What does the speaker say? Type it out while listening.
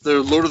their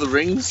Lord of the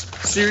Rings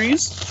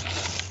series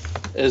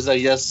is, I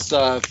guess,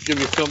 going to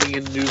be filming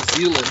in New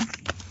Zealand.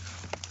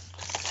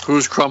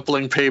 Who's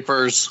crumpling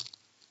papers?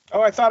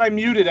 Oh, I thought I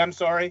muted. I'm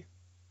sorry.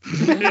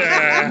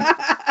 Yeah.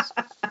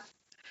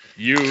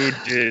 You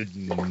did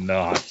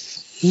not.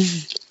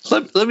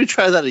 Let me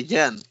try that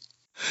again.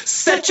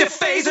 Set your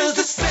phasers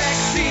to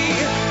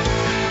sexy.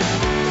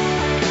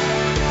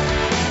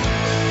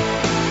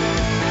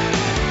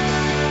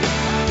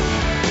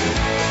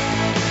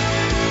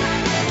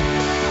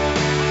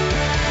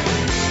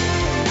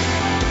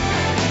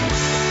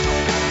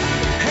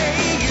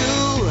 Hey,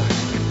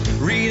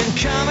 you reading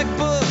comic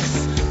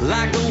books,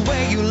 like the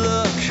way you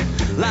look,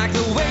 like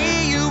the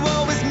way you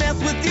always mess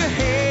with your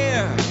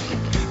hair.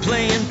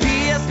 Playing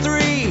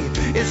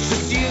PS3, it's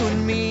just you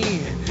and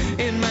me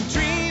in my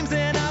dreams,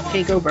 and I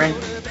Okay, go, Brent.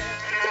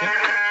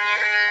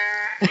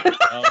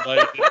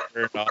 Somebody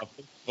turn off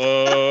the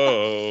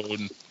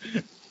phone.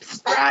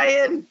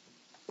 Brian.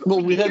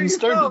 Well, we hadn't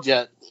started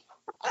yet.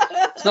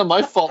 It's not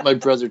my fault my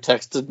brother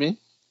texted me.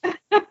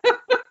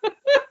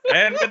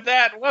 And with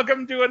that,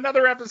 welcome to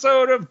another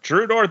episode of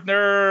True North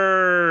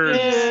Nerds.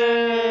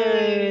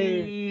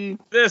 Yay.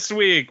 This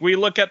week, we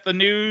look at the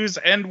news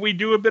and we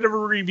do a bit of a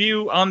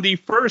review on the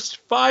first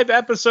 5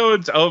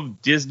 episodes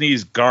of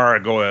Disney's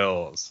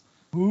Gargoyles.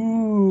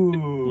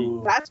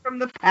 Ooh. That's from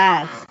the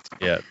past.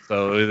 Yeah,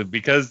 so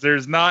because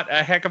there's not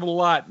a heck of a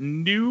lot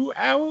new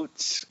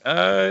out,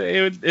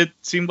 it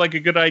seemed like a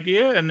good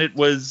idea, and it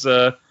was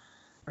We're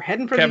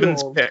heading for Kevin's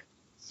the old. pick.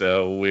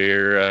 So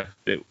we're,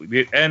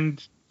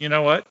 and you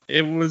know what?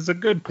 It was a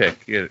good pick.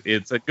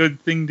 It's a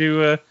good thing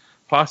to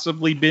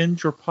possibly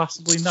binge or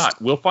possibly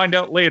not. We'll find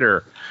out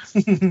later.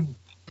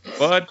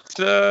 But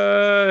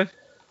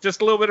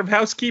just a little bit of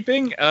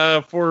housekeeping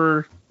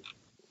for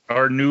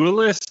our new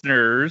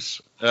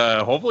listeners.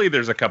 Hopefully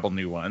there's a couple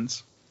new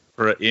ones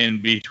for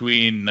in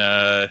between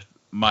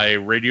my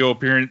radio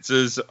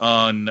appearances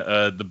on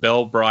the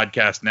Bell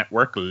Broadcast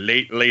Network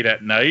late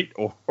at night,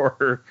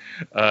 or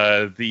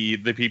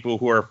the people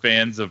who are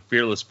fans of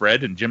Fearless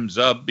Bread and Jim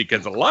Zub,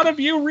 because a lot of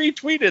you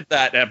retweeted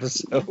that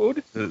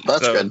episode.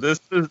 That's so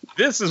good.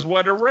 This is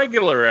what a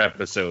regular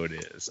episode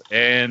is.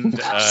 And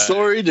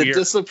Sorry to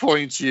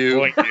disappoint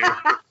you.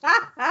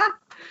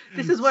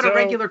 This is what a So-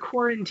 regular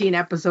quarantine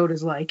episode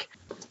is like.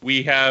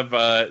 We have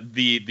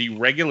the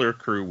regular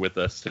crew with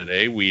us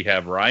today. We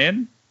have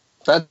Ryan,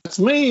 That's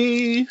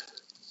me.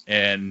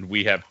 and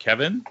we have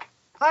Kevin,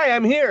 Hi,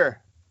 I'm here.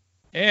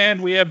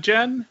 and we have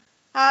Jen,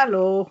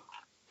 Hello.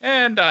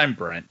 and I'm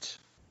Brent.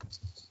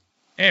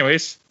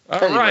 Anyways,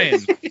 Anyways. Ryan,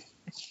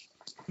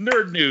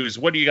 nerd news.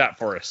 What do you got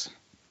for us?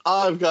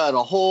 I've got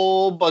a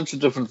whole bunch of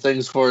different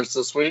things for us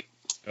this week.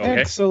 Okay.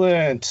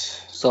 Excellent.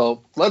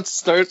 So let's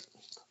start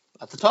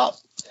at the top.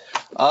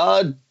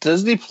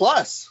 Disney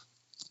Plus.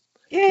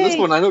 Yay. This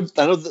one, I know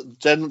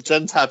that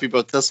Jen's happy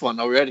about this one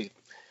already.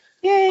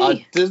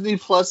 Yay. Disney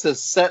Plus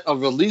has set a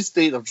release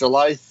date of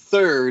July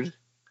 3rd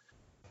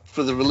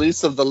for the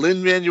release of the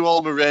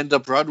Lin-Manuel Miranda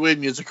Broadway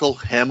musical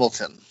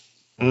Hamilton.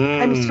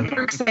 I'm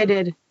super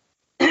excited.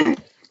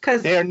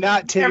 Because They're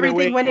not taking away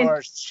Everything went in-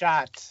 your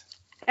shot.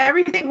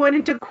 everything went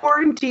into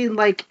quarantine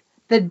like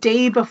the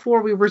day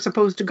before we were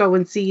supposed to go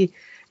and see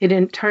it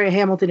in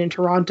Hamilton in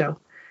Toronto.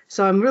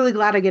 So I'm really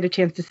glad I get a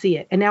chance to see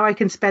it. And now I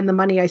can spend the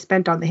money I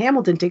spent on the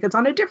Hamilton tickets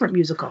on a different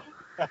musical.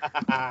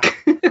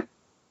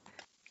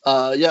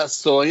 Yeah,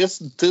 so I guess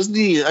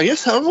Disney, I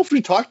don't know if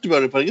we talked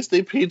about it, but I guess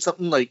they paid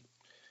something like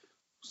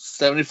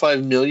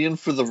 $75 million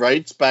for the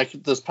rights back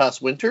this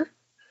past winter.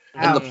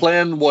 And the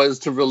plan was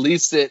to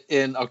release it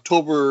in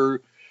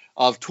October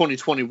of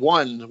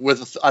 2021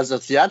 as a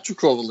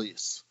theatrical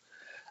release,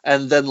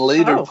 and then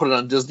later Oh. put it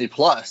on Disney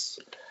Plus.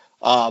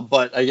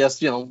 But I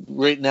guess,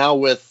 right now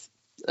with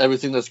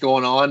everything that's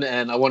going on,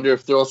 and I wonder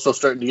if they're also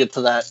starting to get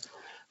to that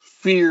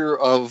fear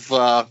of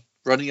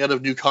running out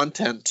of new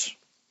content.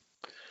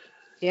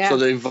 Yeah. So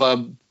they've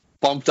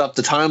bumped up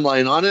the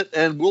timeline on it,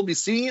 and we'll be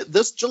seeing it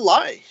this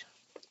July.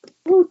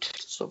 Woot.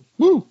 So,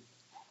 woo.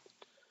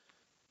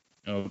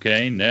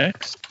 Okay,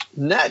 next.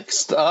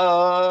 Next,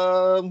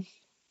 okay,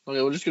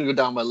 we're just going to go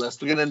down my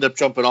list. We're going to end up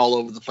jumping all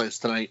over the place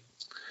tonight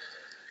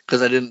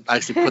because I didn't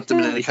actually put them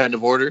in any kind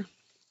of order.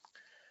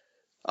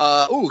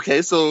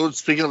 Okay, so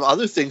speaking of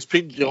other things,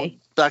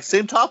 back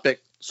same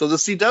topic. So the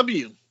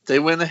CW, they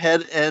went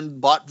ahead and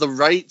bought the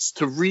rights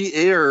to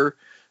re-air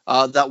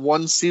that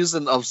one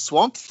season of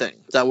Swamp Thing.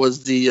 That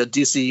was the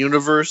DC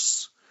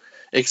Universe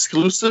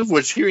exclusive,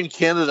 which here in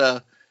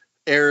Canada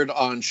aired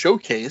on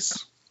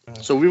Showcase.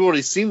 So we've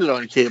already seen it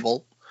on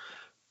cable.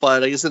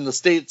 But I guess in the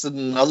States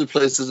and other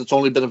places, it's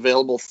only been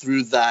available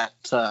through that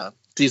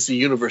DC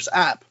Universe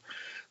app.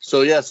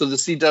 So yeah, so the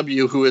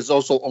CW, who is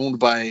also owned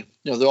by,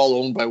 they're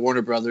all owned by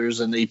Warner Brothers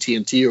and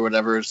AT&T or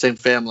whatever, same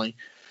family.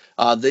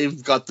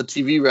 They've got the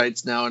TV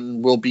rights now,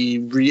 and will be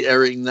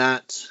re-airing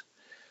that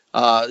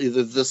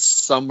either this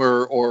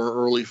summer or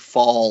early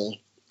fall.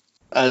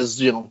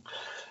 As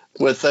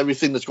with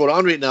everything that's going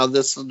on right now,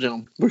 this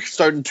we're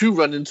starting to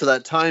run into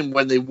that time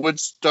when they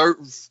would start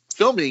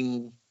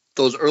filming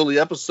those early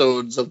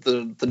episodes of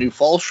the new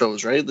fall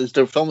shows, right?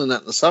 They're filming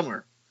that in the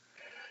summer.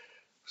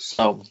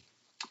 So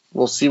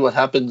we'll see what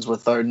happens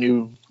with our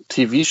new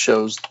TV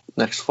shows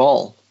next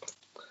fall.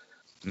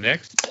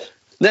 Next.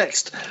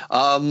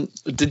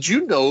 Did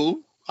you know,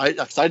 I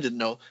didn't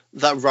know,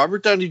 that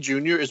Robert Downey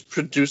Jr. is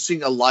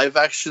producing a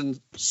live-action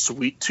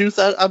Sweet Tooth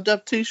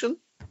adaptation?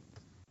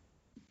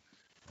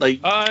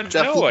 Like No, I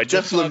Jeff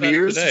just saw that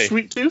Lemire's today.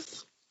 Sweet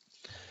Tooth?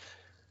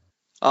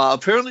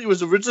 Apparently it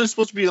was originally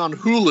supposed to be on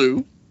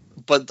Hulu,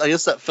 but I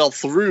guess that fell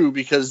through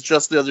because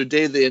just the other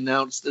day they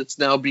announced it's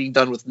now being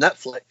done with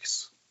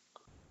Netflix.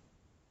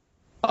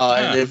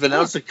 And they've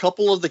announced a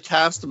couple of the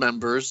cast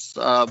members.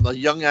 A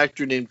young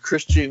actor named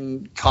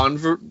Christian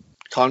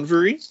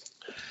Convery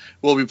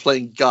will be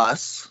playing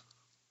Gus.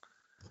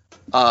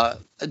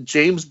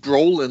 James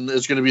Brolin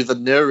is going to be the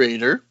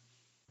narrator.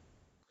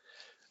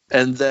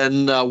 And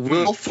then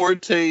Will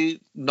Forte,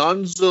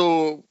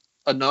 Nonzo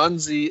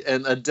Ananzi,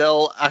 and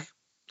Adele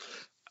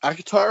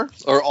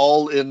Akhtar are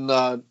all in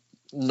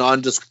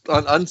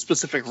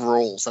unspecific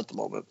roles at the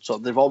moment. So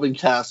they've all been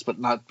cast but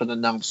not been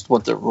announced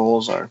what their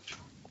roles are.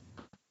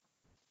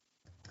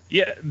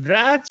 Yeah,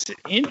 that's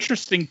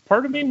interesting.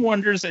 Part of me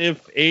wonders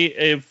if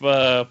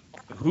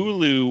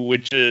Hulu,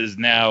 which is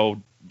now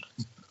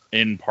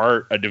in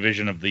part a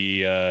division of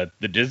the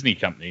Disney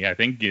company, I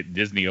think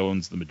Disney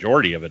owns the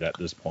majority of it at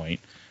this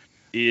point,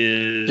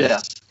 is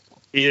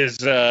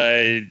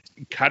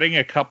cutting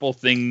a couple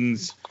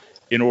things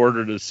in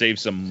order to save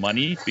some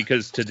money.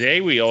 Because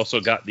today we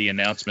also got the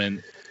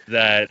announcement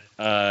that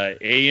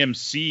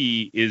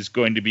AMC is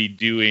going to be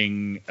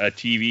doing a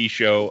TV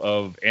show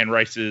of Anne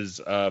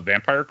Rice's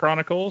Vampire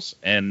Chronicles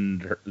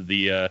and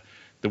the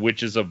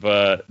witches of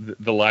the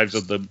lives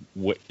of the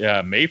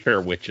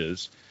Mayfair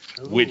witches.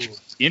 Ooh. Which,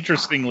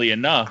 interestingly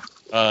enough,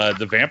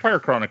 the Vampire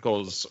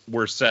Chronicles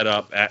were set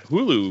up at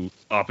Hulu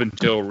up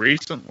until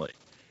recently.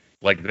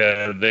 Like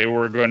they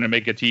were going to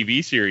make a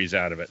TV series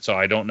out of it. So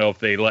I don't know if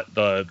they let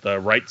the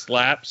rights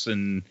lapse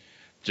and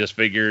just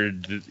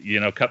figured,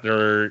 cut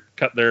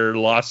their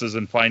losses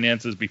and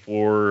finances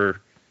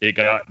before it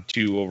got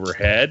too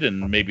overhead,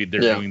 and maybe they're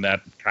doing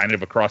that kind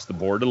of across the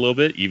board a little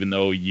bit, even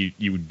though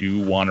you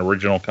do want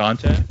original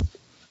content.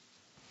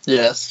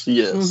 Yes.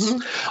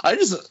 Mm-hmm.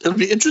 It'll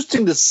be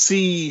interesting to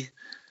see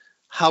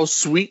how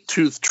Sweet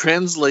Tooth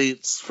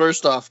translates.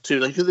 First off, to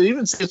like they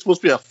even say it's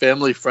supposed to be a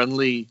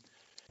family-friendly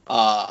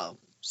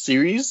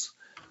series,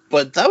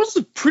 but that was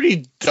a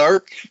pretty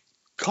dark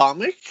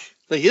comic.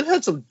 Like it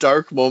had some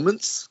dark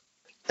moments,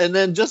 and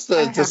then just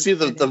to see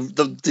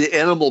the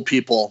animal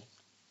people,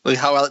 like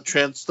how that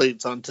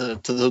translates onto the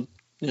to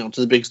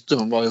the big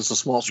well, it's a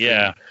small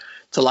screen,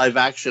 to live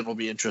action will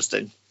be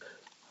interesting.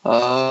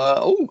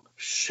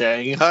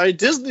 Shanghai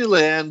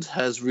Disneyland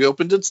has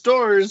reopened its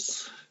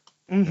doors.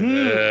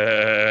 Mm-hmm.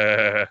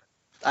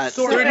 At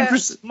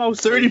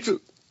 30%,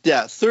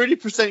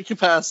 30%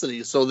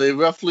 capacity. So they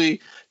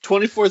roughly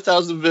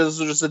 24,000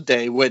 visitors a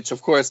day, which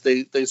of course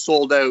they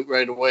sold out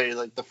right away,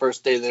 like the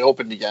first day they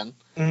opened again.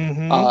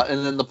 Mm-hmm.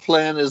 And then the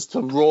plan is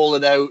to roll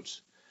it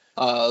out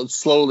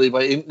slowly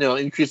by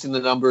increasing the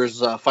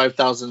numbers,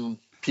 5,000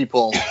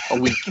 people a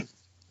week.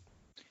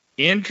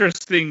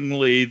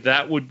 Interestingly,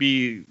 that would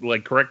be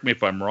like, correct me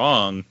if I'm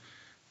wrong,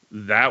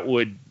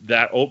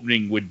 that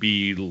opening would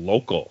be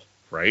local,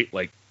 right?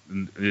 Like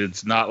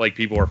it's not like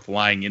people are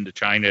flying into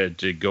China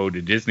to go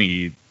to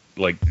Disney,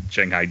 like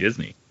Shanghai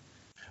Disney.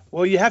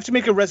 Well, you have to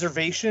make a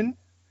reservation,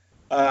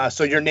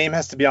 so your name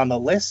has to be on the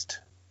list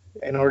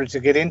in order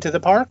to get into the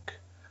park.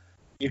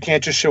 You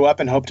can't just show up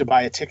and hope to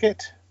buy a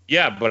ticket.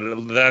 Yeah,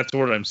 but that's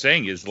what I'm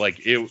saying is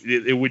like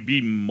it would be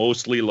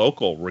mostly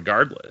local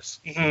regardless.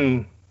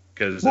 Mm-hmm.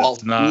 Because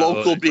it's not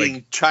local being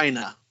like,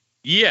 China.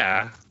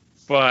 Yeah,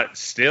 but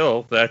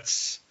still,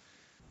 that's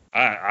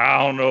I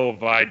don't know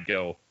if I'd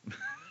go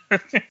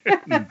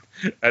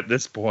at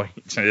this point.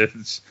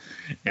 It's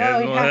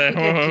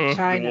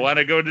want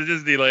to go to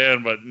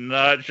Disneyland, but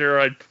not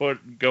sure I'd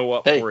go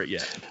up for it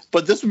yet.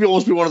 But this would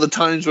almost be one of the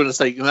times when it's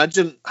like,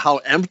 imagine how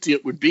empty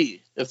it would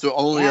be if they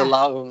only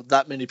allow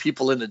that many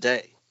people in a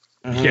day.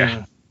 Mm-hmm.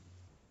 Yeah.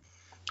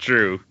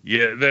 True.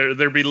 Yeah,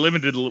 there'd be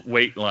limited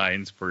wait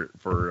lines for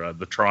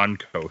the Tron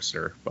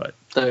coaster, but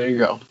there you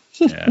go.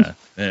 Yeah.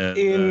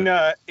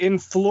 And, in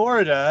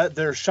Florida,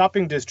 their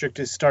shopping district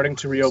is starting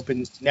to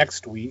reopen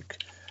next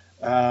week.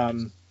 I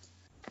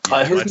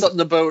heard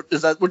something about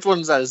which one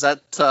is that? Is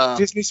that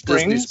Disney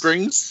Springs? Disney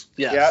Springs?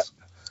 Yes. Yeah.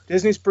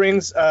 Disney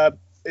Springs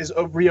is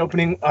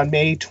reopening on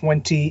May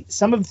 20.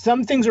 Some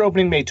things are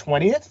opening May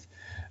 20th.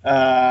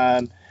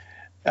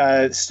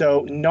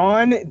 So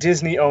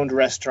non-Disney owned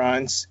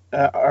restaurants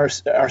are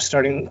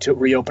starting to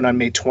reopen on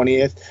May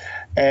 20th,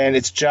 and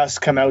it's just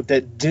come out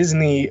that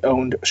Disney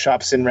owned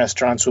shops and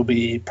restaurants will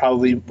be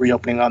probably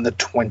reopening on the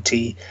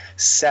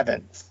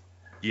 27th.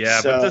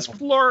 Yeah, but does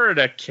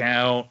Florida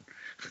count?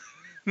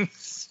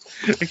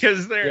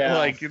 Because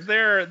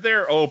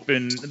they're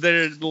open.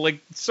 They're like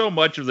so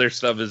much of their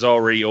stuff is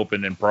already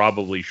open and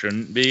probably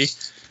shouldn't be.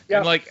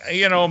 Yeah.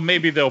 And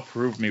maybe they'll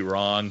prove me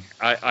wrong.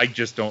 I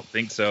just don't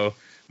think so.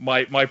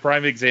 my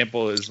prime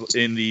example is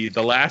in the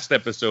last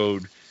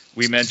episode.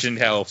 We mentioned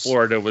how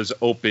Florida was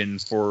open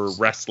for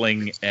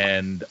wrestling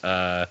and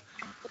the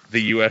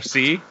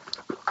UFC.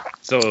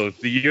 So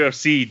the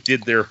UFC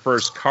did their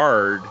first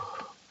card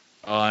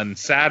on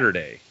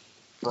Saturday.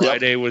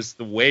 Friday was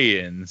the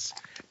weigh-ins,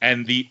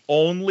 and the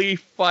only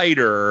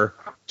fighter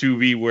to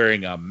be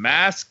wearing a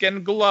mask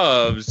and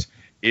gloves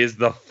is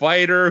the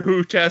fighter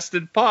who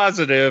tested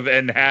positive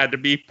and had to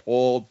be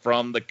pulled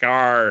from the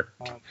card.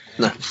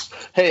 Nice.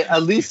 Hey,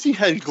 at least he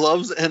had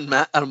gloves and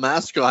a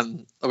mask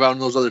on around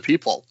those other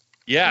people.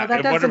 Yeah, Well, that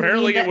but doesn't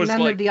apparently mean that it was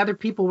none like, of the other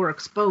people were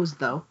exposed,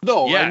 though.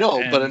 No, Yeah, I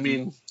know, but I and-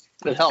 mean,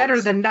 it helps.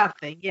 Better than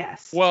nothing,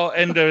 yes. well,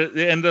 and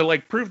to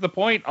like prove the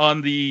point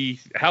on the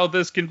how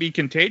this can be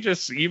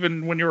contagious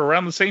even when you're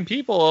around the same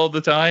people all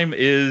the time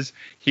is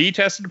he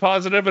tested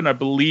positive, and I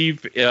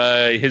believe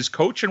his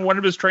coach and one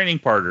of his training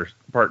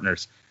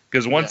partners.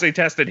 Because once they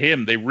tested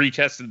him, they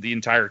retested the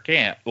entire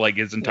camp, like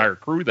his entire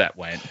crew that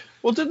went.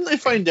 Well, didn't they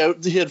find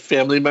out that he had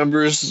family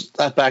members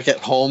back at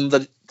home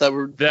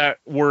that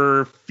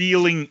were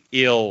feeling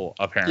ill,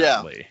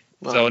 apparently.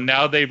 Well, So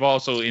now they've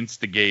also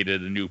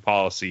instigated a new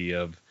policy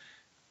of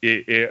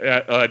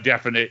a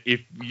definite, if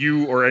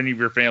you or any of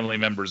your family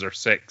members are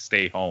sick,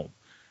 stay home.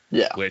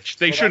 Yeah. Which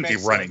they Well, that shouldn't be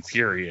makes running, sense.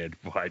 period.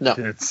 But No.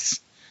 it's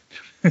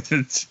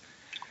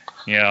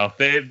you know,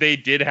 they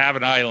did have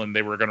an island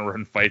they were going to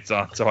run fights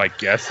on, so I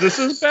guess this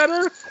is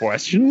better?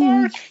 Question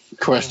mark?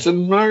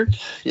 Question mark?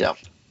 Yeah.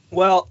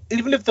 Well,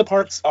 even if the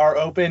parks are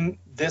open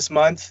this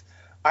month,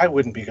 I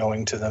wouldn't be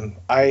going to them.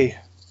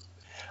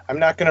 I'm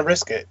not going to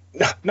risk it.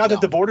 Not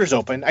that the border's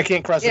open. I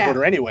can't cross the Yeah.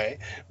 border anyway.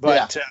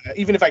 But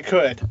even if I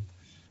could,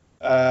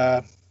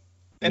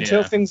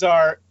 until Yeah. things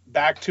are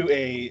back to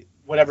a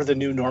whatever the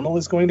new normal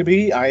is going to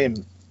be, I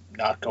am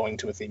not going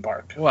to a theme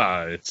park.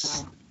 Well,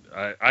 it's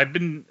I've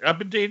been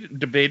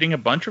debating a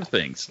bunch of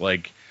things.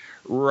 Like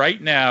right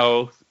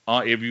now,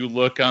 if you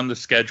look on the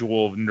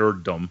schedule of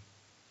Nerddom,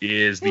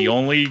 is the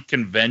only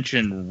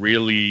convention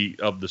really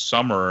of the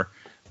summer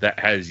that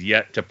has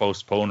yet to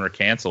postpone or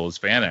cancel is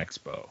Fan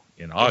Expo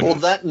in August. Well,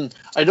 that and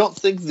I don't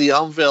think the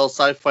Elmvale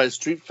Sci-Fi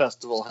Street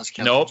Festival has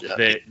Nope, canceled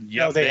yet.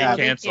 they they have.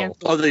 canceled.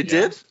 Oh, they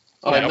did?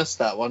 Oh, Yep. I missed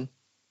that one.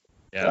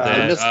 Yeah,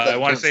 I missed that I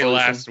want to say cancellation.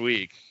 last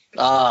week.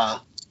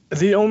 Ah,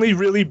 The only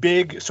really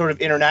big sort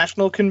of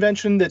international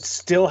convention that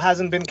still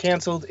hasn't been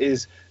canceled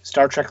is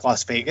Star Trek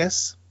Las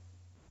Vegas.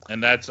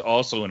 And that's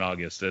also in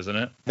August, isn't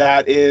it?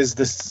 That is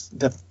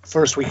the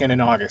first weekend in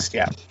August,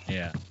 yeah.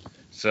 Yeah.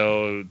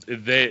 So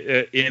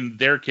they, in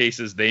their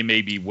cases, they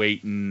may be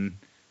waiting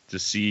to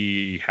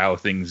see how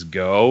things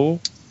go.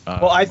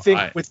 Well, I think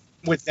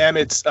with them,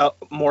 it's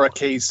more a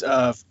case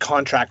of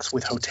contracts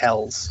with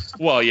hotels.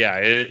 Well, yeah,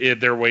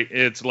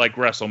 it's like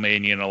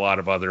WrestleMania and a lot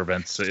of other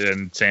events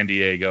in San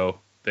Diego.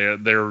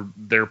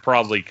 They're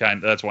probably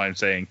that's why I'm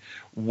saying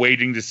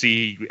waiting to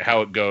see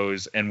how it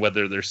goes and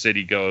whether their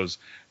city goes,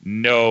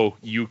 no,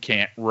 you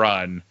can't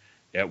run,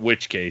 at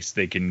which case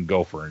they can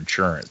go for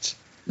insurance.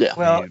 yeah.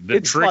 Well, The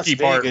it's tricky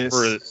Las part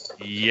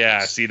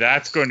Vegas. see,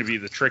 that's going to be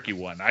the tricky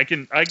one. I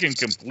can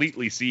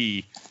completely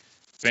see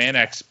Fan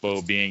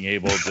Expo being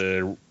able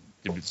to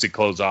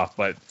close off,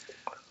 but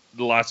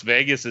Las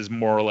Vegas is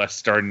more or less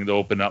starting to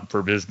open up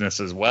for business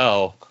as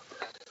well.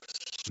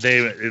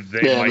 They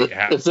might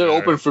have if they're to-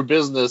 open for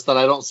business, then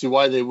I don't see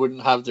why they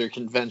wouldn't have their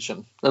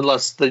convention,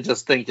 unless they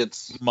just think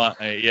it's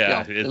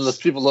yeah, unless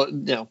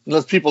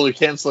people are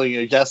canceling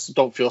a guest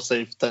don't feel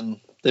safe, then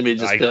they may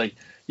just be like,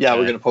 we're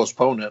going to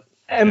postpone it.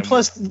 And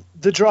plus,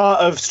 the draw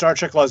of Star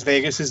Trek Las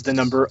Vegas is the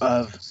number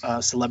of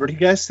celebrity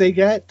guests they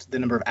get, the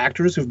number of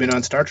actors who've been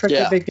on Star Trek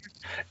that they get,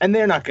 and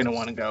they're not going to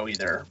want to go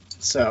either.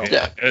 So,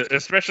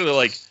 especially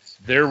like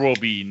there will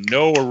be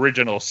no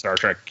original Star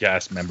Trek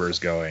cast members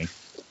going,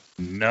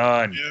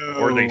 none,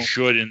 or they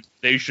shouldn't.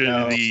 They should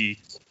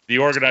the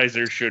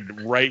organizers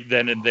should right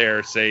then and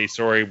there say,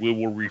 sorry, we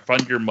will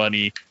refund your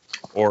money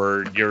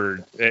or your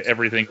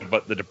everything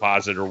but the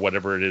deposit or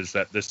whatever it is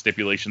that the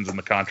stipulations in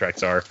the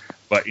contracts are.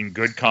 But in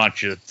good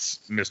conscience,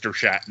 Mr.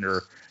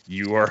 Shatner,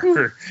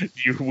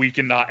 we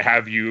cannot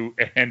have you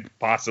and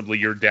possibly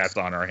your death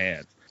on our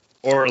hands.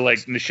 Or like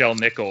Nichelle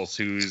Nichols,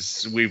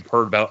 we've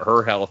heard about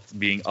her health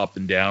being up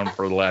and down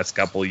for the last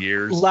couple of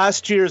years.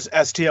 last year's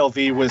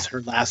STLV was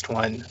her last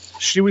one.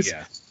 She was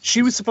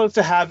supposed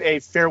to have a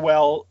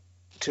farewell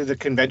to the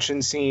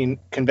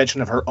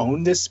convention of her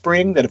own this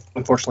spring that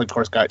unfortunately, of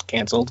course, got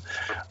canceled.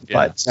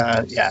 Yeah.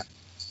 But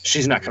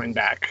she's not coming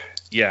back.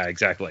 Yeah,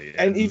 exactly.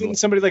 And even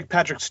somebody like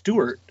Patrick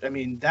Stewart, I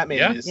mean, that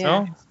man is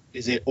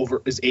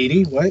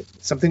 80? What?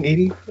 Something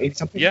 80? 80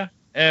 something? Yeah.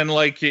 And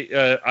like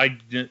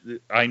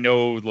I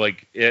know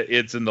like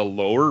it's in the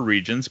lower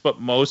regions, but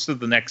most of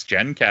the next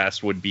gen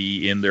cast would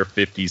be in their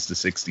 50s to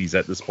 60s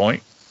at this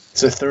point.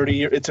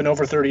 It's an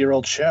over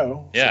 30-year-old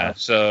show. Yeah,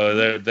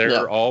 so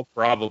they're all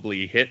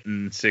probably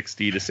hitting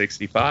 60 to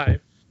 65.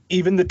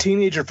 Even the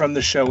teenager from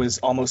the show is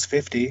almost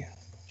 50.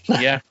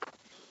 Yeah.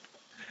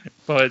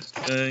 But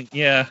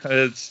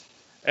it's,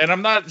 and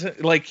I'm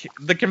not like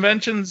the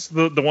conventions,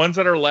 the ones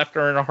that are left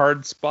are in a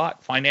hard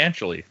spot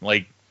financially.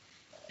 Like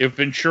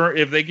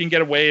if they can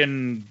get away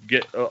and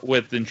get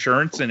with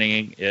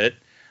insurancing it,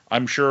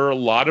 I'm sure a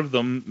lot of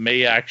them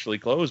may actually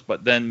close.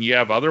 But then you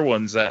have other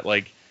ones that,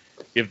 like,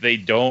 if they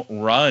don't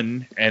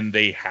run and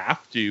they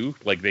have to,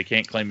 like, they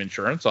can't claim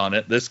insurance on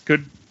it, this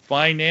could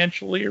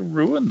financially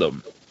ruin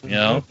them. You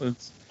know,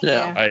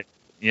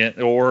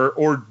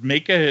 or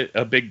make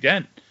a big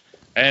dent.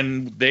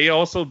 And they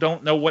also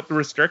don't know what the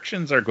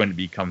restrictions are going to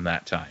become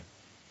that time.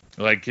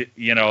 Like,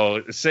 you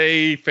know,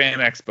 say Fan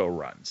Expo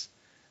runs,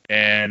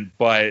 and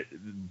by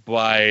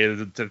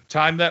the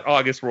time that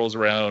August rolls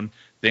around,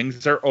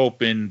 things are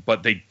open,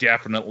 but they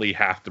definitely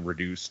have to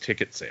reduce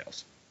ticket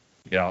sales,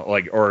 you know,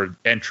 like, or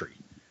entry,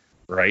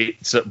 right?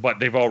 So, but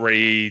they've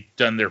already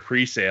done their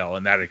pre-sale,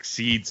 and that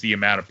exceeds the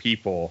amount of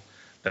people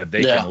that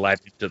they can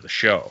let into the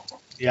show.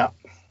 Yeah.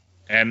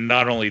 And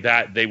not only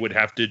that, they would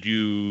have to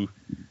do,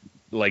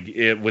 like,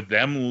 with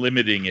them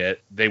limiting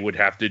it, they would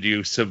have to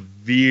do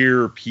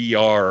severe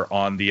PR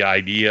on the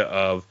idea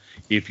of,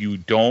 if you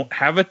don't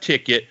have a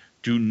ticket,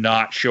 do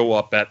not show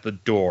up at the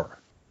door.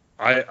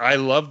 I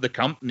love the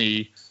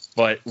company,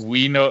 but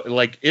we know,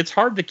 like, it's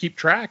hard to keep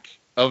track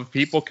of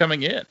people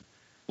coming in.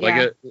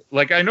 Yeah.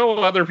 Like I know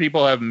other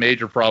people have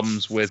major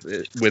problems with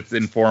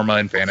Informa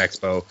and Fan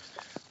Expo,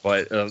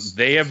 but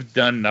they have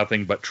done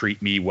nothing but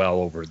treat me well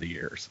over the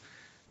years.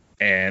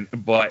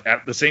 But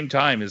at the same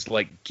time, is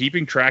like,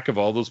 keeping track of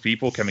all those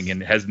people coming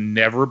in has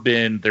never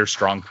been their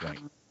strong point.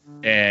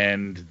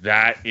 And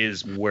that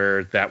is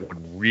where that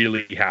would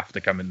really have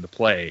to come into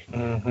play.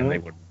 Mm-hmm. And they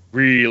would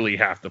really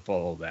have to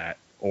follow that,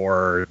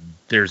 or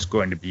there's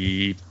going to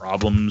be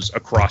problems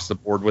across the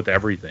board with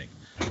everything.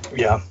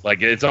 Yeah.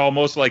 Like, it's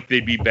almost like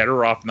they'd be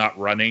better off not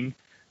running,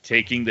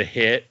 taking the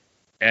hit,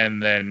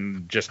 and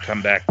then just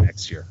come back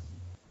next year.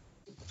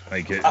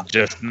 Like, it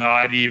just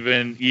not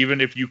even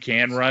if you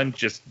can run,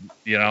 just,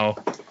 you know,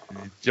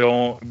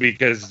 don't,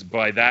 because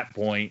by that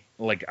point,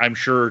 like, I'm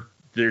sure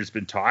there's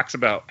been talks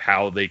about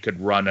how they could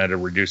run at a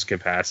reduced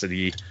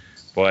capacity,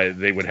 but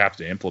they would have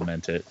to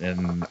implement it,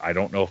 and I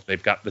don't know if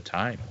they've got the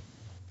time.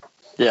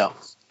 Yeah.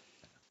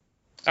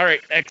 All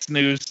right, next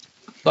news.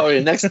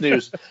 Okay, next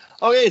news.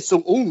 Okay,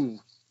 so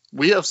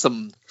we have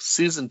some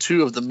season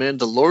 2 of The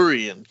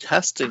Mandalorian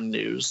casting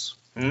news.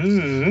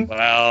 Mm-hmm.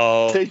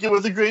 Well, Take it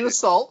with a grain of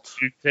salt.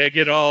 you take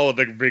it all with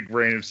a big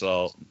grain of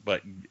salt,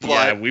 but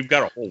yeah, we've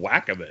got a whole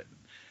whack of it.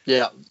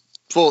 Yeah.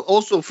 So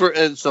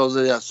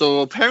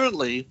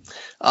apparently,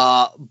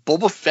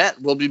 Boba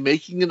Fett will be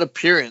making an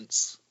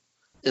appearance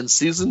in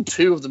season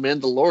 2 of The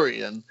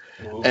Mandalorian,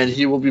 and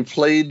he will be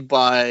played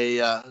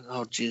by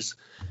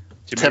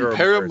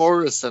Tempera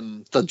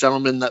Morrison, the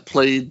gentleman that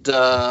played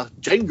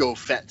Jango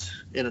Fett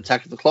in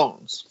Attack of the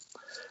Clones,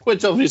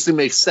 which obviously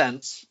makes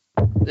sense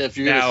if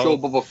you're going to show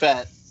Boba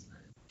Fett.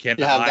 Can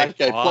you have I that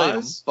guy play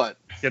him, but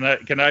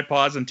can I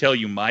pause and tell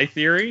you my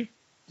theory?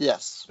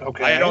 yes,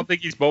 Okay. I don't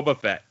think he's Boba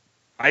Fett.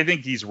 I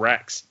think he's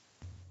Rex.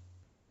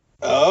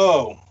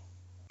 Oh.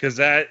 Because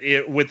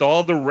with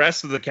all the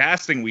rest of the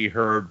casting we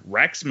heard,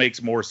 Rex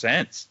makes more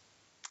sense.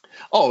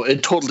 Oh,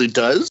 it totally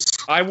does.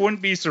 I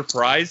wouldn't be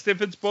surprised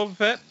if it's Boba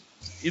Fett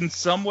in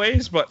some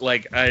ways, but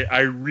like I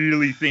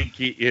really think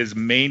his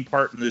main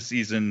part in this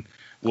season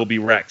will be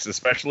Rex,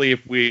 especially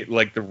if we,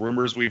 like, the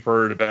rumors we've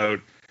heard about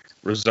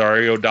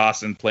Rosario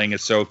Dawson playing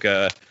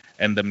Ahsoka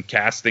and them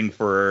casting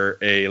for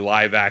a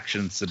live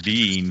action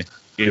Sabine.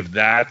 If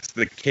that's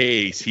the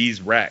case,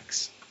 he's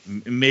Rex.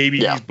 Maybe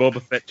he's Boba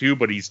Fett too,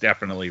 but he's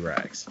definitely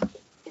Rex.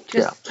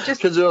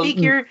 Just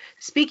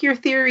speak your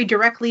theory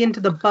directly into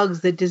the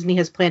bugs that Disney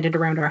has planted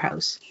around our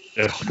house.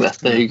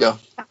 There you go.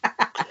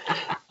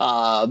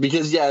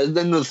 Because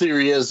then the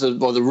theory is,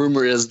 well, the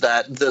rumor is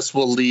that this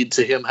will lead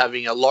to him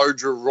having a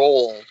larger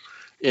role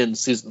in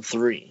season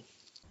 3,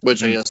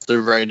 which I guess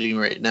they're writing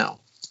right now.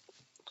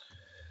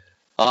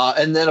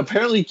 And then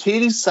apparently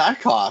Katie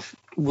Sackhoff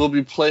will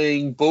be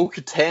playing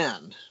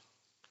Bo-Katan,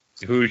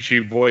 who she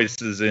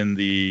voices in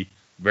the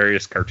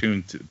various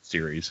cartoon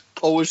series.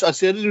 Oh, which I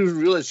didn't even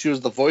realize she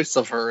was the voice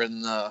of her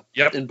in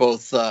in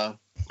both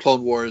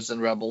Clone Wars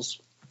and Rebels.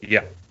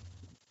 Yeah.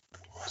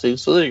 See,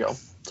 so there you go.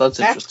 That's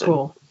interesting.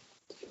 Cool.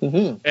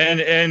 Mm-hmm.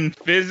 And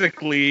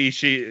physically,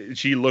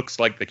 she looks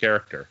like the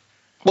character.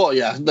 Well,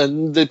 yeah,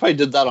 then they probably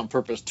did that on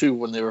purpose too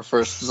when they were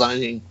first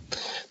designing.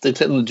 They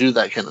tend to do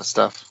that kind of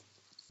stuff.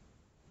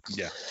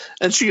 Yeah,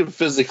 and she can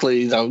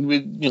physically,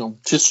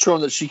 just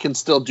showing that she can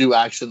still do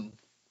action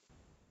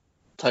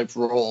type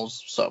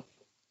roles. So.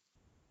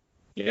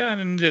 Yeah,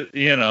 and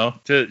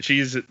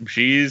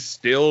she's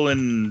still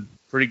in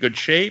pretty good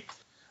shape.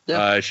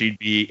 Yeah. She'd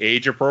be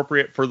age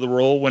appropriate for the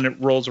role when it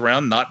rolls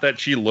around. Not that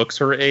she looks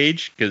her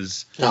age,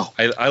 because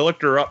I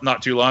looked her up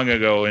not too long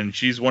ago, and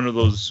she's one of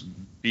those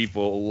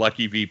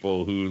lucky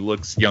people who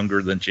looks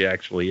younger than she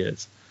actually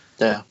is.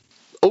 Yeah.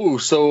 Oh,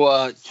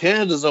 so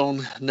Canada's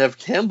own Neve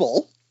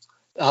Campbell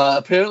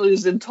apparently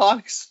is in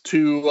talks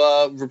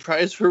to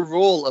reprise her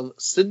role of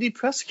Sidney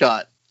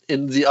Prescott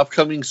in the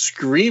upcoming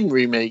Scream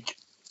remake.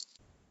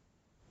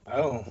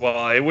 Oh.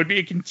 Well, it would be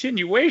a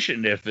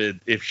continuation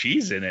if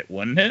she's in it,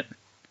 wouldn't it?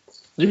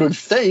 You would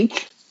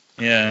think.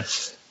 Yeah.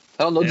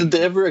 don't know. And- Did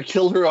they ever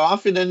kill her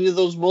off in any of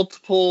those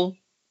multiple?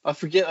 I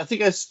forget. I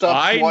think I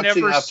stopped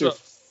watching after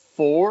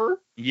 4.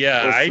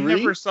 Yeah, Or I 3?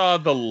 never saw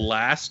the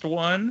last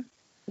one.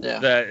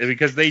 Yeah.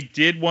 Because they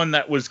did one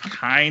that was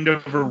kind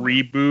of a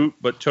reboot,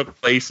 but took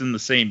place in the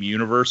same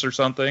universe or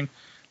something.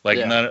 Like,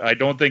 Yeah. I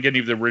don't think any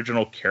of the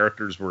original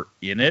characters were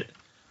in it,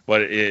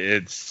 but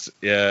it's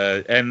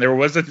and there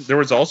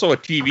was also a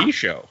TV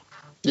show.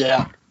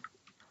 Yeah.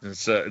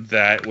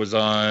 That was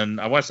on,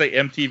 I want to say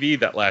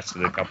MTV, that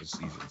lasted a couple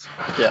seasons.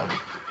 Yeah.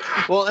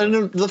 Well,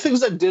 and the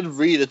things I did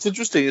read, it's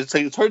interesting. It's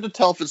like it's hard to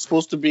tell if it's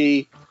supposed to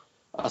be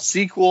a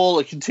sequel,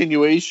 a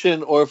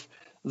continuation, or if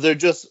they're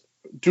just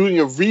doing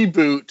a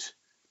reboot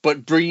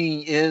but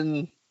bringing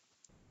in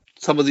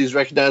some of these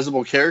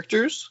recognizable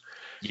characters.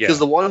 Yeah. Because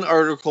the one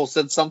article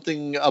said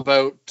something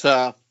about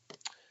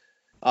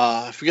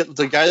I forget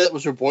the guy that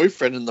was her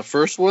boyfriend in the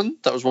first one.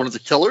 That was one of the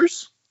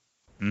killers.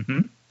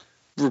 Mm-hmm.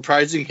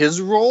 Reprising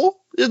his role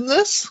in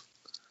this.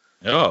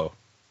 Oh.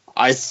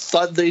 I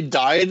thought they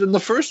died in the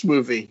first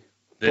movie.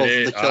 Both of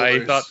the I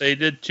killers. thought they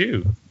did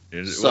too.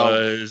 It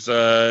So-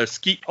 was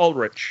Skeet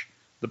Ulrich,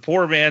 the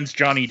poor man's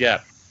Johnny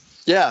Depp.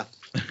 Yeah.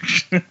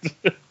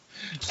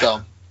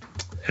 So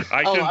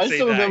I couldn't I say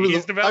still that. remember.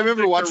 He's I developed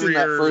remember a watching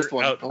that career first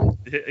one. out-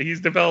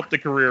 He's developed a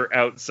career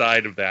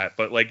outside of that,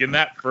 but like in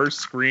that first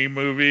Scream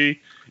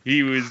movie,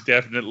 he was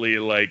definitely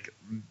like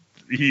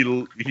he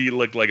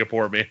looked like a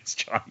poor man's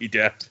Johnny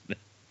Depp.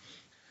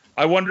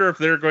 I wonder if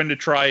they're going to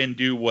try and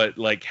do what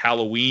like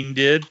Halloween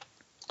did,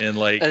 and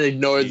like And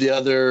ignored the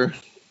other.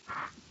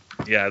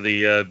 yeah,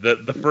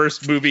 the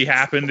first movie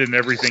happened and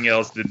everything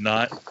else did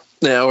not.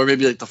 Yeah, or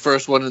maybe like the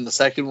first one and the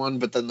second one,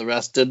 but then the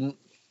rest didn't.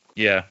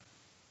 Yeah.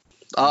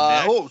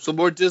 So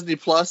more Disney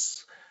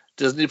Plus.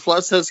 Disney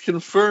Plus has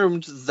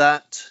confirmed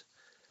that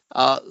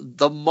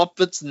the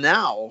Muppets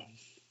Now,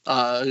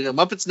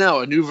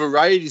 a new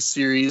variety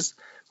series,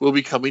 will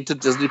be coming to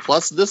Disney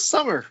Plus this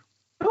summer.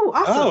 Oh,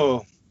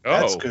 awesome.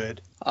 That's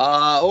good.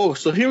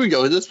 So here we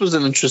go. This was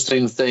an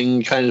interesting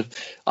thing, kind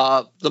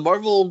of. The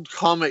Marvel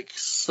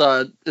Comics,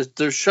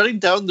 they're shutting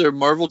down their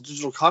Marvel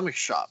Digital Comics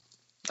shop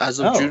as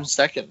of June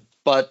 2nd.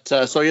 But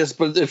so I guess,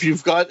 but if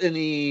you've got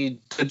any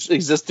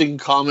existing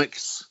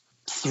comics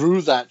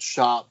through that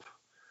shop,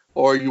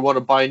 or you want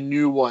to buy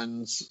new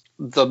ones,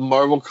 the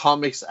Marvel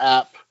Comics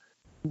app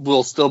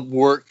will still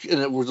work, and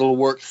it will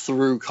work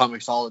through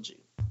Comixology.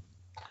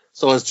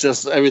 So it's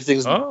just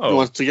everything's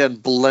once again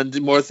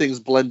blending, more things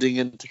blending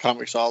into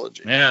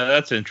Comixology. Yeah,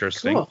 that's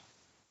interesting. Cool.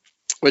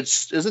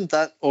 Which isn't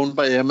that owned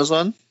by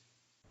Amazon?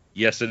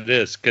 Yes, it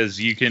is, because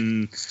you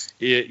can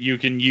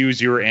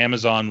use your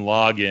Amazon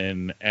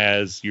login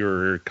as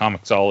your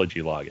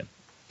Comixology login.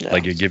 Yeah.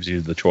 Like it gives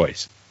you the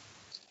choice.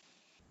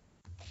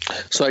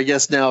 So I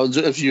guess now,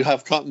 if you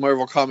have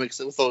Marvel Comics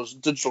with those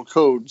digital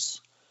codes,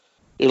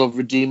 it'll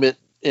redeem it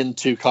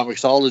into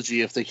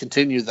Comixology if they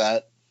continue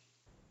that.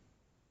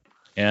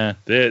 Yeah,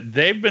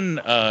 they've been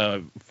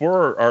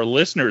for our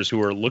listeners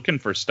who are looking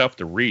for stuff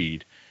to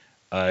read.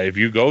 If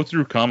you go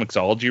through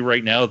Comixology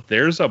right now,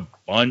 there's a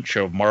bunch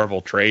of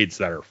Marvel trades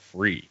that are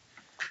free.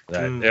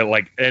 They're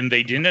like, and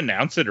they didn't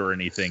announce it or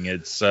anything.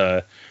 It's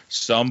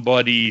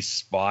somebody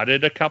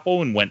spotted a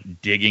couple and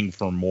went digging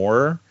for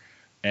more,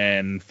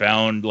 and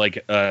found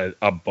like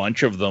a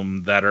bunch of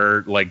them that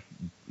are like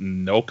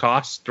no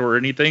cost or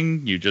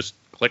anything. You just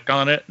click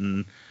on it,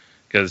 and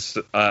because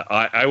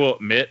I will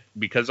admit,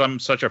 because I'm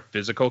such a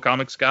physical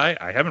comics guy,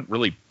 I haven't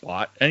really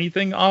bought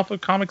anything off of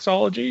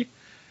Comixology.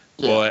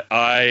 But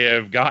I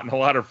have gotten a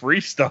lot of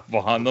free stuff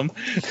on them.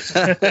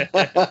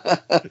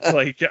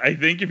 Like, I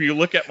think if you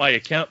look at my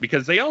account,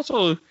 because they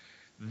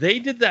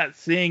did that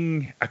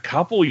thing a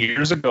couple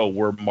years ago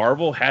where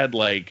Marvel had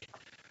like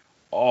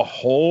a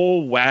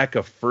whole whack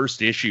of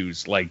first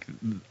issues. Like,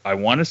 I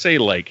want to say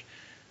like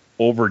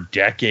over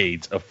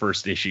decades of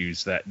first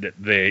issues that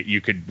you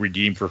could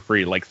redeem for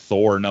free, like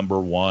Thor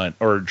 #1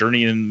 or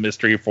Journey in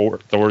Mystery for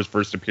Thor's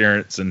first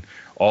appearance and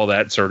all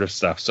that sort of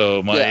stuff.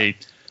 So my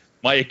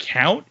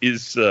account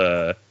is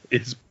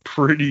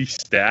pretty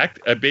stacked.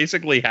 I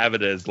basically have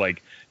it as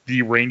like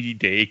the rainy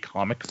day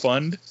comic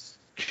fund.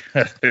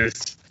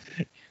 Because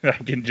I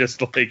can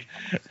just like,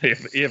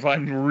 if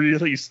I'm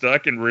really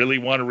stuck and really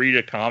want to read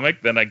a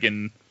comic, then I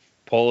can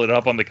pull it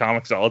up on the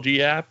Comixology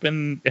app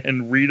and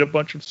read a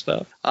bunch of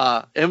stuff.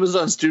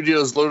 Amazon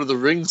Studios' Lord of the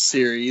Rings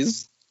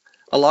series,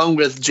 along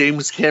with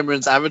James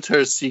Cameron's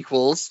Avatar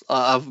sequels,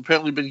 have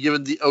apparently been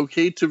given the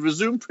okay to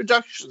resume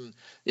production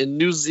in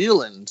New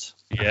Zealand.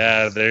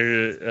 Yeah,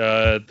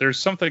 there's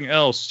something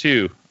else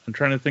too. I'm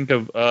trying to think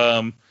of.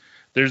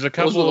 There's a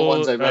couple. Those are the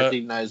ones I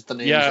recognize the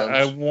names yeah, of.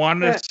 I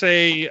want to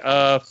say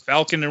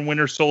Falcon and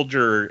Winter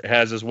Soldier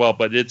has as well,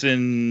 but it's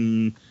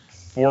in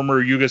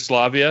former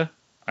Yugoslavia.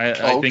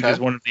 I think is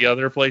one of the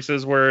other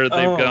places where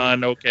they've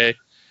gone okay,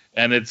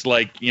 and it's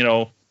like, you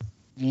know,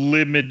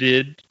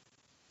 limited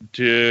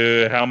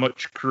to how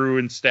much crew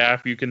and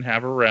staff you can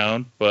have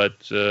around,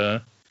 but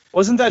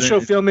wasn't that show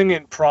filming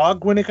in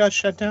Prague when it got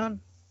shut down?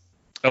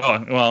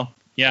 Oh, well,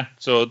 yeah.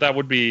 So that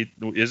would be,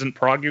 isn't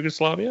Prague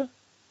Yugoslavia?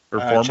 or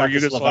former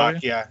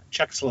Yugoslavia.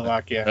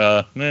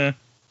 Czechoslovakia.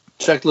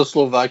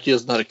 Czechoslovakia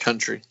is not a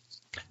country.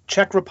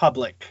 Czech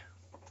Republic.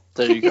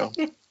 There you go.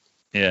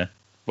 Yeah,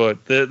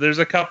 but there's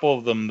a couple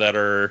of them that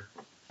are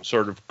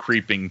sort of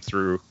creeping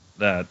through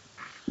that.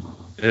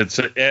 It's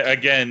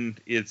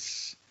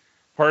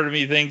part of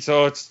me thinks,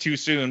 it's too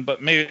soon,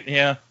 but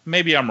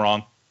maybe I'm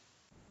wrong.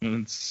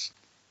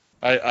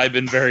 I've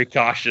been very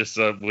cautious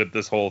with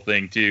this whole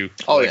thing too.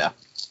 Oh yeah.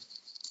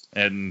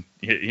 And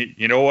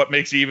you know what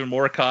makes you even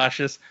more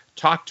cautious?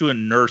 Talk to a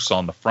nurse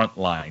on the front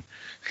line.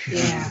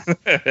 Yeah.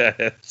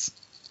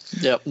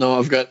 Yep. No,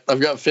 I've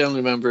got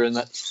family members in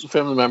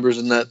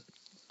that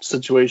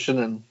situation,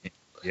 and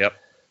yep,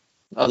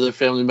 other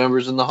family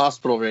members in the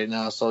hospital right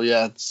now. So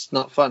yeah, it's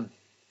not fun.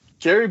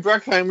 Jerry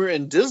Bruckheimer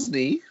and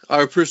Disney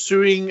are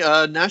pursuing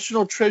a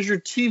National Treasure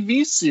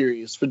TV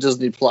series for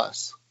Disney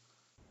Plus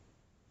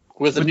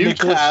with a new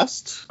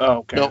cast. Oh,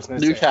 okay. No,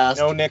 new cast.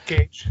 No Nick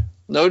Cage.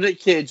 No Nick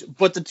Cage,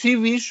 but the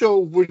TV show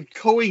would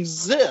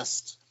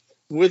coexist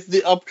with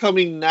the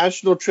upcoming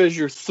National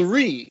Treasure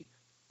 3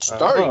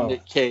 starring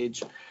Nick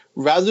Cage,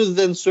 rather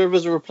than serve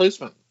as a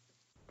replacement.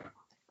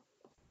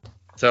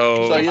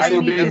 So I guess I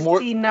it'll need be to more.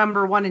 see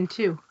number 1 and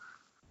 2.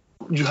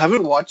 You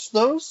haven't watched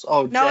those?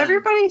 Oh, No, Jen.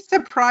 everybody's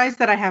surprised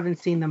that I haven't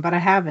seen them, but I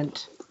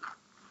haven't.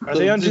 Are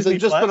they on Disney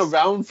They've just Plus? been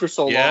around for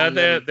so long.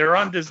 yeah, they're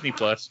on Disney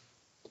Plus.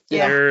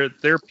 Yeah.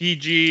 They're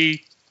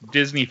PG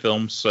Disney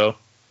films, so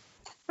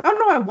I don't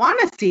know. I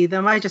want to see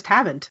them. I just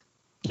haven't.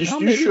 You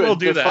maybe should. we'll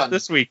do They're that fun.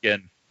 this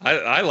weekend.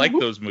 I like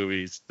those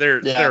movies.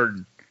 They're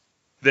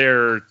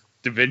Da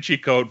Vinci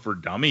Code for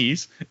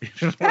dummies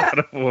in a lot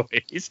of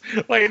ways.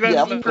 Like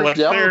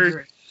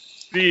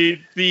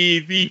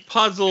the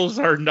puzzles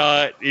are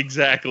not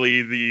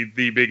exactly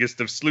the biggest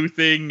of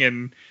sleuthing,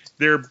 and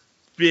they're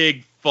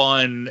big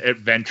fun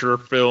adventure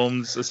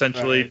films.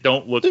 Essentially, Right.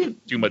 don't look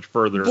too much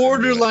further.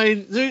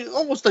 Borderline. They're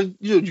almost like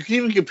you can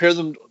even compare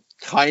them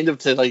kind of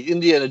to like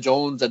Indiana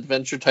Jones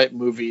adventure type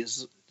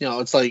movies.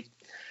 It's like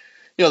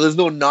there's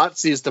no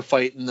Nazis to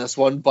fight in this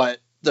one, but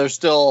they're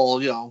still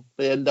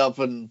they end up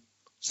in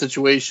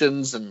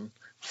situations and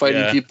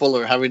fighting people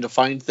or having to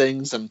find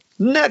things. And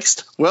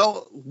next,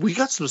 well, we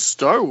got some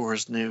Star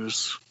Wars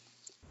news.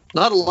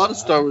 Not a lot of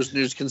Star Wars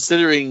news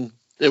considering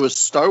it was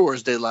Star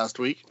Wars Day last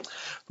week,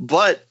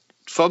 but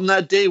from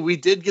that day we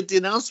did get the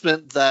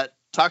announcement that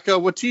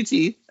Taika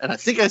Waititi, and I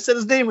think I said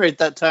his name right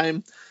that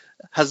time,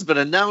 has been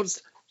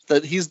announced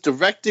that he's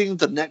directing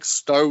the next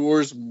Star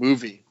Wars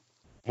movie.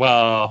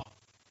 Well,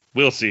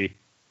 we'll see.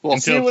 We'll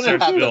see when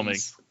it happens. Filming.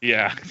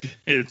 Yeah,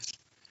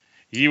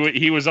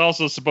 he was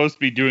also supposed to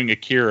be doing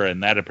Akira,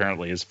 and that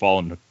apparently has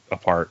fallen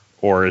apart,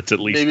 or it's at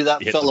least maybe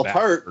that hit fell the back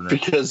apart burner.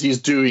 because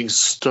he's doing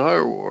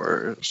Star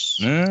Wars.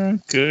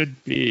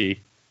 Could be.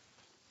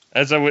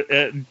 As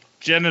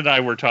Jen and I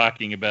were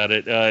talking about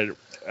it.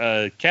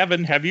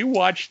 Kevin, have you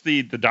watched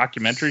the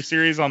documentary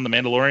series on The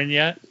Mandalorian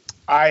yet?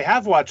 I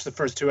have watched the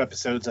first 2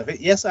 episodes of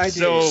it. Yes, I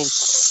did.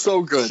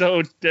 So good.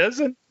 So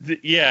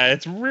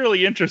it's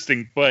really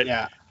interesting, but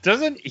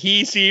doesn't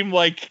he seem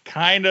like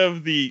kind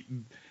of the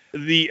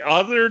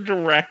other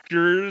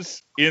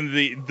directors in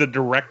the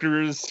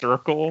directors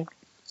circle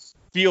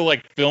feel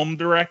like film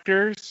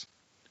directors,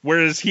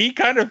 whereas he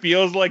kind of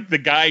feels like the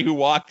guy who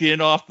walked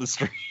in off the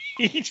street.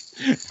 He's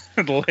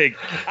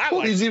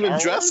even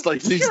dressed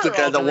like he's the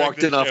guy that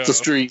walked in off the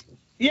street.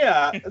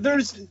 Yeah,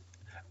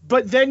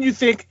 but then you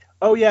think,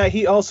 oh yeah,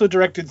 he also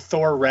directed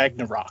Thor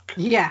Ragnarok.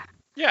 Yeah.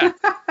 Yeah,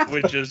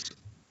 which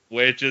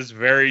is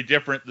very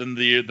different than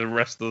the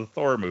rest of the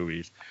Thor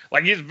movies.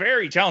 Like, he's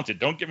very talented,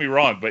 don't get me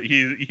wrong, but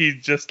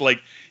he's just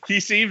like, he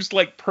seems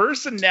like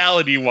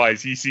personality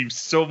wise, he seems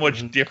so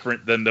much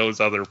different than those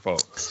other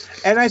folks.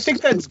 And I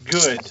think that's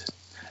good.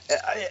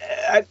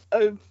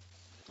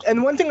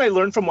 And one thing I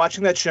learned from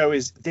watching that show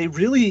is they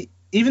really,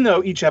 even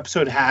though each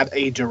episode had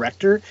a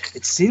director,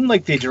 it seemed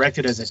like they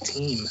directed as a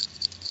team.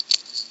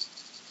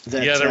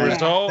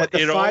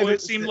 It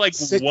always seemed like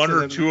one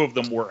or two of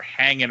them were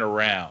hanging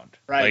around.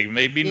 Right. Like,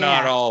 maybe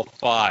not all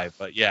 5,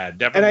 but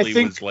definitely. And I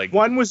think was like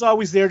one was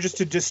always there just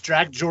to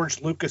distract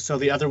George Lucas so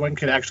the other one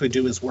could actually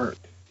do his work.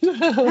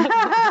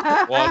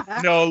 Well,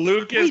 no,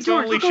 Lucas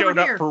George, only look over showed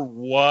up here. for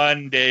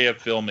one day of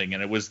filming,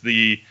 and it was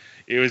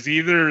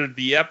either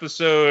the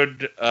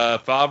episode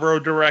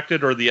Favreau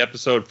directed or the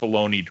episode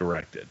Filoni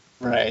directed.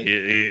 Right.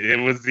 It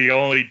was the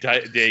only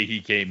day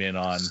he came in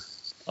on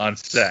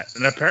set,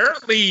 and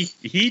apparently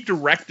he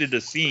directed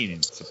a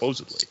scene,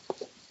 supposedly.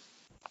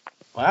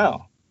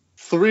 Wow.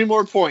 3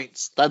 more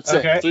points. That's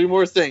Okay. it. 3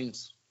 more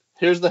things.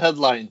 Here's the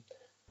headline.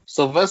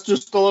 Sylvester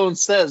Stallone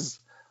says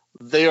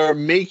they are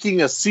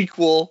making a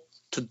sequel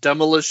to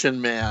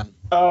Demolition Man.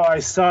 Oh, I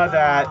saw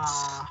that.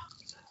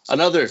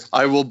 Another,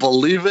 I will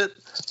believe it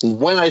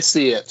when I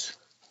see it.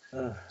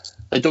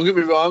 Like, don't get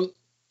me wrong,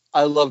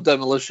 I love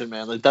Demolition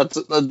Man. Like, I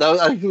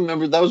can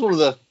remember that was one of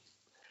the.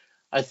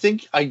 I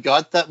think I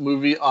got that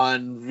movie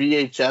on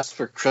VHS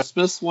for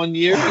Christmas one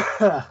year.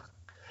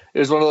 It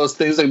was one of those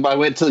things. Like, I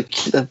went to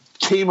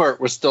Kmart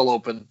was still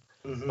open.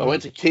 I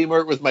went to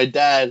Kmart with my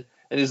dad,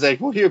 and he's like,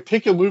 "Well, here,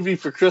 pick a movie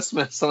for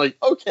Christmas." I'm like,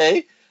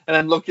 "Okay," and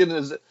I'm looking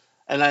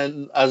and I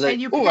was like,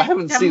 And you oh, I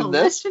haven't seen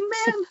this. Demolition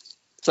Man?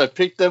 So I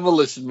picked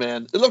Demolition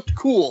Man. It looked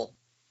cool.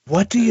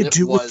 What do you It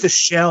do with was. the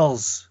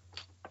shells?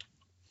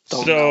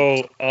 Don't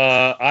So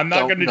I'm not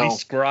Don't going to know.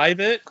 describe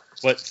it,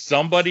 but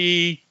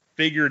somebody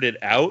figured it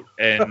out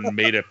and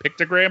made a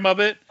pictogram of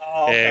it,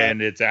 Oh,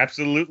 and it's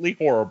absolutely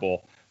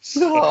horrible.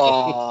 So,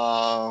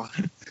 Aw.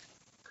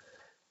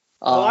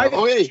 Well, I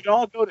think we Okay, should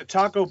all go to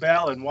Taco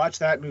Bell and watch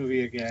that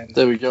movie again.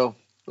 there we go.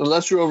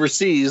 Unless you're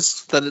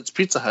overseas, then it's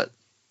Pizza Hut.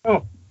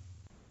 Oh,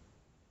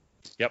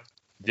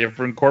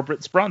 different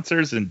corporate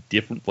sponsors in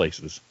different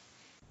places.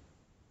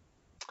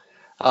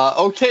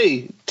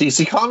 Okay,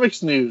 DC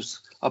Comics news.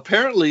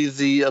 Apparently,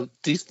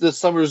 the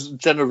summer's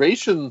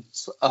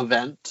Generations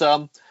event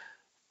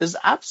is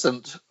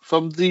absent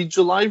from the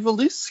July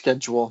release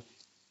schedule.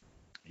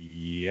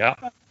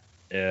 Yeah.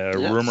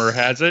 Rumor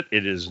has it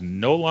is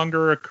no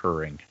longer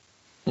occurring.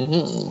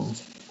 Mm-hmm.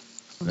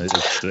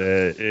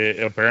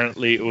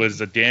 Apparently, it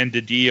was a Dan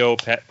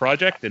DiDio pet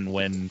project, and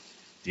when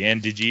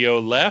Dan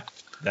DiDio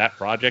left, that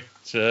project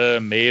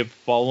may have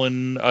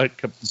fallen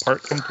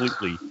apart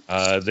completely.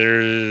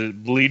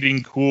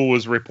 Bleeding Cool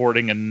was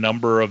reporting a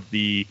number of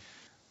the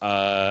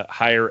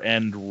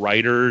higher-end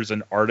writers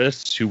and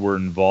artists who were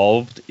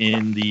involved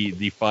in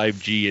the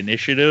 5G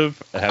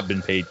initiative have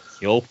been paid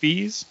kill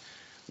fees,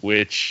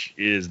 which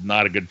is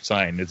not a good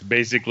sign. It's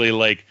basically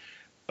like,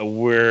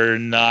 we're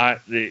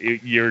not.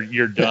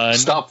 You're done.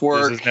 Stop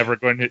work.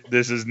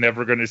 This is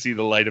never going to see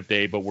the light of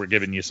day, but we're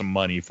giving you some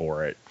money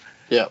for it.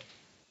 Yeah.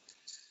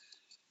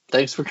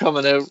 Thanks for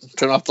coming out.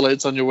 Turn off the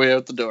lights on your way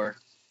out the door.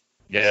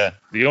 Yeah.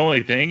 The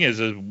only thing is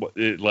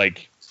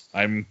like,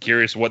 I'm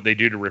curious what they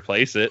do to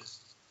replace it.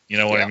 You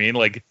know what I mean?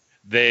 Like,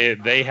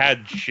 they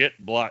had shit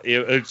blocked.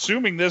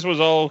 Assuming this was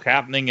all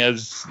happening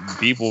as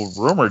people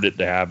rumored it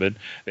to happen,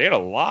 they had a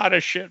lot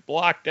of shit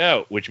blocked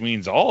out, which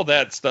means all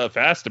that stuff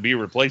has to be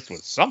replaced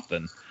with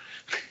something.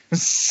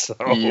 So,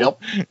 Yep.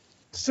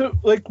 so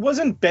like,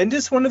 wasn't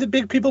Bendis one of the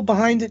big people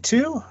behind it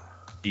too?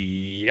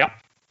 Yep.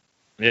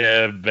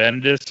 Yeah,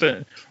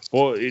 Bendis.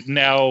 Well,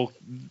 now,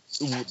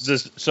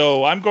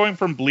 so I'm going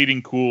from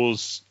Bleeding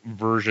Cool's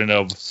version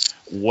of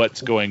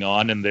what's going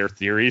on in their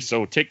theory.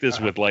 So take this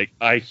with like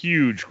a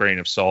huge grain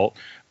of salt.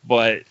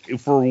 But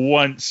for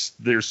once,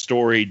 their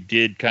story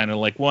did kind of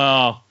like,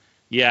 well,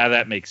 yeah,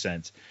 that makes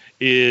sense.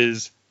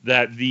 Is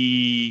that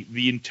the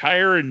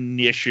entire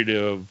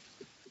initiative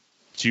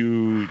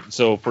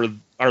so for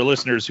our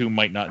listeners who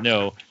might not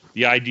know,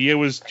 the idea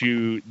was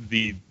to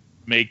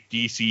make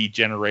DC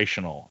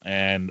generational,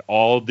 and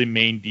all the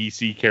main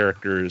DC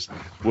characters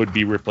would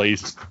be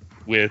replaced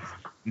with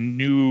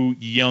new,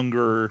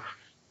 younger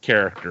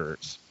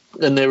characters.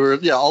 And they were,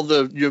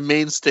 all your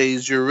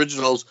mainstays, your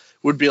originals,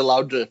 would be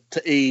allowed to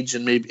age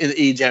and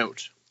age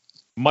out.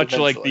 Much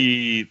like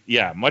eventually.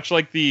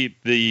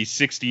 the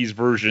 60s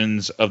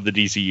versions of the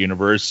DC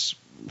universe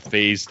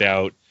phased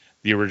out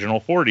the original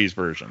 40s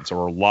versions,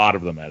 or a lot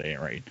of them at any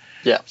rate.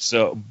 Yeah.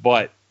 So,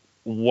 but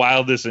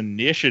while this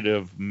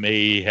initiative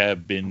may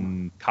have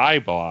been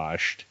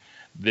kiboshed,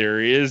 there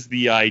is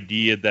the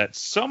idea that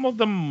some of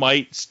them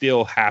might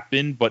still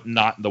happen, but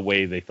not the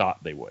way they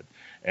thought they would.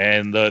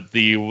 And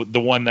the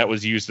one that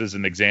was used as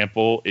an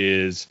example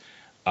is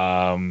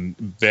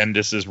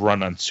Bendis's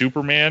run on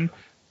Superman.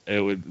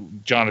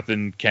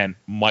 Jonathan Kent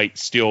might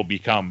still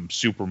become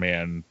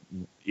Superman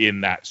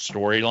in that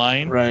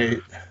storyline. Right.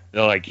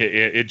 Like,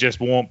 it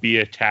just won't be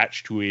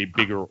attached to a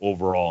bigger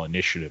overall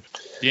initiative.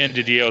 Dan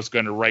DiDio is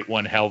going to write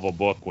one hell of a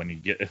book when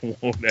he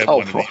one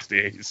of these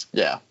days.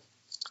 Yeah.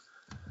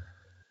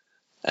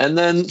 And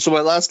then, so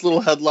my last little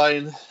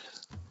headline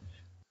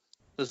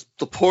is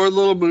the poor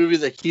little movie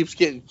that keeps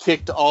getting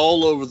kicked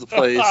all over the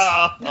place.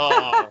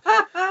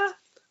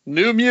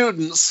 New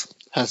Mutants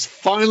has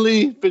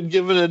finally been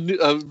given a new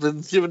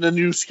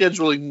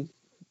scheduling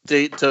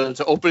date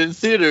to open in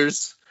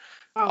theaters,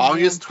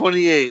 August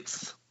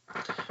 28th.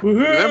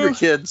 Remember,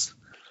 kids,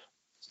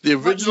 the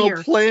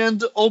original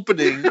planned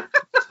opening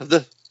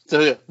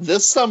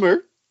this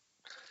summer,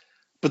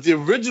 but the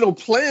original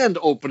planned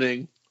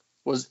opening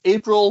was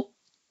April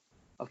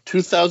of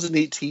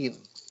 2018.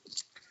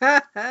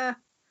 That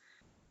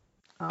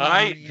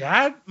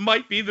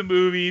might be the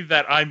movie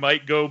that I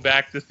might go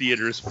back to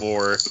theaters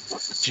for,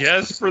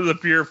 just for the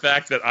pure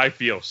fact that I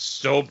feel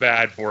so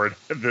bad for it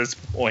at this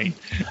point.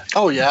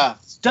 Oh yeah.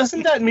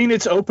 Doesn't that mean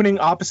it's opening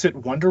opposite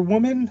Wonder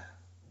Woman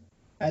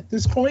at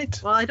this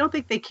point? Well, I don't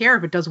think they care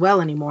if it does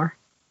well anymore.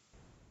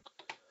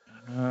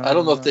 I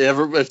don't know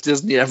if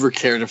Disney ever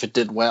cared if it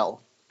did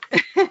well,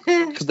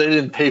 because they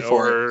didn't pay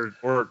for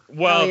it.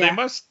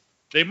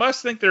 They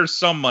must think there's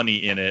some money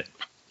in it.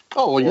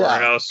 Oh well, yeah.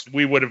 Or else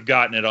we would have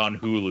gotten it on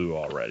Hulu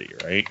already,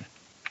 right?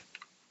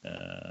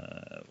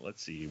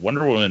 Let's see.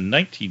 Wonder Woman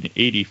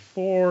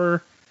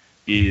 1984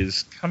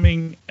 is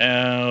coming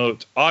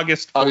out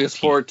August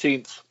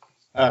 14th.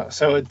 Oh,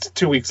 so it's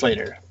 2 weeks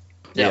later.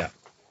 Yeah.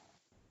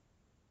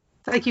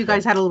 It's like you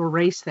guys had a little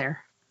race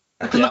there.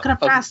 Look at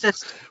the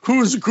fastest.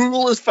 Whose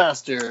Google is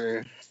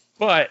faster?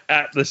 But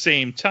at the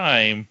same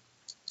time,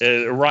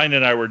 Ryan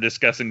and I were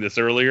discussing this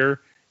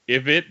earlier.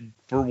 if it,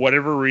 for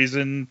whatever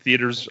reason,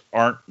 theaters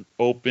aren't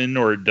open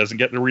or it doesn't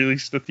get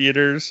released to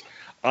theaters,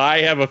 I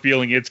have a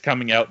feeling it's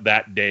coming out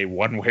that day,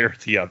 one way or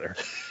the other.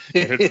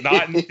 If it's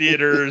not in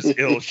theaters,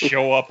 it'll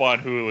show up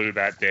on Hulu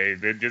that day.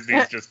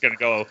 Disney's just going to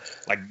go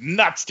like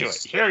nuts to it.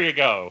 Here you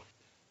go.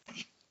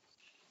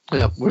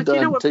 Yeah, we're But done.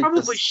 you know, it Take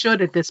probably this.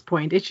 should at this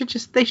point. They should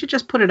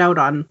just put it out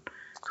on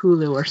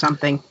Hulu or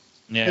something.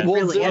 Yeah. Well,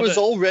 really it was is.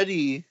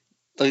 already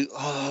like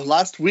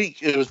last week.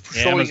 It was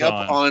showing up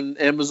Amazon. on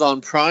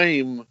Amazon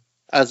Prime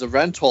as a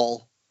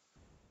rental.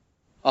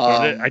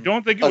 I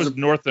don't think it as was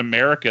North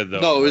America,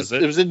 though. No, was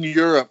it was in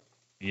Europe.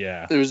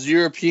 Yeah. It was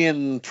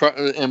European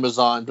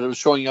Amazon, but it was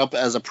showing up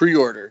as a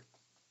pre-order.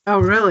 Oh,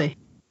 really?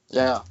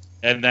 Yeah,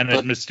 And then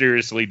it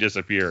mysteriously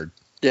disappeared.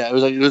 yeah.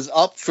 It was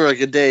up for like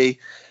a day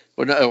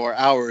or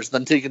hours,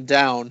 then taken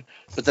down,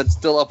 but then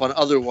still up on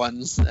other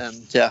ones,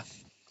 and yeah.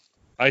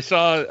 I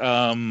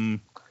saw,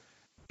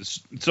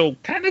 so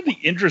kind of the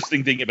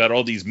interesting thing about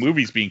all these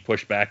movies being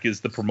pushed back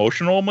is the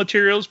promotional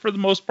materials, for the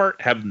most part,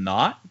 have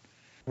not.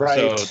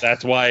 Right. So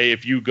that's why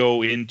if you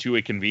go into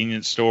a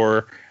convenience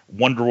store,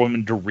 Wonder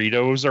Woman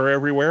Doritos are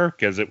everywhere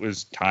because it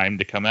was time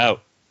to come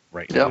out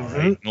right now.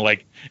 Yep.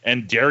 Right?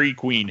 And Dairy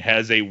Queen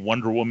has a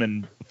Wonder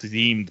Woman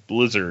themed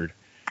Blizzard,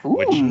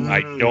 which Ooh.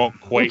 I don't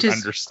quite Which is-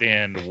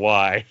 understand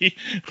why.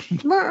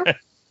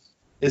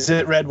 Is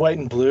it red, white,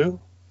 and blue?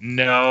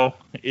 No,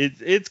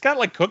 it's got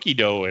like cookie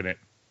dough in it.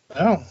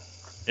 Oh.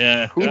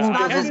 Yeah, Who It's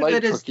not doesn't as like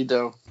good as- cookie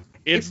dough?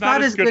 It's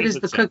not as good as the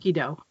it sounds. cookie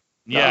dough.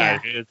 Yeah,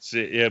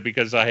 yeah,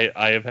 because I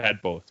have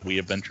had both. We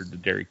have ventured to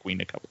Dairy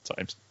Queen a couple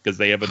times because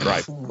they have a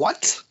drive.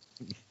 What?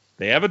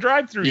 They have a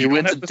drive-through. You don't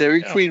went have to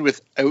Dairy sit Queen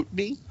without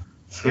me?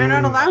 You're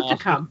not allowed to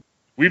come.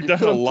 We've You done a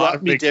could've lot brought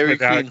of me things Dairy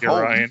without Queen you,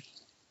 home. Ryan.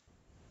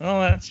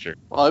 Well, that's true.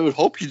 Well, I would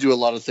hope you do a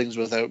lot of things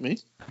without me.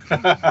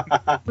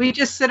 We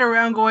just sit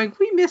around going,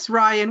 we miss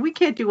Ryan. We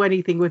can't do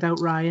anything without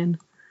Ryan.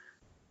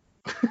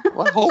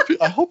 Well,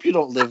 I hope you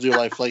don't live your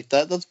life like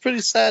that. That's pretty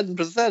sad and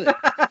pathetic.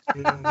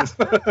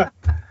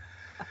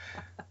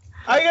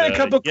 I got a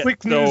couple Yeah,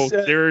 quick so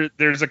news.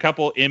 there's a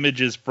couple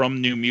images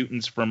from New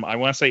Mutants from, I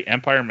want to say,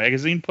 Empire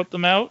Magazine put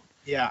them out,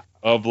 Yeah.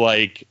 of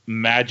like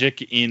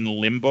magic in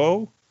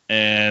limbo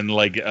and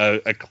like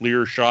a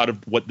clear shot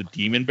of what the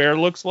demon bear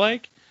looks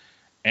like.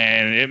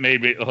 And it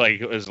made me like,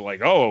 it was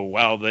like, oh,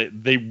 wow,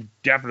 they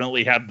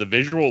definitely have the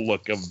visual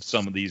look of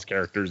some of these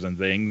characters and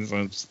things.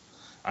 And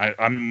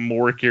I'm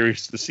more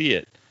curious to see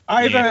it.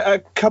 I have Yeah. a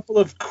couple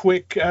of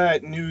quick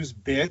news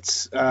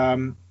bits.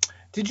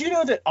 Did you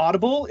know that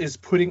Audible is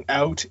putting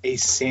out a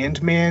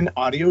Sandman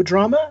audio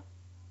drama?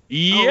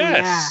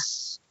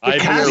 Yes. The I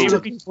cast I'm believe of-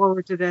 looking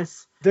forward to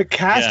this. The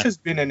cast Yeah. has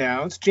been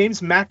announced.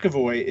 James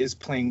McAvoy is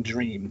playing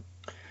Dream.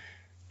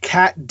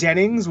 Kat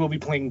Dennings will be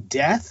playing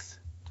Death.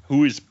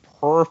 who is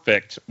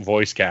perfect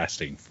voice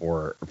casting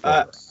for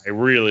her. I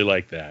really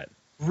like that.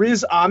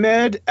 Riz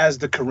Ahmed as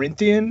the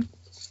Corinthian.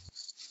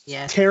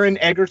 Yes. Taron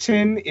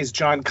Egerton is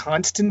John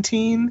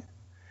Constantine.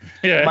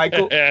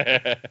 Michael-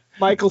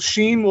 Michael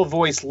Sheen will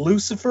voice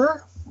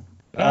Lucifer.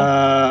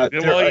 Well,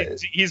 There-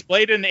 he's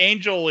played an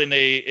angel in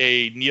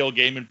a Neil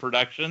Gaiman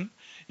production.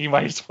 He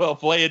might as well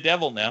play a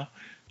devil now.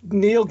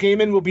 Neil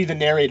Gaiman will be the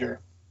narrator.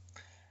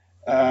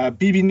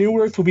 BB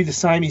Newirth will be the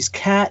Siamese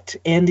cat.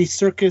 Andy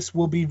Serkis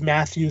will be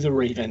Matthew the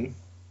Raven.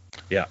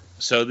 Yeah.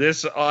 So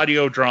this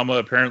audio drama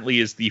apparently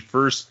is the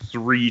first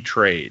 3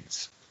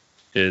 trades.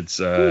 It's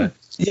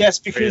Yes,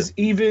 because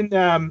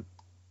even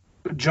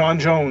John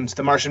Jones,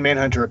 the Martian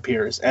Manhunter,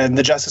 appears, and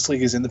the Justice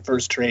League is in the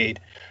first trade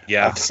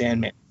yeah. of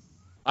Sandman.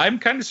 I'm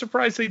kind of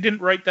surprised they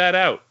didn't write that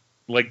out,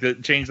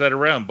 change that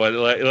around. But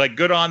like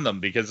good on them,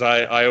 because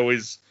I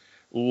always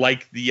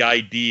like the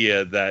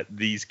idea that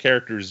these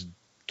characters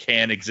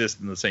can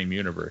exist in the same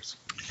universe.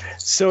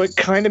 So it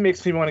kind of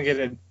makes me want to get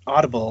an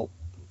Audible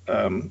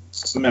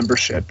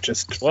membership.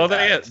 Just for Well,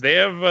 that. they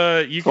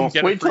have you can Well,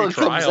 get a wait till free it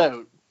comes trial.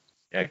 out.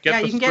 Yeah, get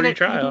Yeah, the you can free get it.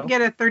 trial. You can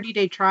get a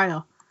 30-day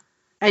trial,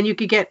 and you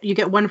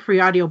get one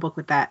free audiobook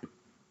with that.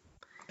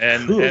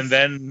 and Oof.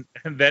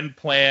 then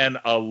plan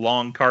a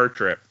long car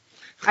trip.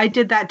 I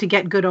did that to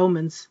get Good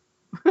Omens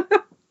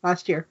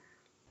last year.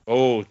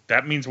 Oh,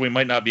 that means we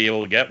might not be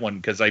able to get one,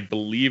 because I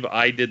believe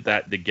I did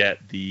that to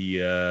get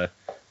the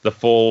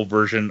full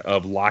version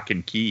of Lock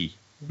and Key.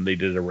 They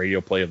did a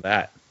radio play of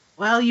that.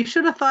 Well, you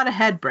should have thought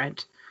ahead,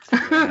 Brent.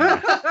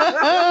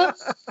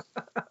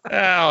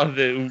 Oh,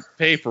 they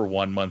pay for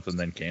 1 month and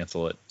then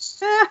cancel it.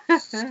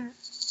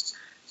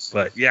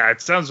 But yeah,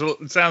 it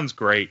sounds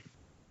great.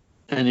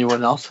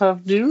 Anyone else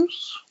have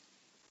news?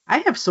 I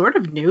have sort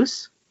of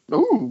news.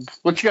 Ooh,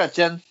 what you got,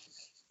 Jen?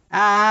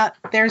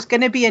 There's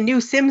going to be a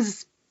new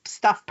Sims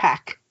stuff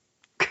pack.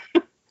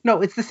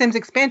 No, it's the Sims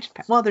expansion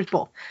pack. Well, there's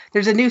both.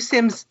 There's a new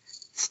Sims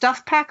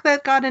stuff pack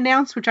that got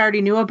announced, which I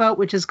already knew about,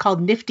 which is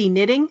called Nifty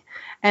Knitting.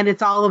 And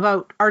it's all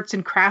about arts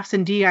and crafts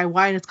and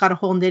DIY, and it's got a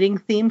whole knitting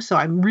theme. So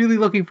I'm really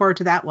looking forward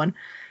to that one.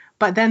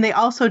 But then they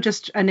also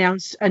just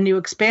announced a new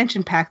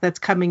expansion pack that's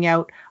coming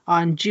out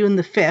on June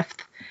the 5th.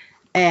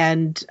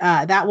 And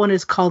that one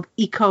is called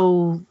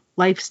Eco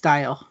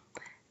Lifestyle.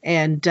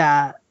 And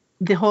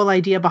the whole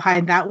idea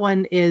behind that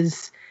one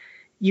is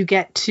you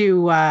get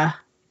to,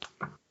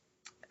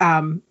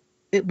 from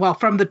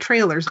the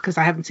trailers, because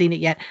I haven't seen it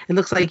yet, it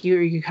looks like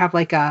you have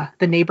like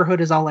the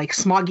neighborhood is all like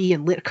smoggy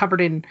and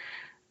covered in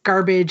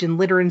garbage and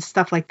litter and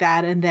stuff like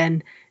that. And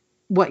then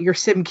what your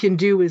sim can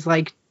do is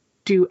like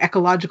do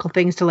ecological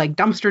things to like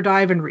dumpster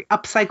dive and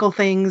upcycle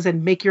things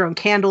and make your own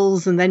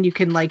candles. And then you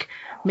can like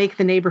make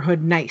the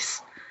neighborhood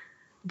nice,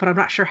 but I'm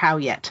not sure how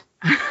yet.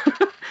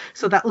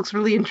 So that looks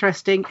really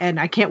interesting. And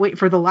I can't wait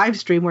for the live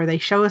stream where they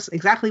show us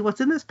exactly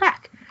what's in this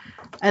pack.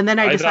 And then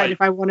I decide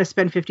if I want to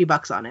spend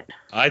 $50 on it.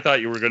 I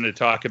thought you were going to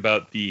talk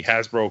about the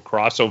Hasbro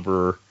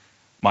crossover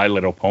My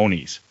Little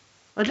Ponies.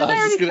 Oh,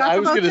 I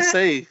was going to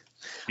say.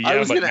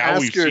 Yeah, but now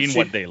we've seen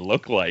what they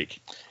look like.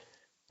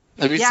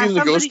 Have you seen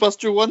the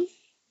Ghostbuster one?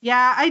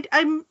 Yeah,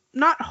 I'm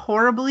not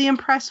horribly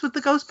impressed with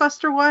the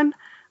Ghostbuster one.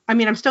 I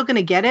mean, I'm still going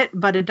to get it,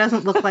 but it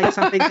doesn't look like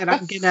something that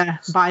I'm going to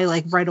buy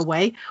like right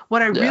away.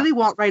 What I really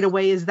want right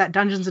away is that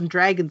Dungeons and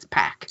Dragons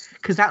pack,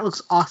 because that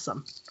looks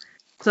awesome.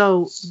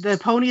 So the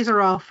ponies are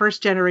all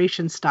first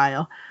generation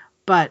style,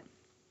 but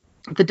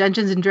the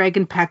Dungeons and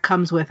Dragon pack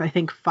comes with, I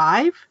think,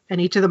 5, and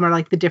each of them are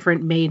like the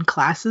different main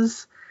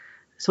classes.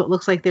 So it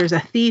looks like there's a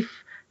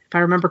thief, if I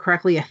remember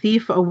correctly, a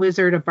thief, a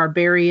wizard, a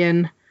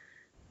barbarian,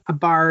 a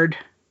bard,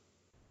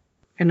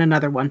 and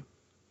another one.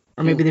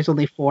 Or maybe there's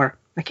only 4.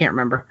 I can't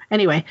remember.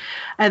 Anyway,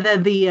 and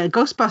then the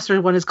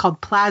Ghostbusters one is called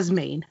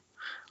Plasmane.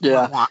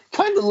 Yeah,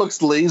 kind of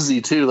looks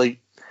lazy too. Like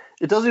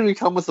it doesn't even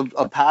come with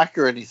a pack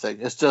or anything.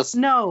 It's just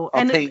a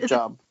paint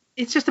job.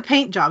 It's just a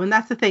paint job, and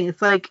that's the thing.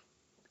 It's like,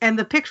 and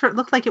the picture, it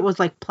looked like it was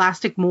like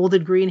plastic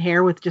molded green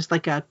hair with just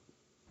like a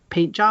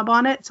paint job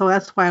on it. So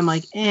that's why I'm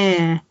like,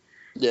 eh.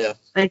 Yeah.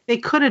 Like they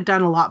could have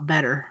done a lot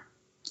better.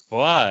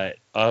 But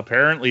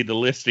apparently the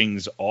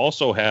listings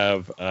also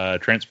have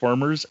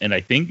Transformers and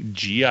I think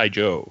G.I.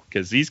 Joe,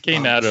 because these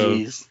came out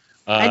of.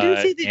 I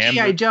didn't see the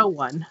G.I. Joe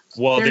one.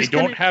 Well, they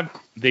don't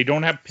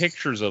have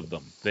pictures of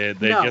them.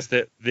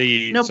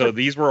 So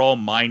these were all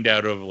mined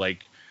out of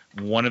like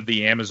one of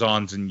the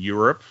Amazons in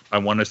Europe. I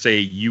want to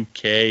say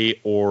UK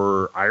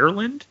or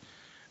Ireland,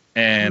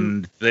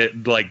 and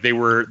they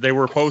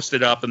were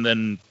posted up and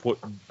then put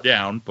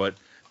down. But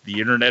the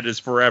internet is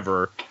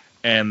forever.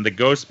 And the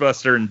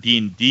Ghostbuster and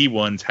D&D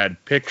ones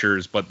had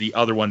pictures, but the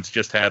other ones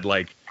just had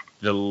like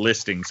the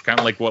listings, kind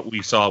of like what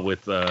we saw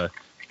with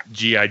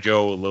G.I.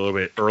 Joe a little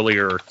bit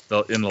earlier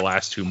in the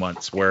last 2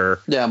 months, where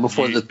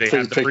before they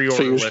had the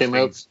pre-order listings, came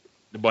out,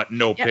 but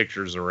no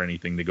pictures or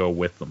anything to go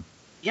with them.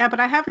 Yeah, but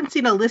I haven't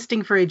seen a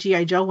listing for a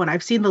G.I. Joe one.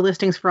 I've seen the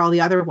listings for all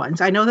the other ones.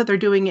 I know that they're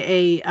doing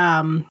a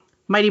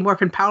Mighty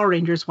Morphin Power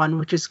Rangers one,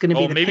 which is going to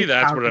be the maybe Pink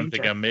that's Power what I'm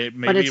Ranger.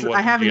 thinking. But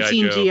I haven't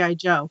seen G.I.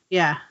 Joe.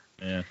 Yeah.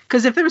 Yeah.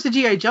 Because if there was a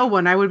G.I. Joe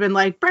one, I would have been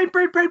like, Brent.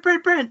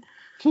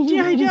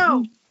 G.I.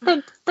 Joe.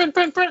 Brent.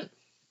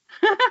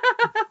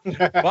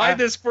 Buy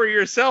this for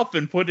yourself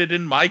and put it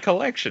in my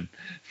collection.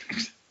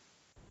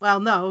 Well,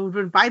 no,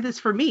 buy this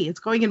for me.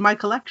 It's going in my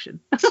collection.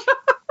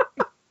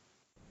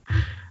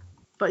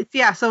 But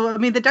yeah, so I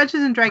mean, the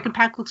Dungeons and Dragon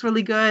pack looks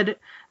really good.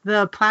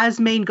 The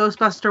Plasmane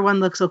Ghostbuster one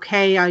looks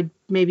okay. I'd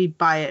maybe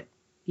buy it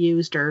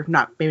used, or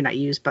maybe not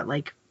used, but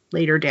like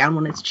later down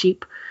when it's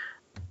cheap.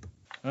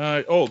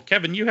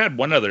 Kevin, you had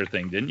one other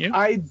thing, didn't you?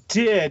 I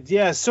did.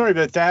 Yeah, sorry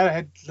about that. I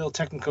had a little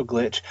technical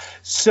glitch.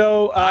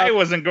 So I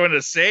wasn't going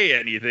to say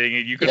anything,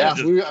 and you could have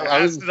just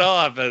passed it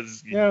off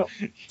as you were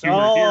here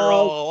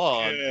all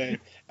along.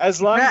 Good.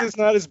 As long as it's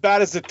not as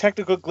bad as the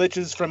technical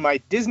glitches from my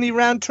Disney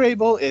round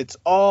table, it's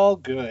all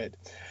good.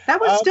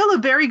 That was still a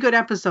very good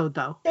episode,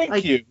 though.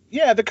 Thank you.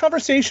 Yeah, the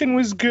conversation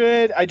was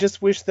good. I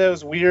just wish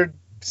those weird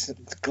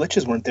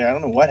glitches weren't there. I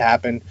don't know what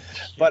happened,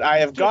 but I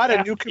have got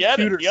a new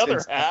computer. The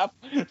other half.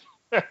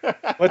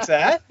 What's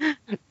that? You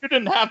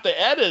didn't have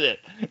to edit it.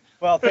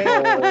 Well,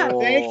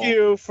 thank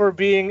you for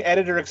being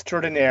editor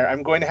extraordinaire.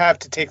 I'm going to have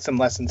to take some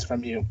lessons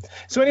from you.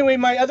 So anyway,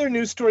 my other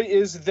news story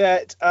is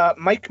that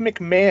Mike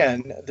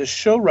McMahon, the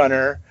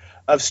showrunner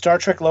of Star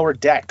Trek Lower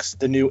Decks,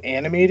 the new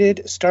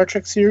animated Star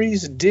Trek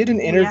series, did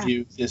an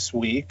interview this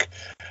week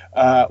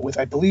with,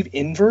 I believe,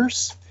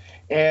 Inverse.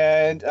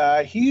 And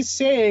he's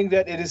saying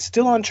that it is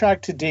still on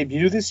track to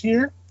debut this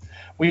year.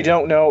 We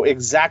don't know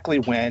exactly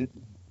when,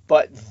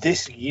 but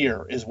this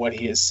year is what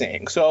he is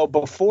saying. So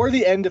before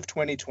the end of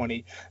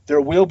 2020, there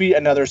will be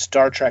another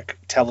Star Trek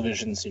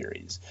television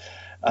series.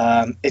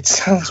 It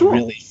sounds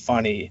really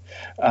funny.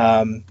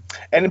 And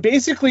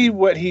basically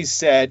what he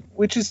said,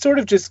 which is sort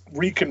of just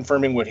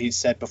reconfirming what he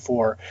said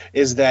before,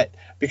 is that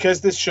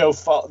because the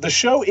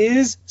show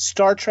is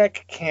Star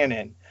Trek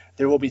canon,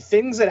 there will be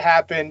things that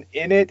happen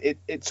in it.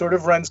 It sort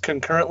of runs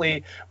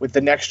concurrently with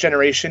the Next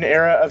Generation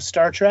era of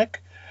Star Trek.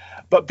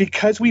 But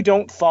because we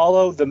don't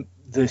follow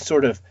the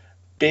sort of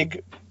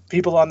big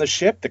people on the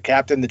ship, the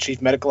captain, the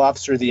chief medical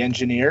officer, the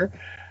engineer,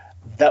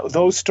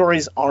 those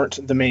stories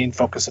aren't the main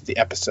focus of the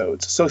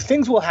episodes. So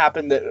things will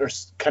happen that are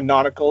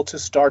canonical to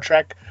Star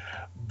Trek,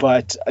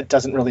 but it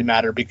doesn't really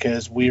matter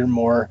because we're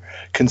more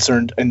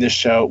concerned in this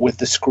show with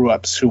the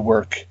screw-ups who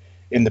work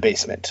in the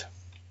basement.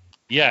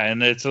 Yeah,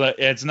 and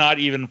it's not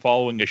even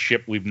following a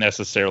ship we've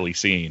necessarily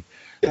seen.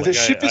 The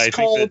ship is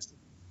called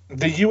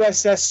the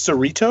USS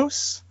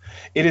Cerritos.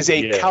 It is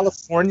a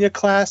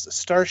California-class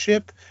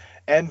starship,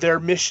 and their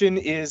mission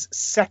is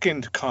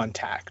Second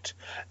Contact.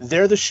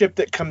 They're the ship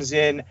that comes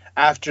in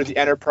after the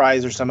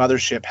Enterprise or some other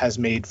ship has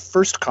made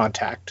First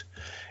Contact.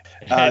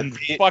 And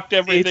fucked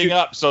everything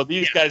up, so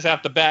these guys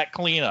have to back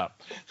clean up.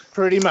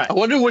 Pretty much. I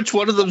wonder which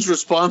one of them's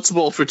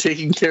responsible for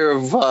taking care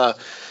of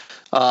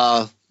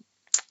all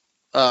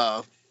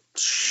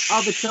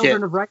the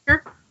children of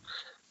Riker.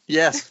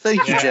 Yes,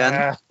 thank you,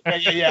 Jen.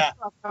 Yeah.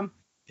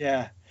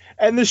 Yeah.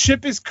 And the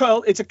ship is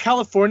called, it's a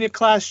California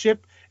class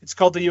ship. It's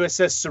called the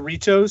USS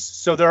Cerritos.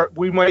 So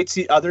we might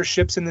see other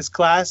ships in this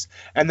class,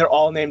 and they're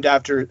all named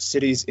after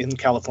cities in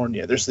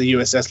California. There's the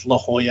USS La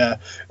Jolla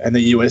and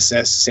the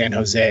USS San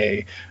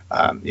Jose.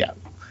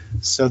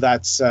 So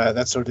that's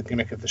sort of the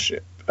gimmick of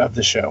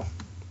the show.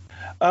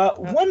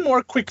 One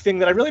more quick thing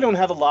that I really don't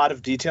have a lot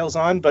of details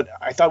on, but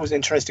I thought was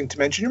interesting to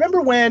mention. You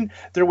remember when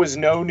there was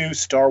no new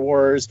Star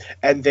Wars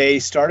and they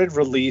started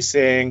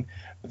releasing,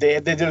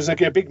 there was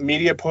like a big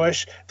media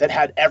push that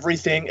had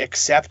everything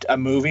except a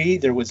movie.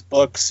 There was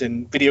books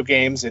and video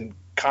games and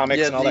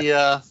comics and all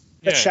that.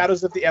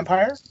 Shadows of the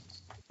Empire?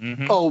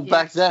 Mm-hmm. Oh,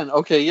 back then.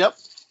 Okay, yep.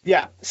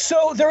 Yeah.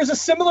 So there was a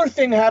similar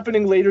thing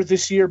happening later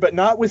this year, but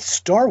not with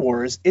Star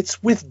Wars.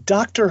 It's with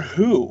Doctor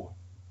Who.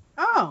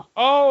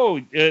 Oh,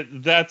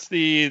 that's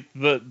the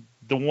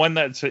one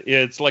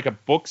it's like a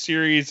book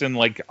series and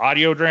like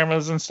audio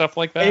dramas and stuff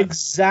like that.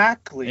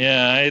 Exactly.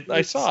 Yeah,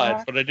 I saw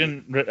it, but I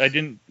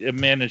didn't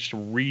manage to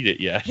read it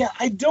yet. Yeah,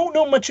 I don't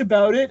know much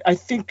about it. I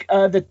think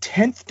the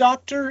 10th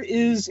Doctor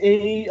is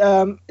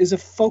a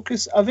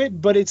focus of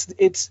it, but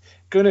it's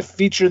going to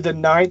feature the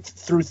 9th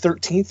through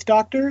 13th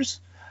Doctors,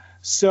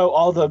 so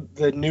all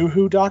the new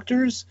Who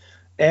Doctors.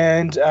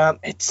 And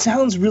it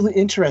sounds really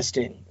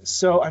interesting.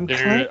 So I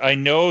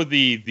know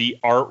the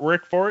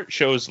artwork for it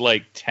shows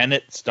like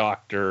Tennant's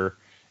Doctor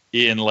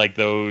in like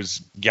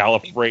those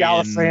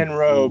Gallifreyan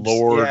robes.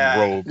 Lord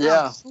robes.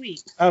 Yeah. Oh,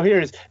 sweet. Oh, here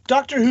it is.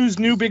 Doctor Who's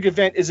new big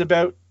event is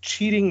about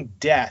cheating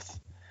death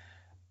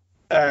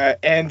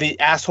and the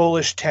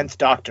asshole-ish 10th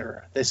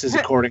Doctor. This is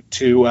according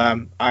to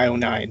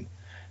IO9.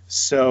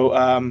 So,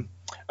 and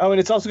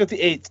it's also got the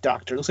 8th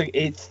Doctor. It looks like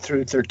 8th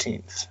through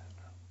 13th.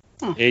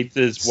 8th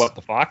is what,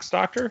 the Fox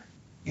Doctor?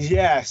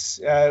 Yes.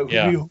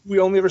 We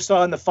only ever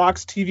saw in the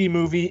Fox TV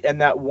movie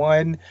and that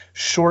one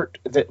short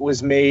that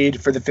was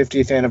made for the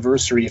 50th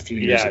anniversary a few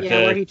years ago.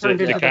 Where he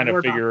turned into to kind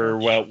of figure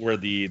Doctor. out where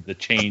the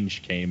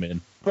change came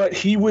in. But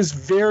he was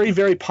very,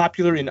 very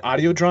popular in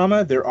audio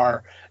drama. There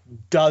are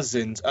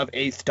dozens of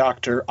 8th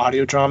Doctor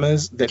audio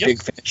dramas that Big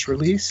Finish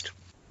released.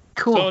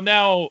 Cool. So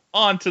now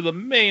on to the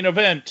main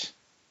event.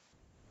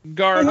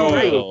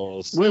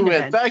 Gargoyles. We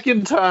went back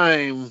in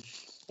time.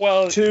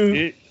 Well,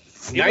 to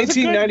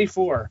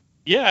 1994.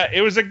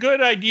 It was a good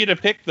idea to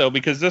pick, though,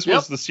 because this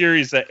was the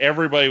series that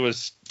everybody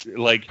was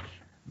like,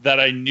 that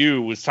I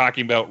knew was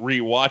talking about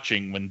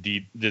rewatching when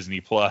Disney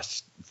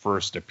Plus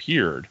first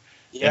appeared.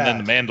 Yeah.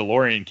 And then The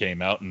Mandalorian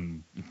came out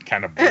and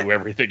kind of blew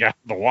everything out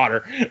of the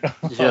water.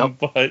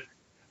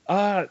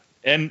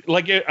 And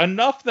like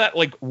enough that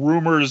like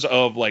rumors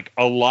of like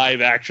a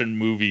live action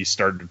movie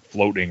started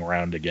floating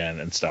around again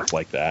and stuff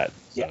like that.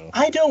 So. Yeah,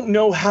 I don't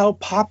know how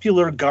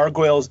popular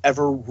Gargoyles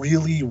ever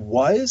really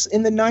was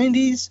in the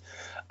 90s.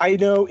 I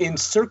know in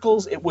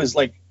circles it was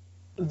like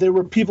there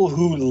were people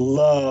who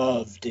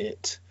loved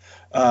it.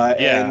 But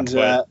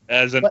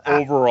as an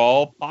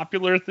overall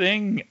popular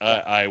thing,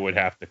 I would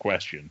have to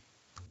question.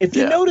 If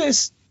you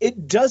notice,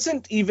 it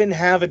doesn't even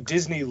have a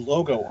Disney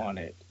logo on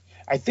it.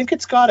 I think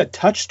it's got a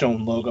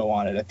Touchstone logo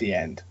on it at the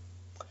end.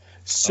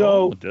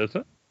 So does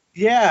it?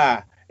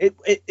 Yeah. It's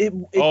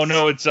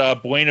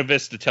Buena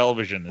Vista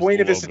Television.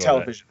 Buena Vista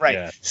Television, right?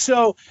 Yeah.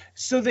 So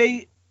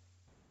they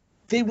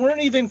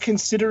weren't even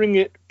considering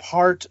it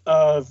part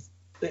of.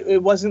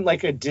 It wasn't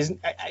like a Disney.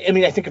 I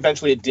mean, I think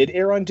eventually it did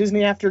air on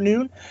Disney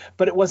Afternoon,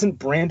 but it wasn't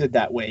branded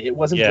that way. It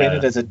wasn't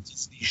branded as a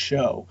Disney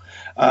show,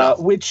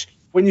 which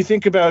when you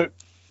think about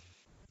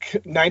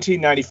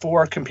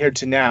 1994 compared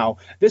to now,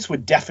 this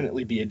would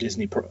definitely be a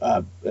Disney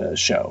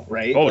show,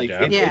 right? Oh,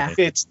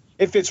 definitely.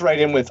 It fits right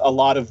in with a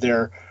lot of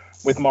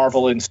with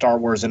Marvel and Star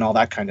Wars and all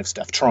that kind of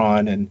stuff,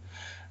 Tron and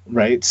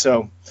right.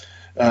 So,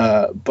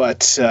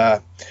 but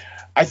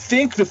I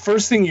think the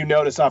first thing you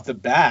notice off the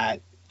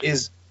bat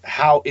is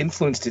how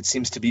influenced it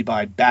seems to be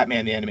by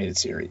Batman the Animated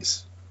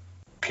Series.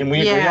 Can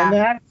we agree on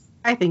that?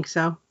 I think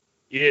so.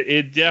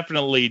 It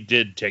definitely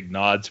did take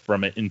nods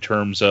from it in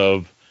terms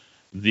of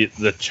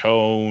the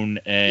tone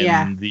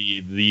and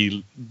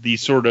the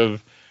sort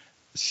of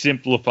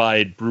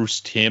simplified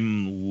Bruce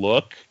Timm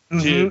look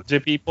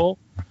to people.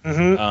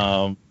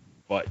 Mm-hmm.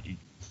 But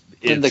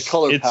in the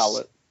color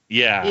palette.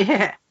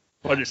 Yeah.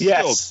 But it's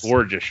still a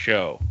gorgeous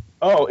show.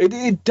 Oh,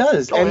 it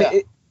does.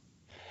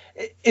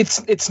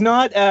 it's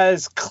not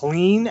as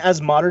clean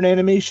as modern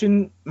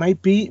animation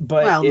might be,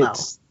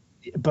 but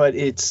but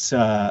it's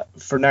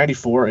for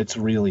 94. It's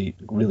really,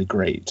 really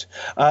great.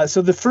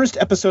 So the first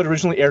episode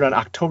originally aired on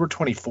October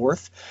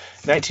 24th,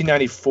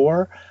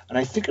 1994, and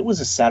I think it was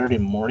a Saturday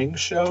morning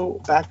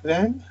show back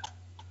then.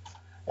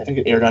 I think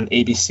it aired on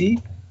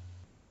ABC.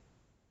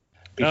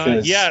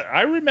 Because yeah,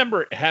 I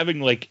remember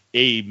having like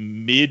a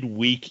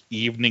midweek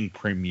evening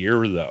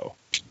premiere though.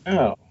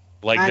 Oh,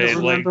 Like I they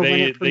don't like remember when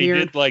they it they premiered.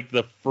 did like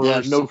the Yeah,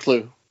 first no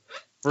clue.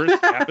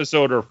 first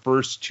episode or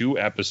first two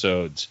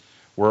episodes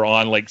were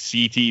on like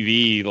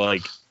CTV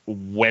like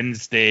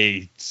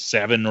Wednesday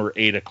 7 or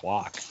 8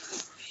 o'clock.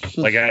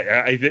 Like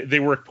they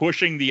were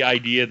pushing the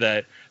idea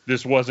that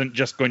this wasn't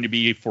just going to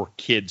be for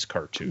kids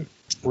cartoon.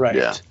 right.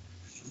 Yeah.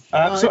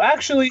 So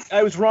actually,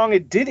 I was wrong.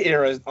 It did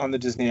air on the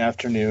Disney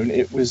Afternoon.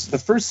 It was the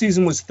first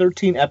season was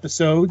 13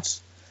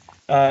 episodes,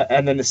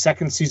 and then the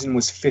second season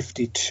was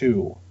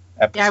 52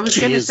 episodes. Yeah, I was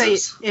going to say,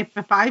 Jesus.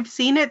 if I've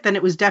seen it, then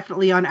it was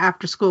definitely on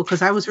after school,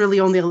 because I was really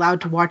only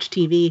allowed to watch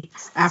TV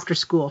after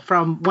school.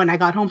 From when I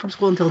got home from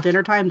school until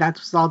dinner time,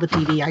 that's all the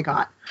TV I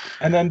got.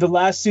 And then the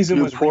last season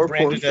You was poor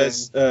rebranded thing.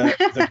 as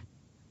the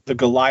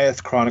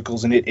Goliath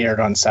Chronicles, and it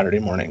aired on Saturday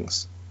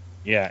mornings.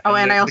 Yeah. Oh,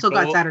 and the- I also the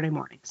got Gol- Saturday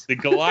mornings. The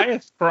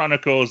Goliath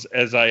Chronicles,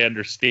 as I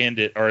understand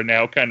it, are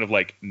now kind of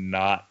like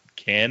not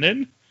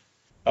canon.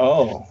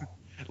 Oh,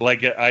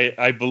 Like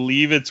I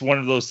believe it's one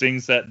of those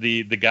things that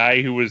the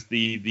guy who was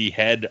the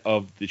head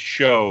of the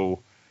show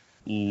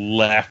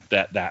left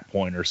at that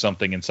point or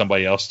something, and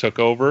somebody else took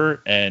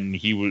over, and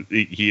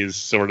he has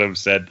sort of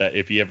said that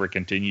if he ever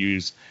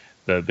continues,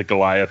 the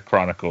Goliath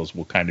Chronicles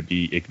will kind of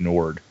be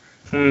ignored.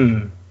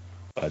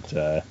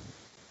 But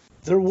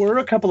there were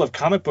a couple of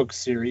comic book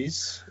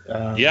series.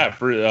 yeah,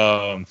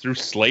 for through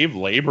slave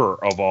labor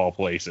of all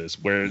places,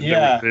 where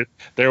Yeah.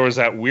 there was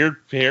that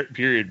weird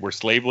period where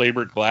slave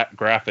labor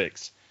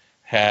graphics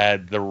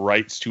had the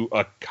rights to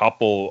a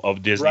couple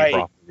of Disney Right.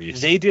 properties,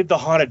 They did the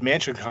Haunted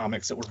Mansion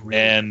comics that were really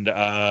and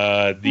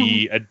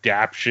the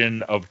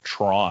adaptation of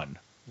Tron,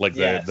 like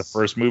Yes. the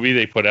first movie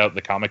they put out,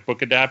 the comic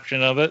book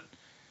adaptation of it,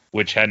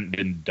 which hadn't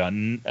been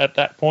done at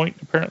that point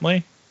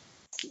apparently.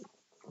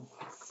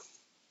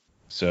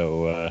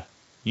 So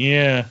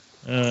yeah.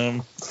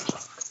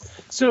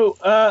 So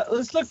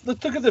let's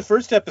look at the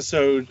first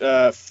episode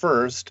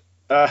first,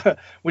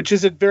 which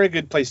is a very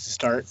good place to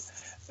start.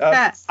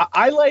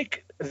 I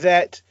like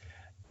that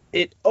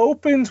it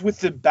opens with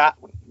the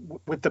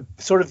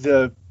sort of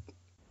the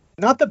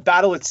not the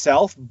battle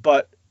itself,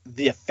 but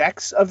the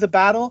effects of the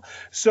battle.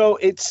 So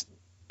it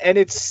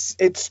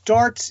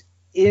starts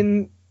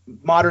in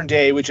modern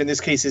day, which in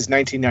this case is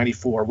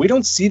 1994. We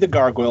don't see the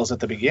gargoyles at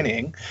the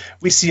beginning.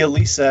 We see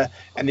Elisa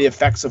and the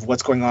effects of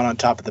what's going on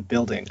top of the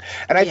building.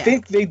 And I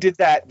think they did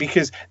that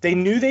because they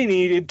knew they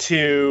needed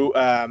to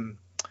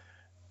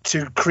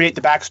create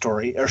the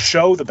backstory or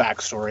show the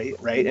backstory,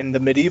 right, and the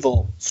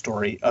medieval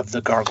story of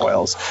the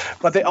gargoyles.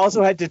 But they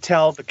also had to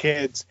tell the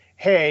kids,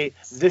 hey,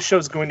 this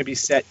show's going to be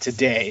set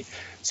today.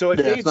 So if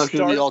Yeah, they it's not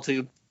going to be all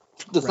taken.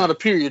 It's not a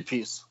period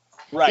piece.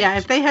 right. Yeah,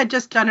 if they had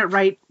just done it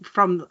right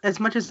from, as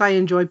much as I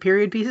enjoy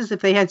period pieces, if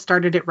they had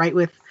started it right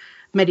with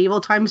medieval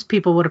times,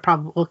 kids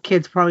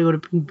probably would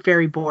have been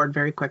very bored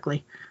very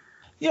quickly.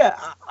 Yeah,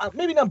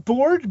 maybe not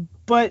bored,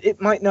 but it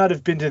might not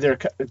have been their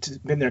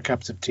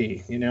cups of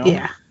tea, you know?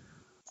 Yeah.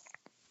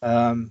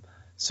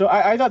 So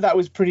I thought that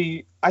was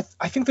pretty. I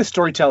think the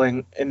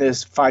storytelling in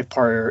this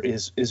 5-parter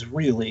is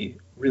really,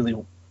 really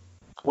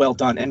well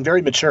done and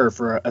very mature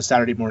for a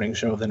Saturday morning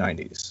show of the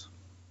 90s.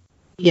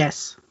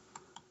 Yes.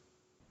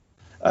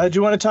 Do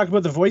you want to talk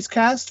about the voice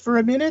cast for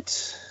a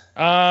minute?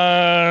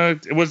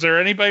 Was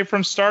there anybody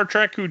from Star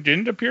Trek who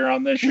didn't appear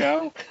on this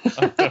show?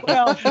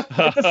 Well,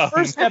 the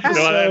first episode,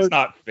 No, that's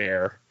not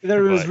fair.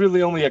 there was but-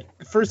 really only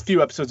first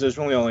few episodes. There's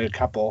really only a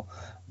couple,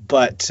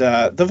 but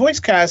the voice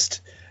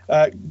cast.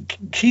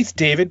 Keith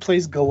David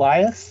plays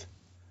Goliath,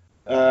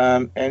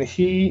 and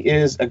he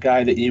is a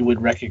guy that you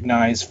would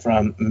recognize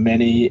from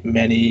many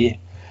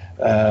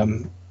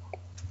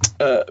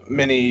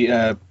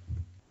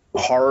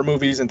horror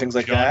movies and things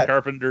like John that.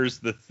 Carpenter's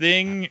The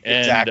Thing and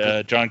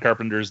Exactly. John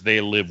Carpenter's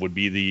They Live would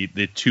be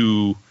the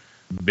two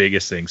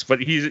biggest things.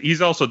 But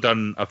he's also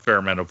done a fair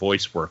amount of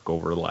voice work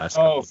over the last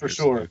couple Oh, of for years.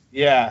 sure,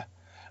 yeah.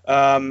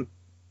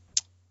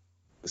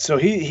 So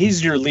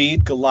he's your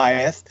lead,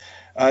 Goliath.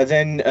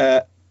 Then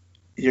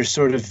your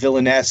sort of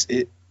villainess.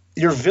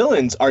 Your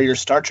villains are your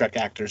Star Trek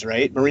actors,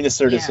 right? Marina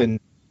Sirtis Yeah. and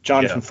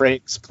Jonathan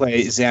Frakes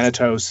play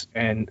Xanatos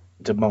and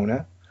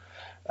Demona.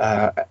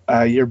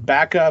 Your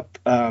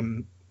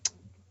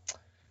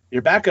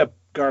backup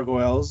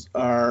gargoyles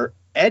are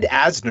Ed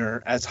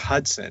Asner as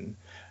Hudson,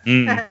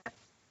 Mm.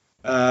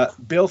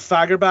 Bill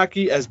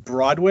Fagerbakke as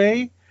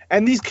Broadway,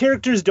 and these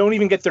characters don't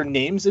even get their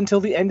names until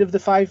the end of the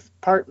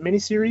 5-part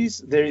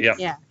miniseries. Yep.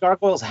 Yeah.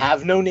 Gargoyles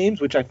have no names,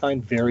 which I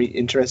find very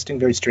interesting,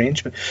 very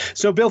strange.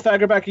 So Bill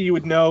Fagerbakke you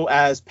would know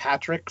as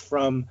Patrick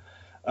from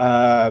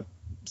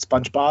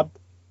SpongeBob.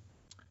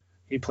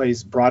 He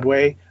plays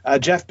Broadway.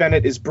 Jeff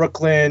Bennett is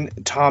Brooklyn.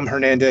 Tom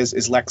Hernandez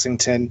is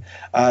Lexington.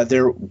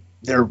 They're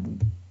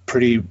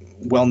pretty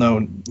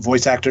well-known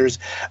voice actors.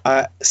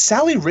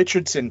 Sally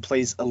Richardson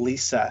plays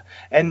Elisa,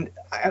 and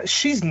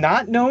she's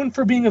not known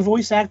for being a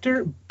voice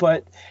actor,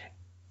 but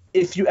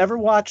if you ever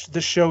watched the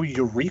show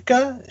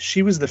Eureka,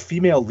 she was the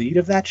female lead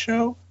of that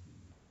show.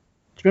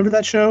 Do you remember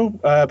that show?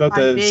 About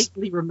I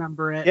vaguely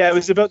remember it. Yeah, it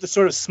was about the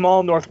sort of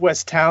small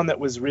Northwest town that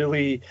was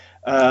really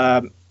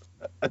a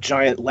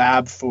giant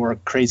lab for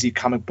crazy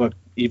comic book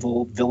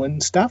evil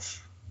villain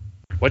stuff.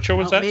 What show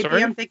was that? Maybe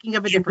Sorry. I'm thinking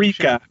of a different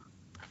show. Eureka.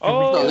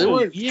 No, they Oh,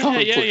 weren't yeah,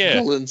 comic book yeah.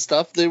 villain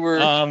stuff. They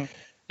were.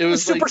 It It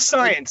was super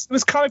science. It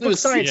was comic book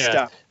science yeah.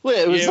 stuff. Well,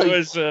 it was It like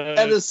was,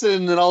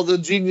 Edison and all the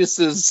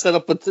geniuses set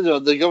up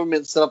the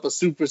government set up a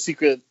super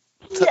secret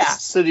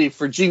city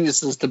for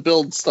geniuses to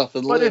build stuff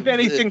and But live. if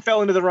anything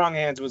fell into the wrong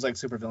hands, it was like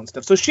supervillain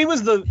stuff. So she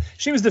was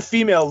the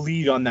female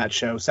lead on that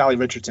show, Sally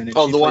Richardson. and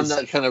Oh, she the one plays-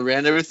 that kind of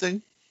ran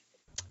everything?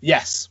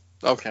 Yes.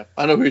 Okay.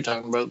 I know who you're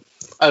talking about.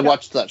 I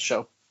watched that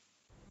show.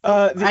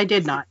 I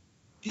did not.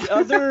 The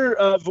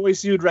other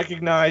voice you'd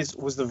recognize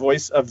was the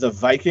voice of the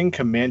Viking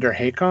Commander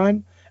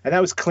Hakon, and that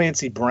was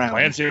Clancy Brown.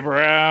 Clancy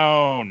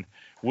Brown,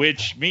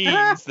 which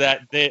means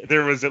that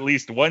there was at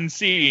least one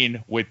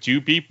scene with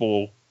two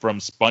people from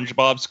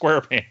SpongeBob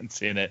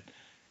SquarePants in it,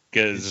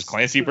 because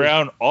Clancy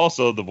Brown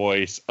also the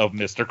voice of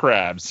Mr.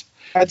 Krabs.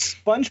 Had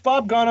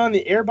SpongeBob gone on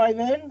the air by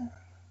then?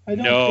 I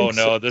don't think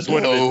so. This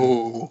would have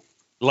been No.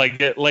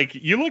 like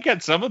you look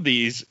at some of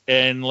these,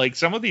 and like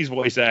some of these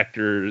voice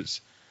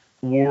actors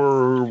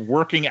were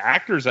working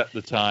actors at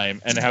the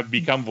time and have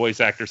become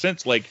voice actors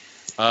since. Like,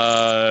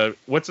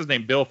 what's his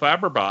name? Bill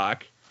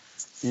Faberbach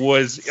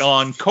was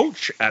on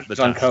Coach at the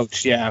time. On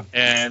Coach, yeah.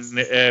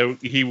 And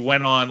he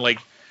went on, like,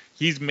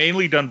 he's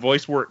mainly done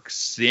voice work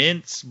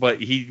since,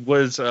 but he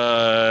was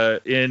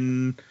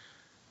in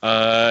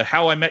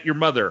How I Met Your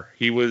Mother.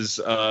 He was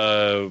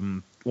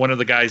one of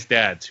the guy's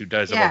dads who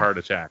dies of a heart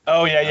attack.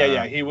 Oh,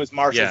 yeah. He was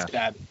Marshall's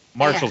dad.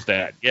 Marshall's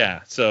dad,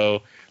 yeah.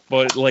 So,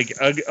 but like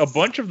a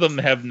bunch of them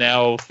have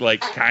now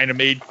like kind of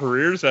made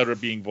careers out of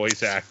being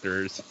voice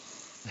actors.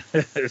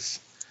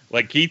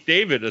 Like Keith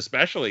David,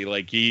 especially,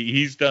 like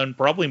he's done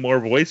probably more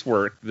voice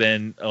work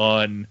than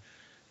on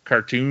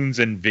cartoons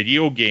and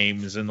video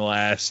games in the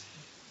last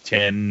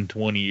 10,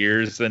 20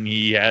 years than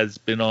he has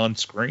been on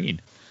screen.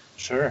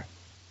 Sure.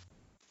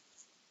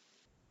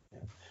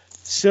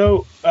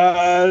 So,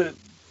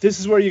 this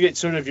is where you get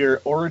sort of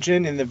your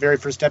origin in the very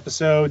first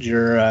episode.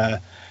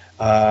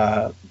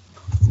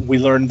 We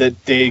learned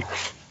that they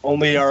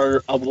only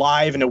are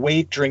alive and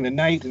awake during the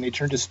night, and they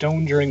turn to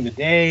stone during the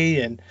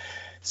day. And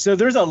so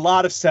there's a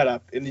lot of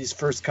setup in these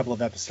first couple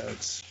of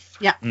episodes.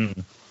 Yeah.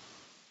 Mm.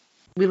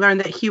 We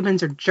learned that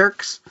humans are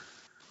jerks.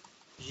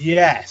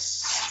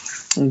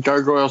 Yes. And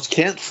gargoyles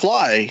can't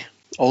fly,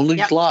 only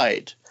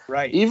glide.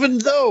 Right. Even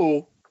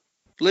though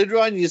later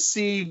on you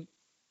see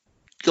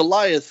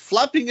Goliath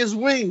flapping his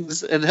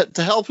wings and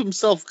to help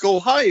himself go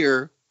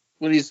higher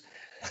when he's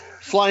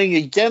flying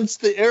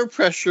against the air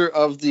pressure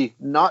of the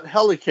not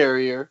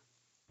helicarrier.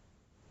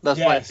 That's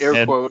my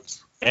air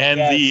quotes. And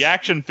the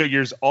action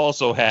figures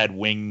also had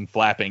wing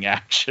flapping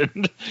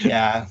action.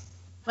 Yeah.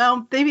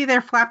 Well, maybe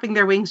they're flapping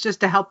their wings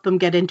just to help them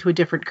get into a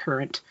different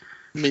current.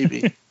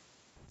 Maybe.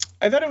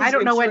 I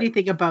don't know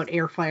anything about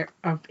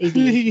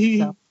aviation.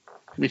 So.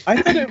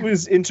 I thought it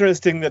was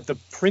interesting that the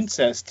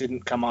princess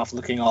didn't come off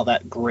looking all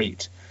that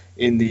great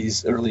in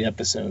these early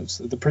episodes.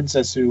 The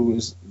princess who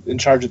was in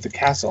charge of the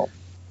castle.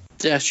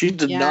 Yeah, she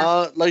did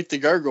not like the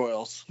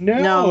gargoyles.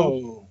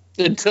 No.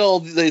 Until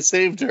they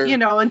saved her.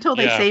 Until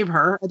they save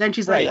her. And then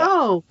she's like,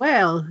 oh,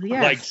 well,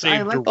 yes. Like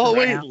saved her. Oh,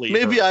 wait,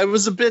 maybe I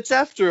was a bitch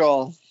after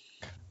all.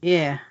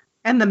 Yeah.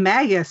 And the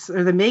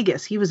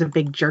Magus, he was a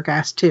big jerk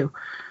ass too.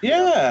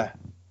 Yeah.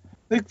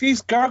 Like,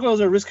 these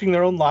gargoyles are risking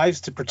their own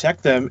lives to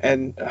protect them,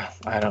 and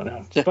I don't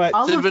know. But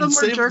all of them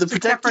were jerks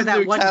except for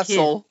that one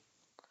castle.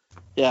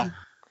 Kid. Yeah.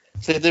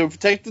 So they were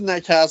protecting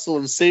that castle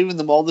and saving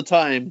them all the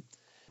time.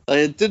 Like,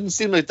 it didn't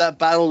seem like that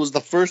battle was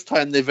the first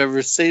time they've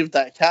ever saved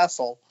that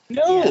castle.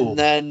 No. And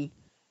then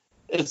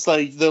it's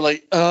like, they're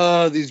like,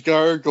 these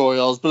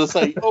gargoyles. But it's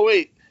like, oh,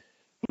 wait.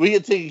 We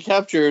get taken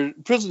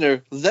captured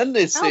prisoner, then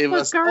they save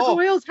us.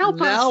 Gargoyles, help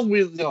us!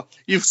 Now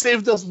you've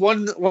saved us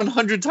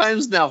 100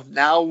 times now.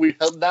 Now we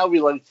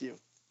like you.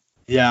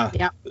 Yeah.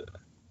 Yeah. It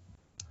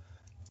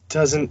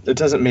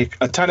doesn't make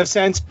a ton of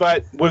sense,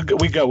 but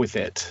we go with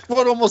it. Well,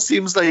 it almost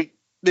seems like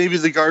maybe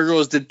the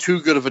gargoyles did too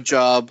good of a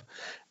job,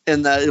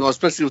 in that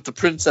especially with the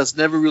princess,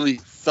 never really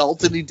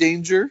felt any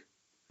danger.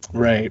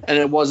 Right. And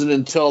it wasn't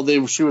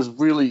until she was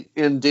really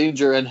in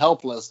danger and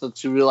helpless that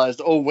she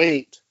realized, oh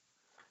wait.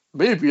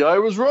 Maybe I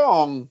was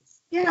wrong.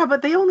 Yeah,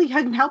 but they only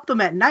hadn't helped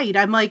them at night.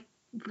 I'm like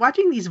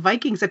watching these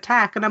Vikings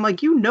attack, and I'm like,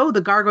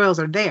 the gargoyles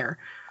are there.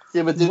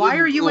 Yeah, but why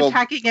are you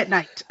attacking at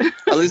night?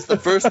 At least the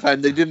first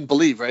time they didn't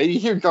believe, right? You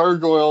hear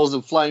gargoyles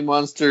and flying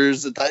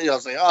monsters, and I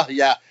was like, oh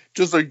yeah,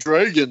 just like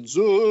dragons.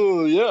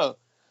 Oh yeah,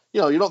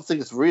 you don't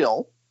think it's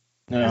real.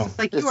 No, it's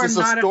like it's just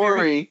a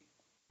story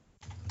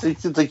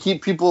to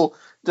keep people,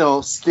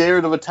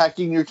 scared of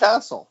attacking your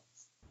castle.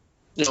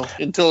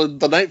 Until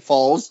the night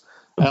falls,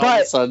 and all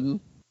of a sudden.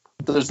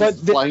 There's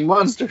flying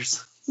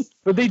monsters.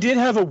 But they did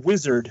have a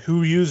wizard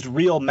who used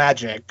real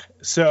magic,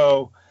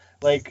 so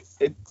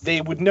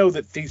they would know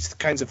that these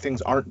kinds of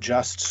things aren't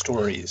just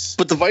stories.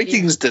 But the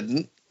Vikings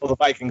didn't. Well, the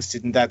Vikings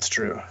didn't. That's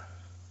true.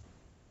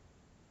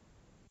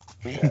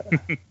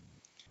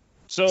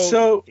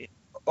 So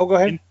go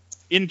ahead.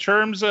 in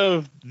terms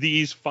of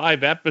these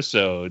 5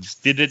 episodes,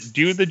 did it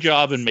do the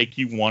job and make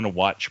you want to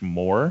watch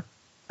more?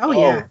 Oh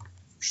yeah.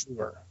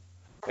 Sure.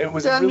 It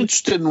was. Yeah, I'm really,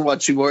 interested in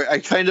watching more.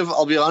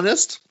 I'll be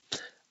honest,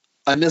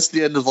 I missed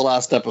the end of the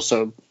last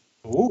episode.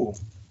 ooh.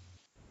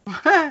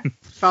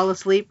 Fall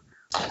asleep.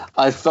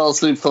 I fell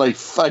asleep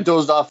I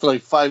dozed off for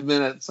 5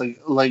 minutes,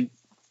 like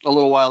a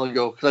little while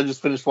ago, because I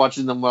just finished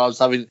watching them when I was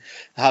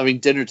having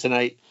dinner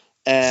tonight.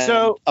 And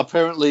So-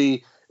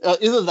 apparently,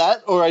 either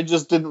that or I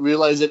just didn't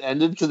realize it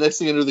ended, because next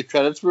thing I knew the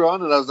credits were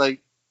on, and I was like,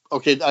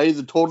 okay, I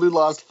either totally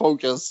lost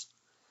focus,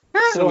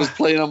 it was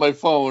playing on my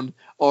phone,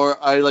 or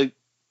I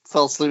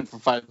fell asleep for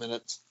 5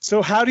 minutes.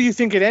 So how do you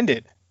think it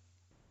ended?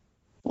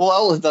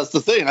 Well, that's the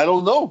thing. I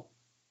don't know.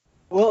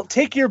 Well,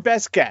 take your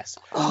best guess.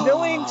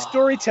 Knowing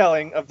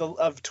storytelling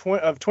of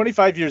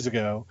 25 years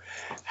ago,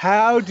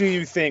 how do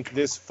you think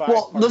this 5?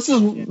 Well, this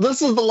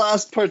is the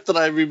last part that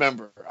I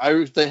remember.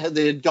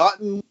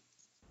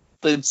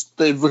 They'd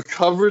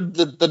recovered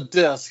the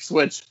discs,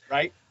 which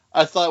right?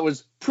 I thought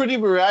was pretty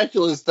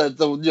miraculous that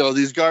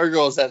these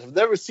gargoyles that have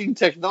never seen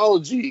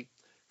technology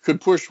could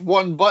push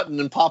one button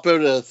and pop out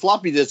a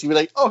floppy disk and be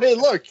like, oh hey,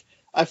 look,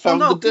 I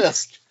found the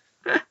disc.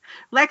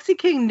 Lexi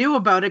King knew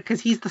about it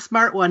because he's the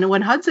smart one. And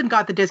when Hudson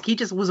got the disc, he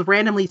just was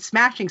randomly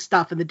smashing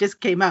stuff and the disc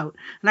came out.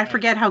 And I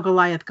forget how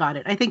Goliath got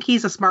it. I think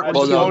he's a smart one.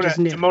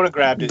 Demona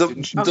grabbed it.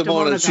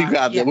 Demona, she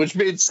grabbed it, which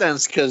made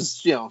sense because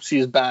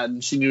she's bad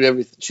and she knew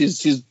everything.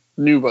 She's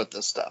knew about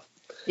this stuff.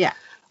 Yeah.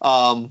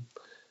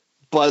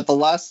 But the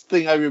last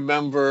thing I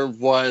remember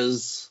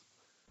was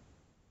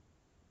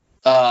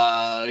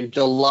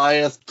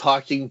Goliath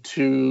talking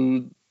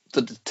to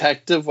the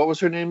detective. What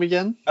was her name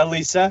again?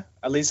 Elisa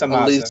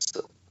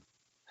Massa.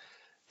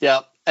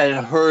 Yeah,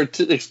 and her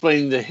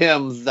explaining to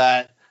him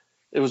that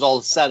it was all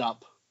a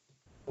setup.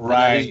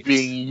 Right. It was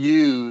being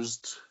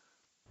used.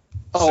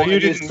 So you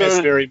didn't miss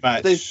very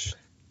much.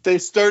 They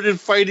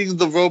started fighting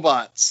the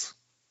robots.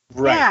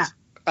 Right. Yeah.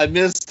 I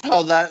missed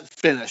how that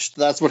finished.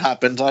 That's what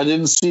happened. I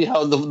didn't see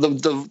how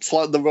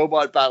the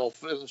robot battle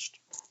finished.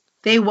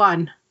 They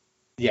won.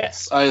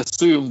 Yes. I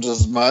assumed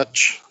as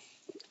much.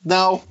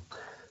 Now,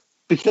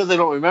 because I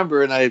don't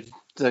remember, and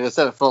like I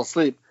said, I fell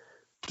asleep.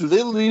 Do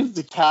they leave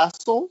the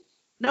castle?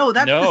 No,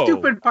 that's the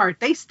stupid part.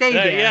 They stay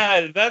there.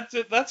 Yeah,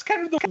 that's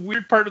kind of the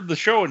weird part of the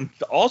show, and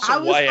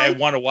also why I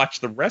want to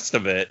watch the rest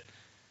of it.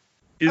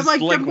 I'm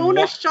like,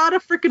 Demona shot a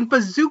freaking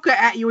bazooka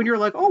at you, and you're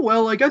like, oh,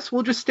 well, I guess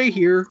we'll just stay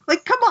here.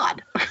 Like, come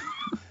on.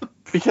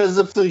 Because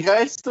if the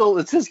guy's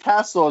it's his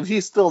castle, and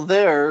he's still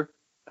there,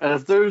 and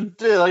if there's,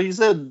 like you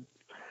said,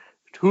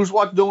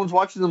 no one's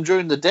watching them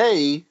during the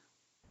day,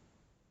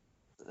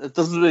 it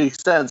doesn't make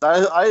sense.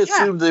 I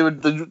assumed they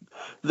would,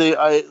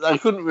 I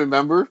couldn't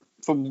remember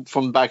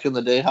from back in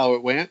the day how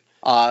it went,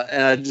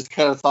 and I just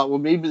kind of thought, well,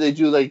 maybe they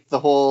do like the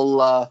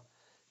whole,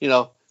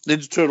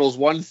 Ninja Turtles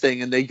 1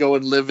 thing, and they go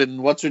and live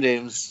in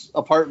what's-her-name's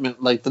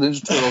apartment like the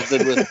Ninja Turtles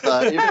did with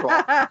April.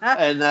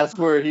 And that's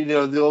where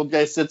the old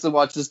guy sits and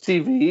watches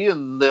TV,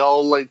 and they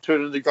all like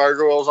turn into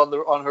gargoyles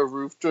on her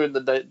roof during the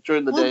day.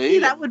 See,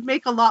 that would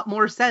make a lot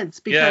more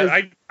sense because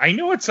I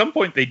know at some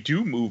point they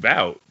do move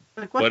out.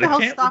 Like, what the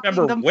hell's stopping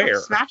them from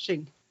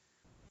smashing?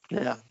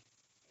 Yeah.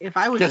 If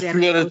I was Guess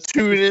we're gonna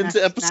tune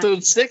into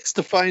episode 6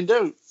 to find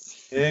out.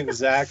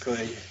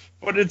 Exactly.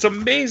 But it's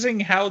amazing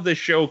how the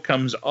show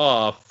comes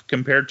off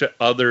compared to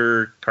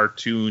other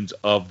cartoons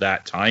of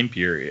that time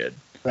period.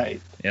 Right.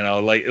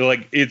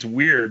 Like it's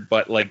weird,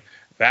 but like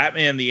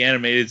Batman the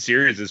Animated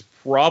Series is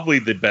probably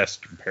the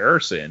best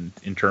comparison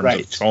in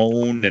terms of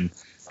tone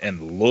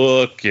and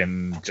look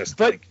and just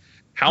like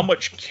how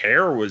much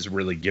care was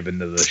really given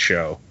to the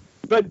show.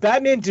 But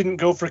Batman didn't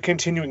go for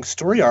continuing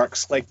story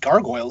arcs like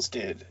Gargoyles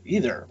did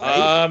either,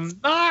 right?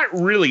 Not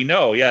really,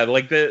 no. Yeah,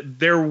 like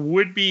there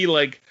would be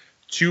like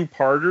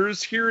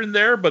 2-parters here and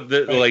there, but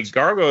like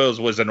Gargoyles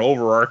was an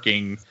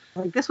overarching.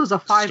 Like this was a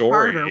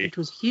 5-parter, which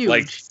was huge.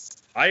 Like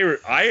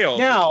I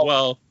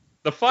also,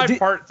 the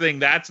 5-part thing,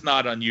 that's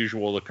not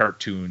unusual to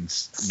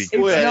cartoons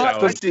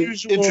because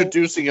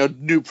introducing a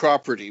new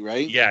property,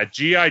 right? Yeah,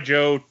 G.I.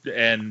 Joe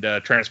and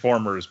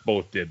Transformers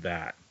both did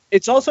that.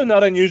 It's also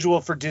not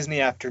unusual for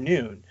Disney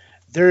Afternoon.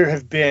 There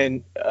have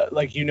been,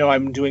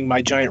 I'm doing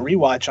my giant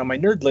rewatch on my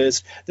nerd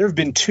list. There have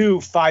been 2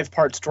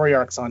 5-part story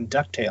arcs on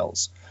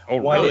DuckTales. Oh,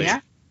 really?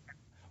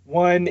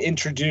 One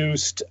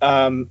introduced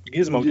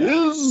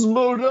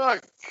Gizmo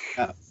Duck.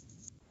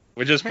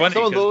 Which is funny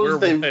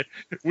because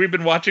we've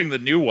been watching the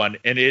new one,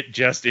 and it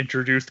just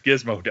introduced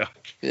Gizmo Duck.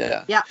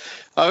 Yeah. Yeah.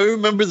 I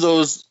remember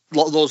those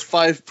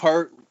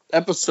 5-part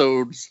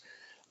episodes.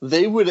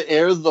 They would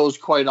air those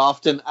quite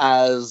often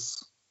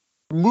as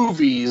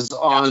movies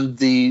on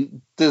the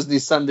Disney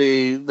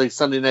Sunday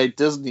Night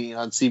Disney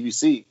on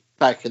CBC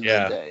back in the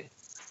day.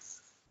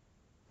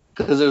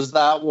 Because there's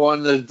that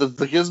one, the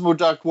Gizmo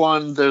Duck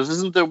one.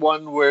 Isn't there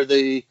one where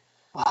they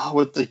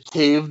with the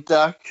cave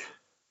duck?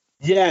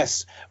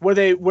 Yes, where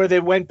they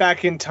went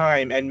back in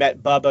time and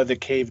met Bubba the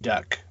cave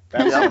duck.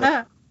 That was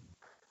Yeah.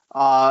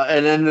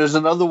 And then there's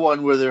another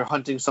one where they're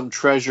hunting some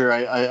treasure.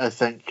 I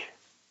think.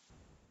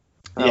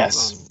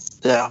 Yes.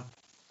 Yeah.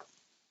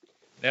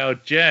 Now,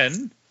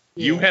 Jen,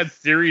 you had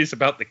theories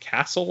about the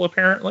castle,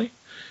 apparently.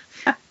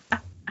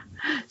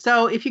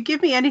 So if you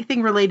give me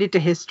anything related to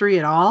history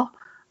at all,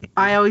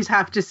 I always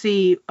have to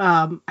see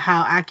how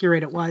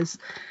accurate it was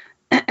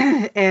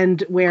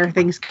and where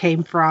things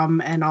came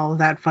from and all of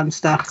that fun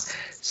stuff.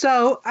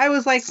 So I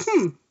was like,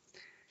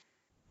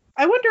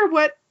 I wonder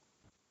what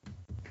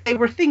they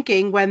were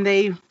thinking when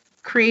they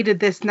created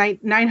this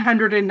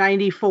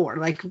 994.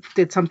 Like,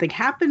 did something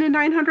happen in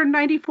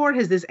 994?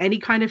 Has this any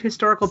kind of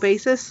historical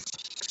basis?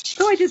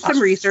 So I did some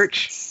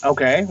research.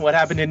 Okay, what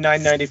happened in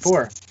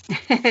 994?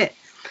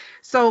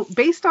 So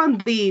based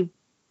on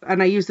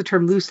and I use the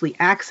term loosely,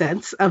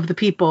 accents of the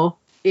people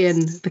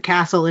in the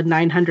castle in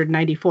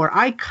 994,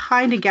 I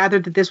kind of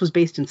gathered that this was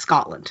based in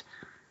Scotland.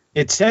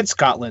 It said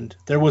Scotland.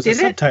 There was a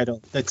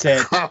subtitle that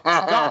said...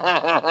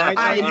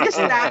 I missed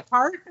that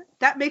part.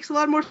 That makes a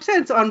lot more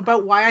sense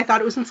about why I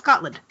thought it was in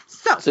Scotland.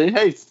 So,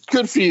 hey,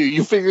 good for you.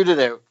 You figured it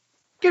out.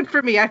 Good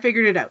for me. I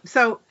figured it out.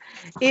 So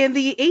in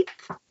the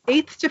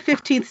 8th to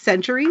 15th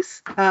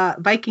centuries,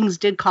 Vikings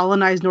did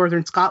colonize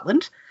northern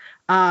Scotland.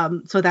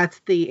 So that's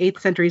the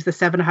 8th centuries, the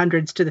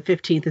 700s to the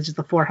 15th, which is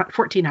the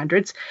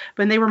 1400s.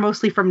 But they were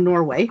mostly from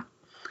Norway.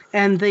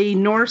 And the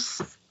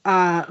Norse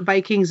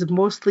Vikings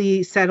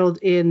mostly settled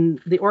in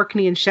the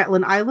Orkney and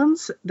Shetland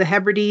Islands, the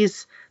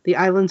Hebrides, the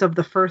islands of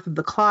the Firth of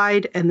the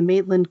Clyde, and the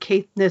Maitland,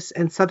 Caithness,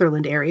 and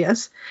Sutherland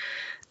areas.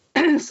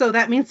 So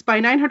that means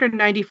by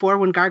 994,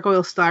 when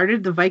Gargoyle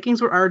started, the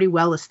Vikings were already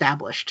well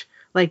established.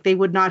 Like, they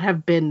would not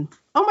have been,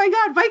 oh my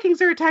God,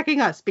 Vikings are attacking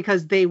us,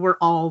 because they were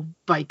all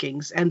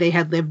Vikings, and they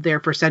had lived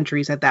there for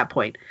centuries at that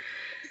point.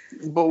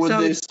 But would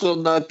they still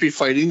not be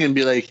fighting and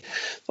be like,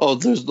 oh,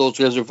 those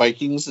guys are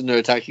Vikings and they're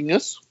attacking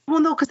us? Well,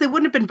 no, because they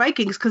wouldn't have been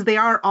Vikings, because they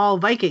are all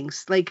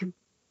Vikings. Like,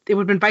 it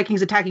would have been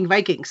Vikings attacking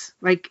Vikings.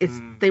 Like,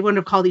 they wouldn't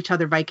have called each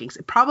other Vikings.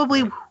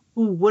 Probably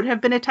who would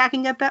have been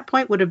attacking at that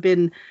point would have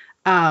been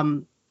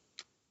the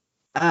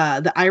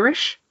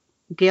Irish,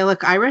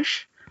 Gaelic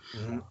Irish.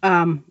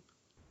 Mm-hmm.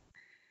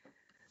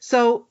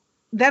 So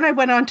then I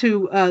went on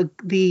to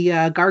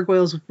the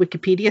Gargoyles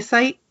Wikipedia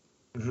site,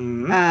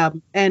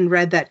 and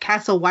read that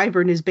Castle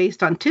Wyvern is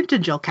based on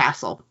Tintagel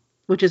Castle,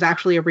 which is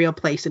actually a real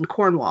place in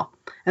Cornwall.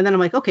 And then I'm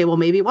like, okay, well,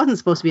 maybe it wasn't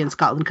supposed to be in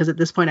Scotland, because at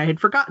this point I had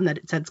forgotten that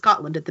it said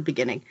Scotland at the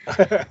beginning.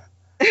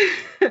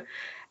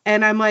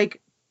 And I'm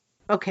like,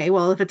 okay,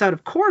 well, if it's out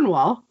of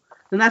Cornwall,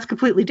 then that's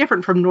completely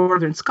different from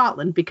northern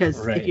Scotland,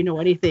 because if you know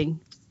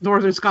anything,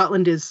 northern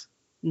Scotland is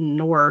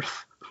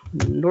north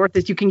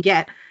as you can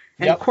get.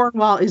 And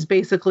Cornwall is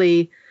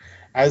basically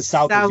as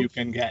south as you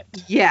can get.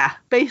 Yeah,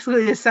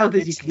 basically as south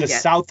as you can get. It's the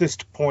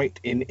southest point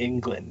in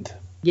England.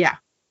 Yeah.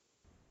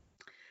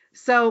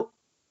 So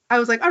I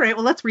was like, all right,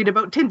 well, let's read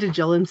about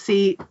Tintagel and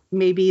see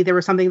maybe there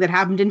was something that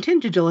happened in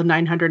Tintagel in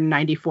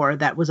 994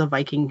 that was a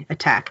Viking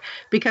attack.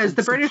 Because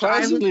the British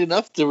surprisingly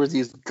enough, there were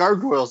these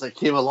gargoyles that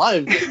came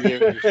alive.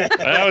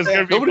 That was going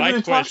to be Nobody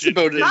my question.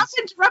 About it. Stop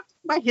interrupting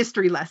my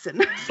history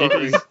lesson.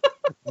 Sorry.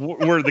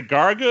 Were the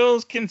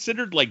gargoyles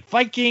considered like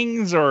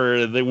Vikings,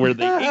 or were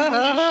they English?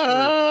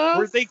 Or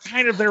were they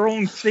kind of their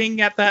own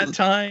thing at that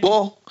time?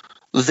 Well,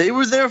 they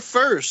were there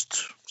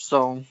first,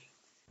 so...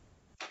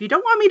 If you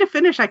don't want me to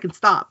finish, I can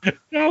stop.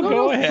 No,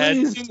 go ahead.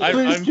 Please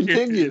I'm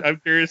continue. I'm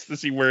curious to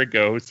see where it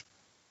goes.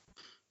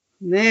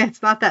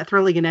 It's not that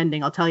thrilling an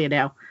ending, I'll tell you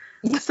now.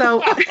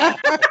 So...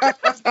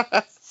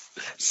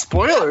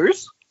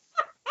 Spoilers!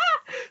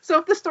 So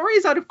if the story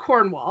is out of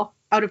Cornwall,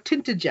 out of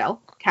Tintagel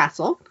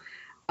Castle,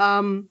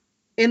 in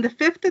the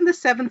 5th and the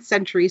 7th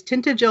centuries,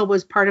 Tintagel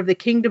was part of the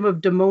Kingdom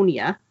of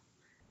Damonia.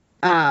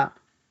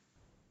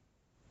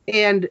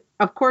 And,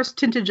 of course,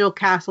 Tintagel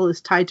Castle is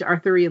tied to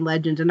Arthurian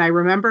legend. And I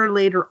remember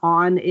later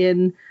on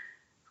in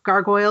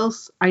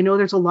Gargoyles, I know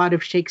there's a lot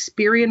of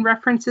Shakespearean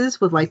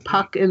references with, like,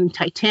 Puck and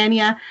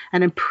Titania.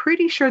 And I'm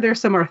pretty sure there's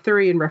some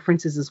Arthurian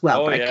references as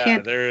well. Oh, but yeah, I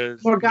can't. there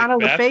is. Morgana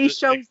Le Fay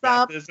shows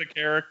up. is a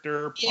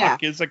character. Yeah.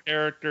 Puck is a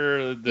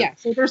character.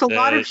 So there's a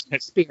lot of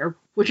Shakespeare,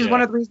 which is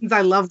one of the reasons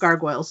I love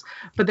Gargoyles.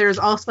 But there's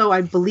also,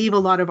 I believe, a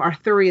lot of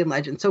Arthurian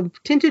legend. So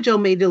Tintagel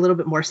made a little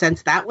bit more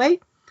sense that way.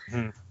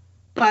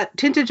 But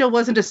Tintagel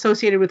wasn't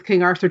associated with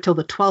King Arthur till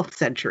the 12th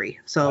century,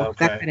 so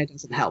that kind of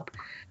doesn't help.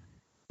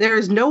 There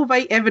is no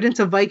evidence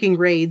of Viking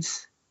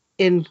raids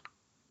in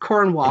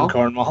Cornwall.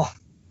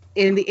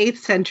 In the 8th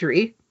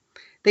century.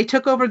 They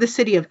took over the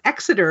city of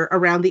Exeter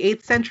around the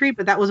 8th century,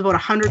 but that was about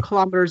 100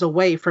 kilometers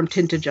away from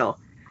Tintagel.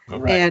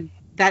 And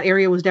that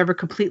area was never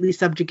completely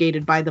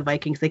subjugated by the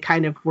Vikings. They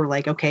kind of were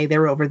like, okay,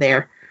 they're over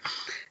there.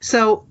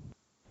 So...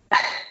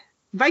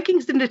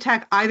 Vikings didn't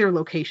attack either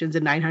locations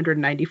in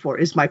 994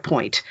 is my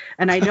point.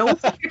 And I know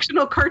it's a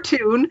fictional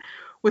cartoon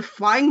with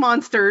flying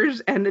monsters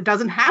and it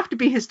doesn't have to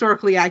be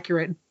historically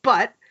accurate,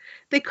 but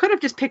they could have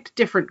just picked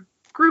different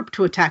group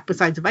to attack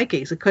besides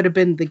Vikings. It could have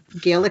been the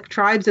Gaelic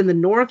tribes in the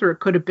north, or it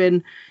could have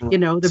been,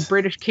 the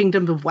British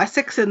Kingdom of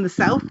Wessex in the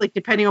south, like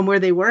depending on where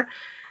they were.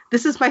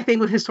 This is my thing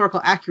with historical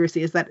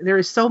accuracy, is that there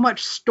is so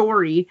much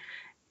story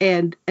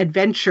and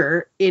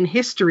adventure in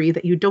history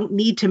that you don't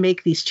need to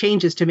make these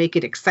changes to make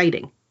it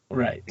exciting.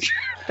 Right.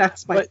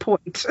 That's my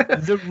point.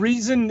 The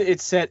reason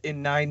it's set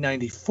in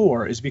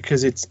 994 is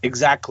because it's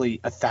exactly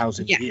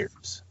 1,000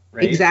 years.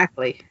 Right?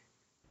 Exactly.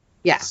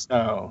 Yeah.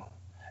 So,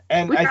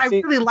 and which I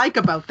think, really like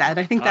about that.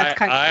 I think that's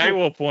kind of I cool.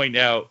 will point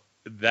out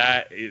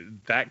that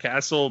that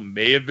castle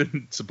may have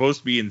been supposed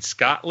to be in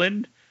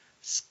Scotland.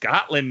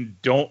 Scotland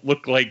don't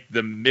look like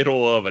the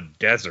middle of a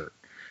desert.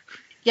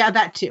 Yeah,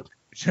 that too.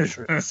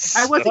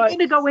 I wasn't going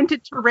to go into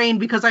terrain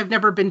because I've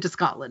never been to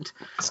Scotland.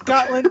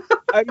 Scotland,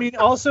 I mean,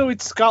 also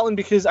it's Scotland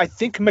because I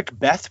think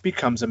Macbeth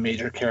becomes a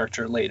major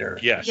character later.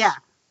 Yes. Yeah.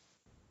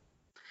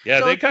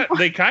 Yeah, So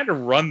they kind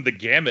of run the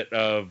gamut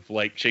of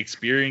like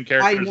Shakespearean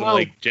characters, and know.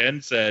 like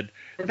Jen said,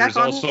 That's there's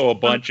also a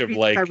bunch of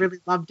like I really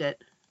loved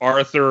it.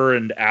 Arthur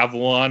and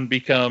Avalon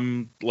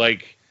become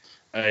like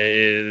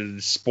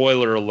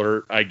spoiler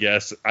alert, I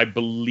guess. I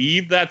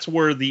believe that's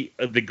where the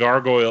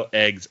gargoyle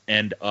eggs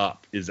end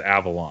up, is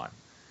Avalon.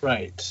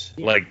 Right.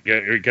 Like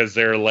because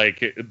they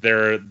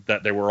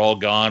were all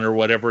gone or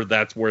whatever.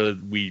 That's where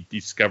we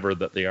discover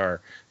that they are.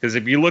 Because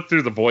if you look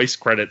through the voice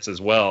credits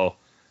as well,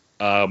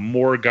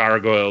 more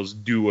gargoyles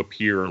do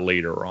appear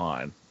later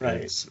on.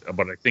 Right.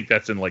 But I think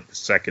that's in like the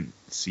second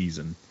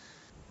season,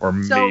 or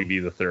maybe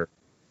the third.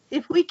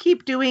 If we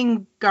keep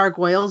doing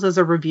gargoyles as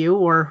a review,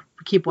 or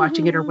keep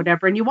watching it or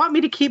whatever, and you want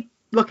me to keep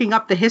looking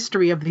up the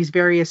history of these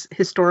various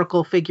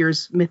historical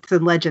figures, myths,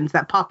 and legends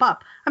that pop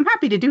up, I'm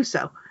happy to do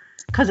so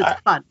because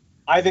it's fun.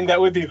 I think that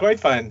would be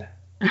quite fun.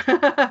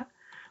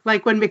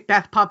 Like when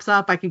Macbeth pops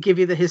up, I could give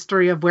you the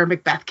history of where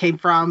Macbeth came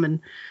from, and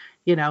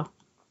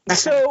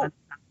So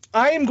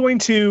I'm going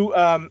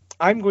to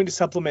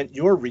supplement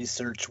your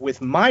research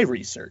with my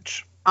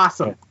research.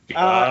 Awesome.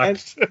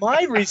 And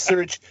my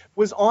research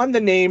was on the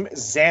name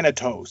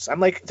Xanatos. I'm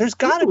like, there's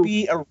got to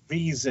be a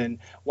reason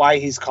why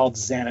he's called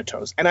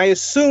Xanatos. And I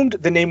assumed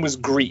the name was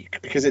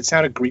Greek because it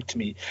sounded Greek to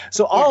me.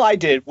 So all I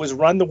did was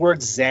run the word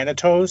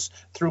Xanatos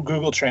through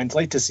Google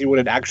Translate to see what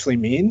it actually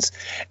means.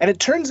 And it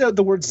turns out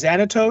the word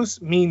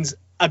Xanatos means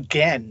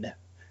again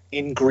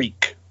in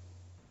Greek.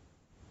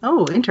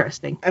 Oh,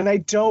 interesting. And I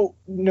don't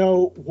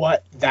know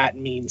what that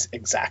means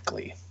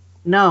exactly.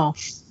 No.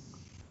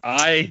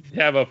 I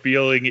have a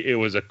feeling it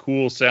was a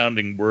cool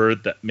sounding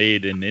word that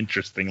made an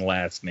interesting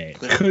last name.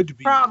 Could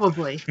be.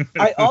 Probably.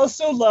 I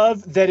also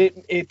love that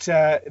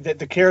that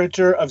the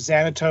character of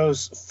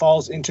Xanatos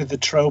falls into the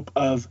trope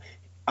of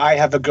I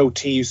have a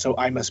goatee, so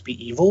I must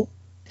be evil.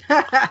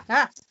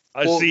 I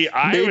was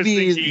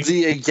maybe thinking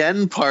the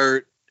again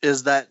part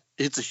is that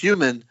it's a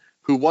human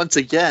who once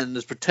again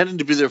is pretending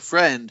to be their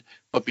friend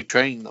but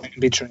betraying them.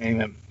 Betraying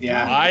them.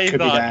 Yeah. I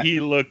thought he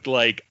looked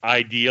like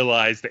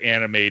idealized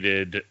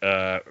animated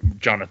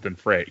Jonathan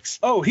Frakes.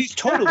 Oh, he's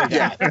totally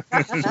that.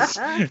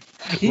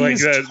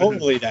 He's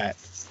totally that.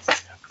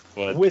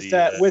 But with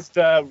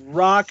the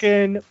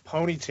rockin'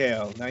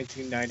 ponytail,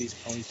 1990s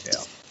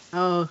ponytail.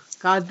 Oh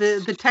God,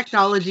 the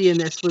technology in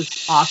this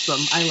was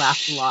awesome. I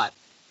laughed a lot.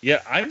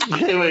 Yeah, I'm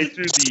Anyway,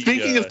 through the.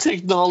 speaking of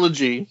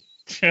technology,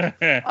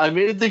 I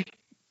made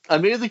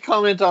the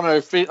comment on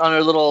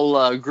our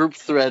little group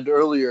thread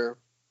earlier,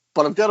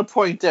 but I've got to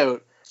point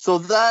out, so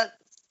that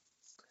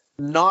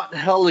not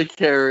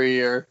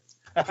helicarrier,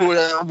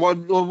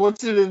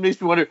 once it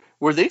makes me wonder,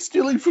 were they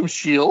stealing from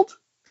S.H.I.E.L.D.?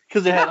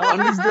 Because they had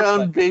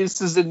underground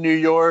bases in New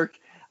York,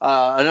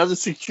 another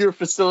secure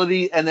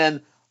facility, and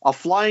then a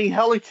flying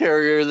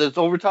helicarrier that's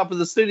over top of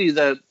the city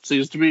that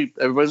seems to be,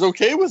 everybody's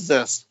okay with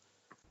this.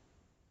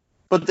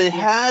 But they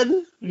had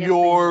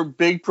your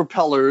big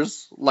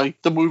propellers,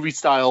 like the movie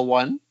style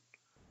one,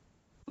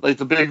 like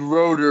the big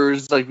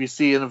rotors like we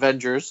see in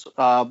Avengers.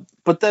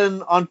 But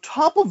then on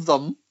top of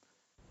them,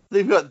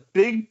 they've got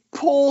big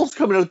poles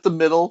coming out the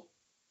middle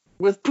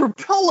with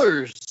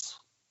propellers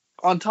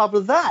on top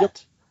of that. Yep.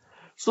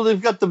 So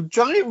they've got the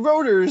giant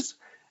rotors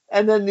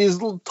and then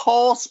these little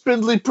tall,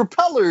 spindly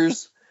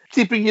propellers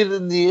keeping it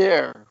in the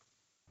air.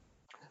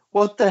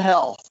 What the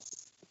hell?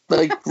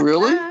 Like,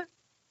 really?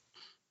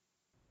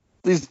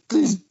 The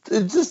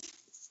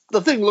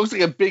thing looks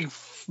like a big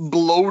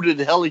bloated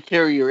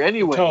helicarrier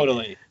anyway.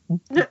 Totally.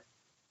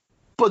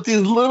 But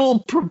these little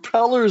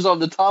propellers on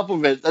the top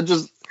of it,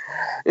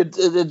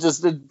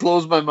 it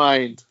blows my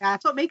mind.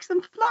 That's what makes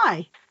them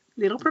fly.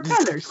 Little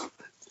propellers.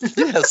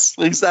 Yes,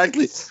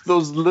 exactly.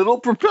 Those little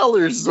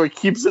propellers is what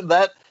keeps it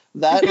that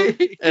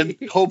and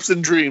hopes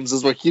and dreams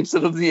is what keeps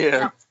it in the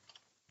air.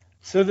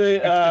 So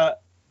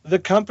the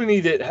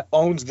company that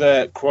owns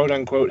the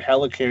quote-unquote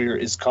helicarrier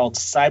is called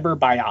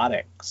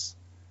Cyberbiotics.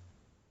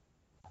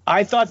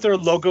 I thought their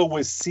logo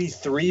was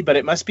C3, but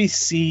it must be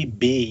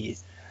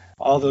CB.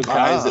 All those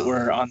guys that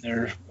were on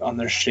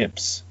their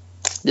ships.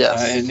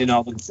 Yes. And in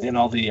all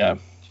the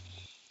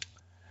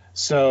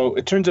so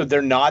it turns out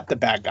they're not the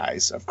bad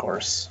guys, of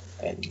course.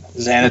 And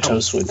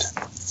Xanatos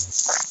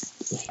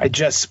I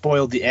just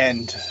spoiled the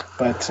end,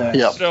 but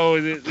Yeah.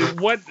 So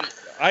what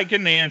I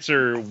can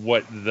answer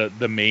what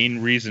the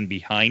main reason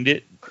behind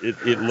it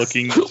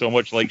looking so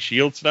much like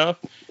Shield stuff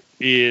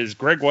is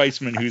Greg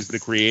Weisman, who's the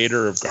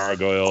creator of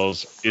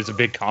Gargoyles, is a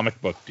big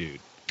comic book dude.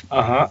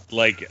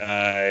 Like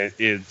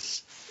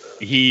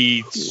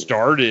he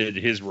started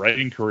his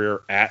writing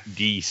career at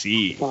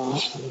DC.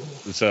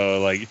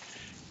 So like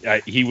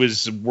he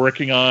was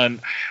working on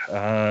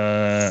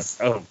a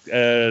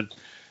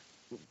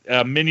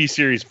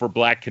miniseries for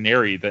Black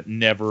Canary that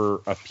never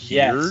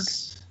appeared.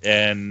 Yes.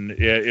 And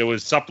it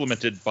was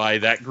supplemented by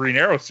that Green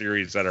Arrow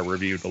series that I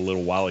reviewed a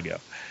little while ago.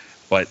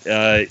 But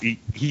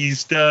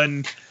he's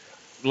done,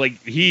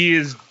 like, he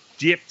has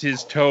dipped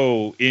his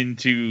toe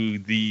into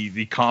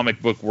the comic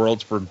book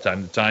worlds from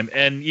time to time.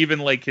 And even,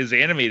 like, his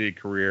animated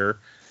career,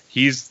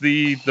 he's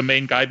the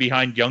main guy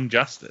behind Young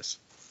Justice.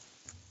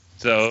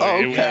 So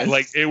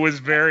it was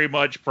very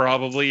much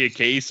probably a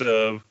case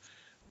of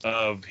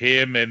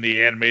him and the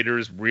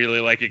animators really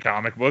liking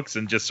comic books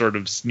and just sort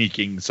of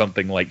sneaking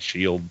something like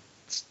Shield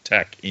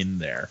tech in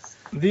there.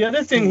 The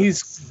other thing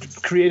he's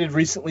created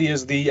recently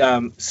is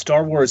the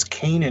Star Wars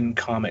Kanan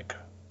comic.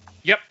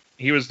 Yep,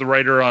 he was the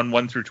writer on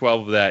 1 through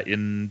 12 of that.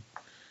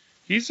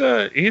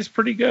 He's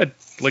pretty good.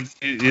 Like,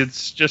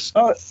 it's just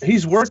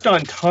he's worked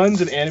on tons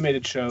of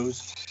animated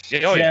shows.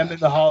 Gem and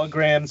the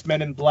Holograms,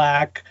 Men in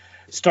Black,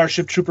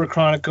 Starship Trooper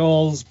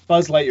Chronicles,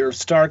 Buzz Lightyear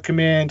Star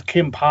Command,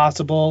 Kim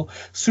Possible,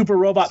 Super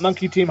Robot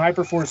Monkey Team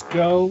Hyperforce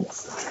Go.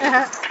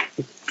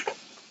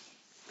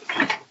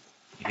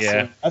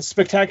 Yeah. A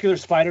Spectacular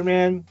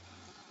Spider-Man.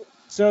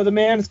 So the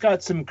man's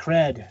got some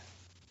cred.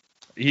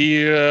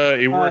 He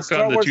worked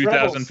Star on the Wars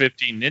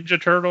 2015 Ninja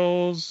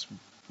Turtles,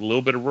 a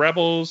little bit of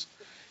Rebels.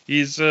 He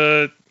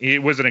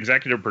was an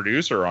executive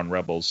producer on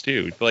Rebels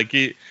too. Like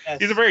he's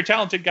a very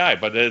talented guy,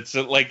 but it's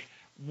like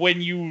when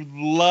you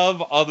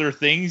love other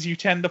things, you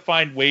tend to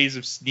find ways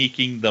of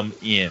sneaking them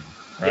in,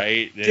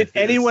 right? Did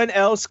anyone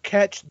else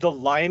catch The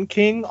Lion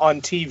King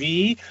on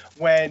TV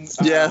when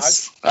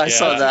Yes, I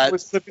saw that.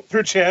 Was flipping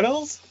through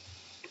channels?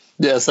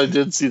 Yes, I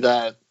did see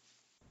that.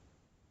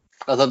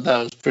 I thought that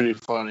was pretty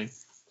funny.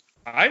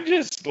 I'm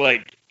just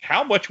like,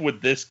 how much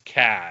would this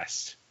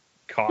cast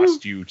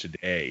cost you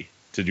today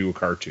to do a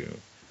cartoon?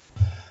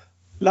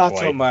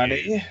 Lots of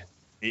money.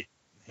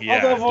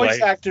 Yeah, all the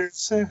voice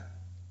actors.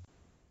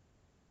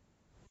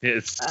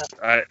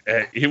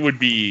 It would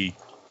be,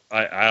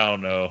 I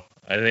don't know.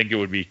 I think it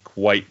would be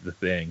quite the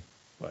thing.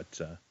 But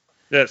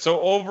yeah,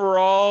 so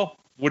overall,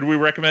 would we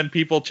recommend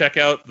people check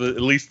out at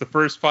least the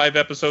first 5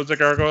 episodes of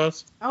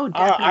Gargoyles? Oh,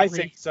 definitely. I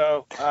think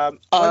so.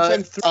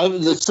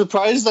 I'm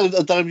surprised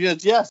that I'm going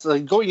to, yes.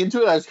 Like, going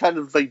into it, I was kind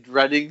of like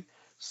dreading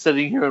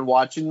sitting here and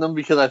watching them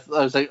because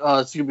I was like, oh,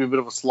 it's going to be a bit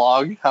of a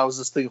slog. How does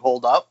this thing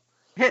hold up?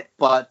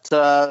 But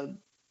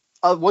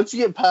once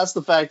you get past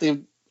the fact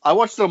I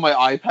watched it on my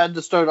iPad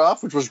to start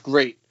off, which was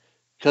great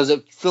because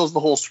it fills the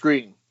whole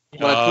screen.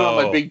 When I put it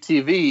on my big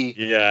TV,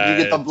 you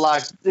get the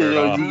black,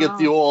 you get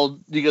the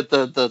old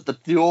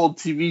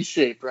TV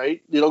shape, right?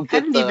 You don't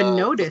get. I didn't even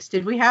notice.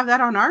 Did we have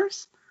that on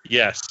ours?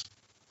 Yes.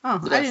 Oh,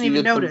 I didn't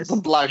even notice. The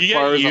black you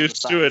bars get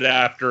used to it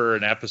after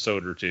an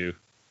episode or two.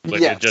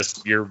 Like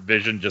your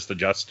vision just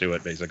adjusts to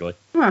it, basically.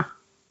 Huh.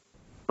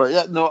 But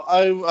yeah, no,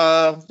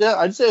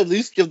 I'd say at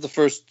least give the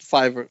first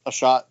 5 a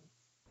shot.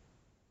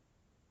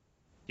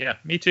 Yeah,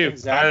 me too.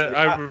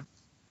 Exactly.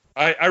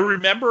 I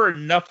remember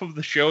enough of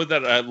the show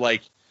that I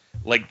like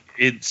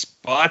in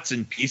spots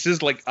and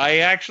pieces. Like I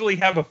actually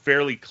have a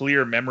fairly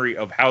clear memory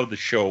of how the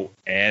show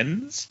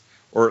ends,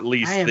 or at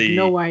least I have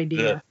no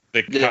idea.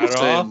 The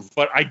cutoff,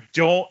 but I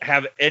don't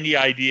have any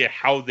idea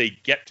how they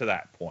get to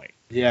that point.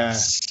 Yeah.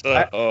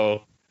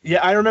 So,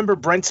 I remember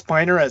Brent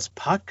Spiner as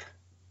Puck.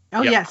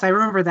 Oh, Yep. yes, I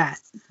remember that.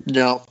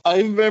 No, I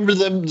remember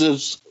them.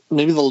 There's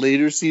maybe the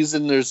later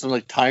season. There's some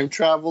like time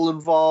travel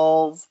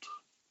involved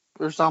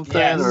or something,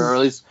 or at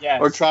least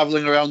or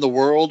traveling around the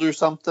world or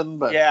something.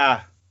 But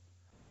yeah,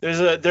 there's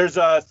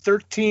a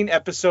 13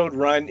 episode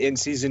run in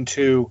season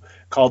 2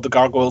 called the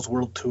Gargoyles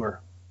World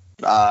Tour.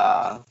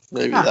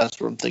 Maybe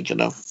that's what I'm thinking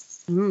of.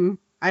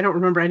 I don't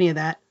remember any of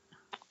that.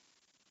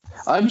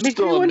 I'm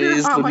still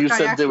amazed when you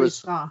said there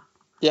was.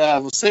 Yeah,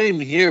 well, same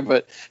here,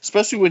 but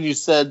especially when you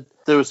said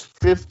there was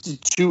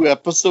 52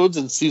 episodes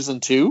in season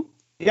 2.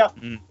 Yeah.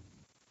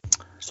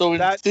 So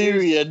in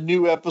theory, a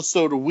new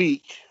episode a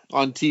week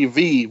on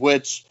TV,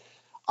 which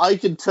I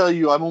can tell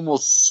you, I'm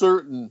almost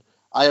certain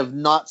I have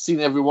not seen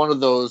every one of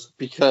those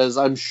because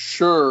I'm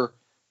sure,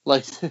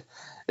 like,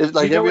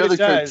 every other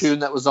cartoon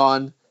that was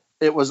on,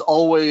 it was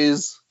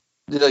always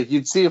like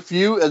you'd see a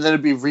few and then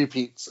it'd be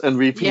repeats and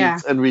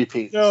repeats and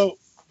repeats. So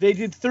they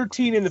did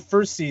 13 in the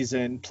first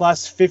season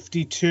plus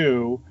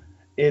 52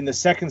 in the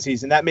second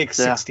season. That makes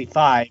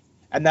 65,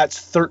 and that's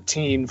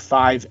 13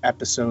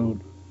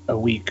 5-episode a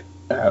week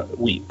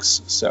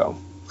weeks. So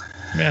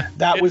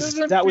that was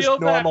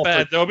normal. That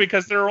bad, though,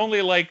 because they're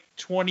only like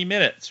 20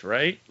 minutes,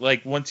 right?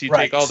 Like once you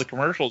take all the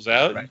commercials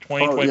out,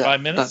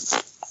 25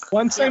 minutes.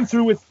 Once I'm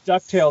through with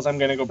DuckTales, I'm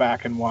going to go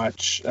back and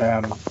watch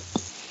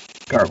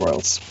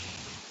Gargoyles.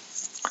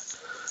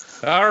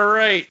 All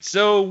right,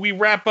 so we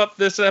wrap up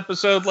this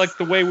episode like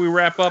the way we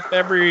wrap up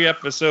every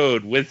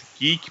episode with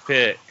Geek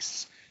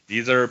Picks.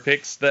 These are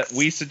picks that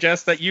we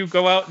suggest that you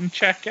go out and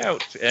check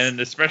out, and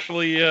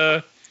especially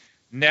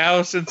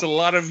now since a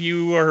lot of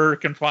you are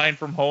confined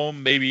from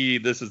home, maybe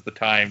this is the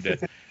time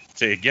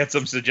to get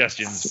some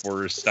suggestions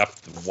for stuff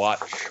to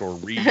watch or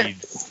read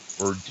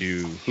or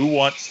do. Who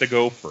wants to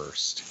go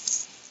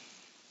first?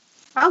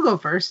 I'll go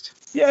first.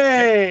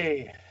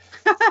 Yay!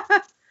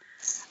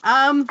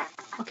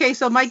 Okay,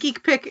 so my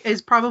geek pick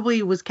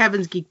was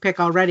Kevin's geek pick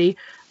already,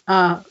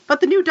 but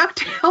the new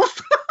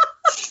DuckTales.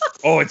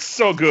 Oh, it's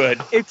so good.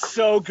 It's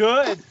so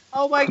good.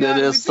 Oh my god,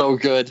 It is so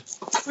good.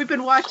 We've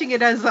been watching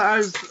it as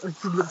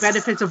the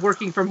benefits of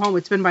working from home.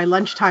 It's been my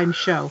lunchtime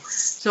show,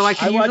 so I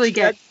can usually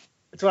get.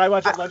 That's what I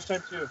watch at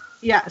lunchtime too.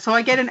 Yeah, so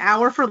I get an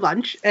hour for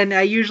lunch, and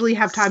I usually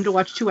have time to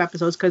watch 2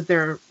 episodes because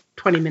they're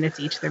 20 minutes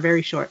each. They're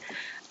very short.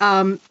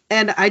 And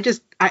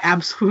I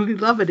absolutely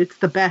love it. It's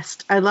the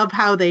best. I love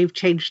how they've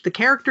changed the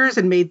characters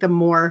and made them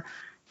more,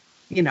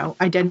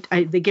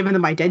 they've given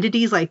them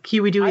identities. Like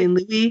Huey, Dewey, and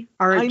Louie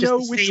are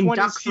just the same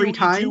duck 3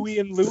 times. Dewey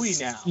and Louie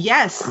now.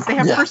 Yes, they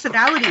have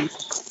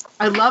personalities.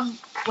 I love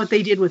what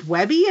they did with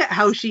Webby.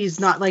 How she's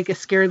not like a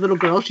scared little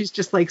girl. She's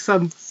just like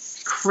some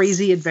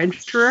crazy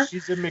adventurer.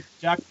 She's a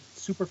McDuck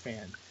super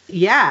fan.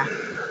 Yeah,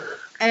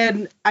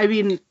 and I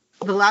mean.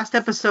 The last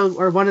episode,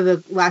 or one of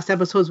the last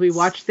episodes we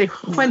watched, they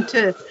went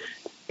to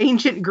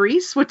ancient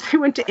Greece, they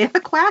went to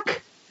Ithaquac.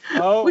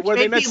 Oh, which where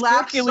they made met me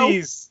laugh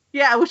Hercules.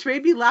 which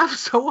made me laugh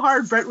so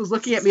hard. Brent was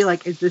looking at me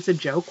like, "Is this a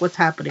joke? What's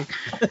happening?"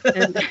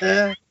 And,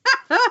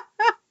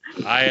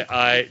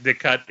 To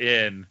cut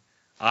in,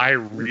 I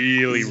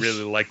really,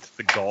 really liked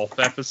the golf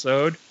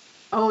episode.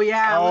 oh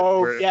yeah.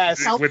 Oh, Where-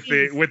 yes. with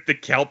the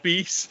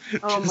Kelpies,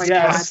 Oh my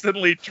God.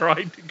 constantly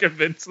trying to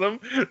convince them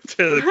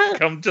to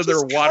come to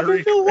their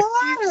watering. Come in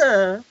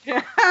the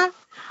water.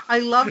 I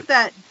love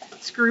that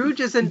Scrooge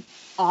isn't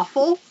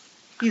awful.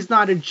 He's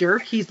not a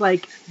jerk. He's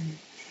like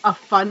a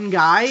fun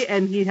guy,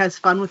 and he has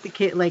fun with the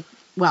kid. Like,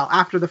 well,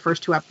 after the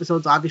first 2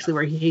 episodes, obviously,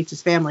 where he hates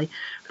his family,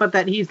 but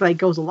that he's like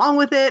goes along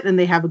with it, and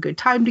they have a good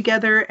time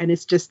together, and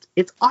it's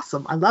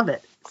awesome. I love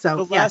it.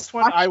 So The last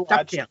one watch I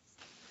watched, DuckTales.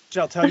 which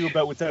I'll tell you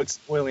about without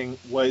spoiling,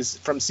 was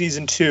from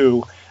season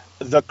 2,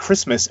 the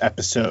Christmas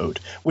episode,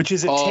 which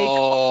is a take.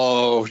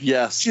 Oh,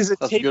 yes. Which is a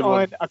That's take good on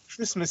one. A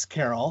Christmas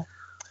Carol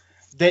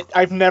that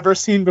I've never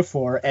seen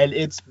before, and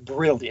it's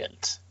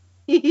brilliant.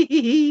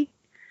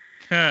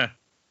 Huh.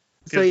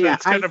 So yeah,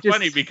 it's kind of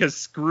funny because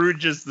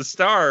Scrooge is the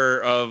star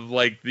of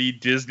like the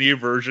Disney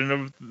version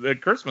of the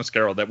Christmas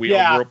Carol that we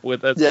all grew up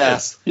with as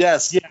kids.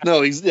 Yes. Yeah.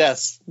 No,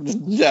 yes.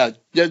 Yeah.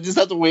 You just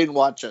have to wait and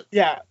watch it.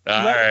 Yeah.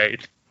 All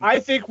right. I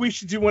think we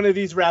should do one of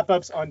these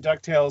wrap-ups on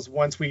DuckTales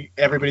once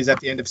everybody's at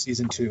the end of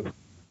season 2.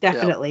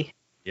 Definitely.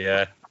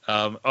 Yeah.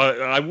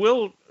 I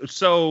will.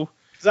 So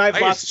 'Cause I have I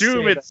lots to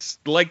assume say it's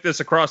like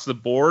this across the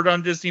board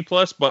on Disney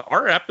Plus, but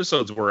our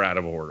episodes were out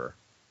of order.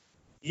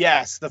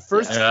 Yes, the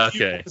first Yeah,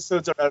 few okay.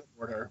 episodes are out of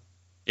order.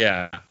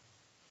 Yeah.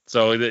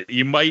 So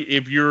you might,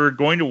 if you're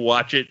going to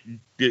watch it,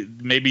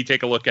 maybe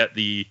take a look at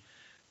the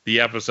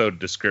episode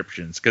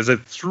descriptions, because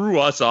it threw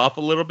us off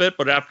a little bit.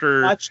 But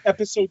after, Watch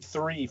episode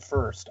 3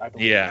 first, I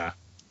believe. yeah,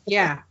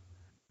 Yeah.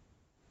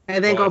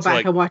 And then Well, go it's back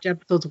like- and watch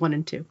episodes 1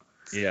 and 2.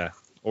 yeah,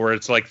 or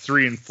it's like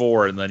 3 and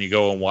 4, and then you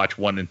go and watch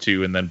 1 and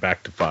 2, and then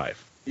back to 5.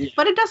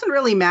 But it doesn't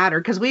really matter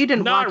because we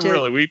didn't Not watch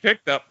really. it. We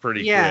picked up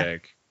pretty Yeah.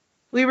 quick.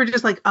 We were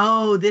just like,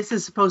 oh, this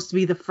is supposed to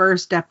be the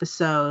first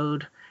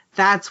episode.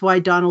 That's why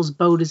Donald's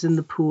boat is in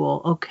the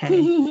pool. Okay.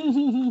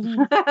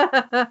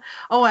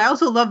 Oh, I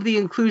also love the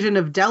inclusion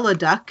of Della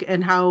Duck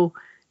and how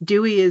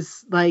Dewey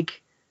is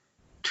like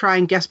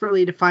trying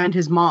desperately to find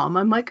his mom.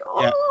 I'm like,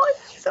 oh, Yeah.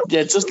 it's so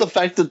Yeah, just the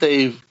fact that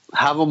they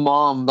have a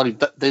mom, like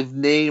they've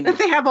named that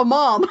they have a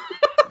mom.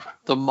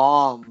 the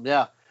mom.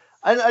 Yeah,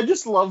 I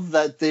just love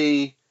that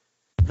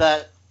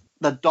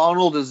that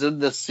Donald is in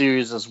this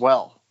series as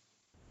well,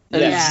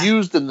 and Yeah. is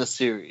used in the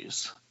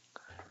series.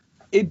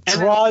 It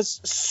draws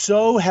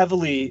so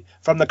heavily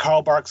from the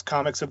Karl Barks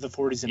comics of the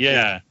 40s and 50s.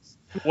 Yeah.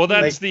 Well,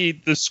 that's the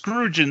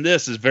Scrooge in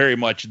this is very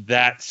much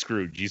that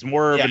Scrooge. He's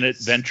more of an Yes.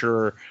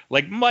 adventurer.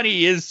 Like,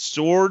 money is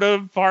sort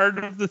of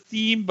part of the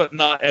theme, but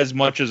not as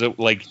much as it.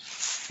 Like,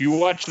 if you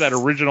watch that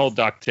original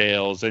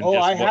DuckTales and I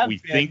just what have we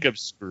been. think of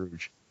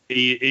Scrooge,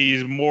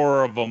 he's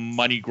more of a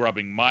money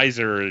grubbing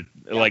miser.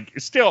 Like,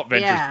 still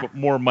adventurous, Yeah. but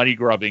more money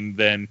grubbing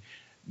than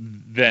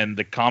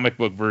the comic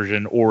book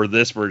version or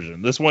this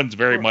version. This one's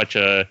very much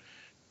a.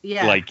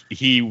 Yeah. Like,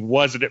 he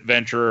was an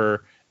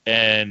adventurer,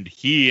 and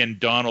he and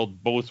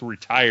Donald both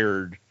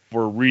retired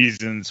for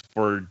reasons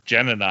for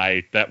Jen and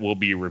I that will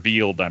be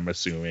revealed, I'm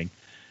assuming.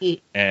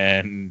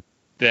 And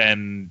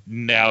then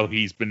now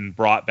he's been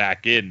brought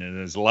back in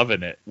and is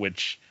loving it,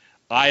 which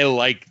I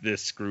like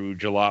this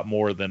Scrooge a lot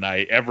more than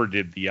I ever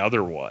did the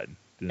other one.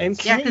 And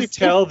Yeah, can you 'cause-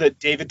 tell that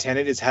David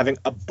Tennant is having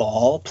a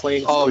ball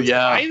playing? Oh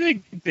yeah, I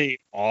think they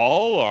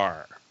all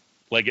are.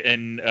 Like,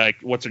 and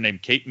what's her name?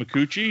 Kate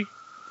Micucci?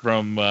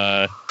 from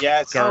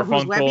Yes. Oh,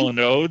 who's Webby? Garfunkel and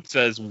Oates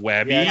as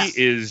Webby Yes.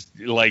 is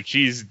like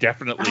she's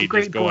definitely Oh,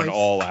 great just going voice.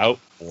 all out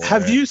for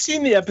Have it. you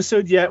seen the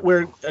episode yet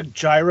where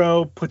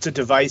Gyro puts a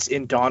device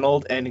in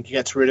Donald and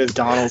gets rid of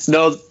Donald's?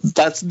 No,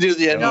 that's near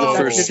the end of No. the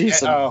first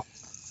season. Oh.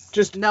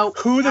 Just Nope,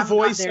 who the haven't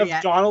gotten voice there of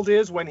yet. Donald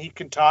is when he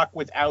can talk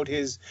without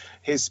his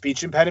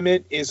speech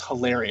impediment is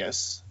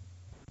hilarious.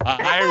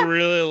 I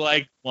really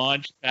like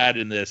Launchpad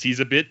in this. He's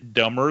a bit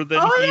dumber than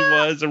Oh, he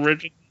yeah. was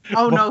originally.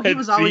 Oh no, he But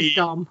was always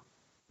dumb.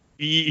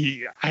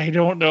 I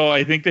don't know.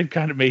 I think they've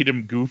kind of made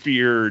him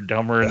goofier or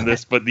dumber in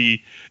this, but the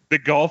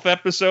golf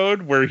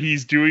episode where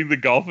he's doing the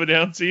golf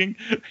announcing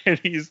and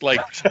he's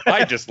like,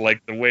 I just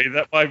like the way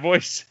that my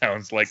voice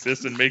sounds like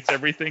this and makes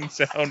everything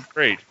sound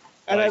great.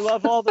 And I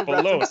love all the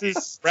Baloney,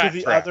 references to rat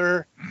the trap.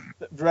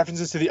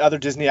 other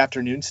Disney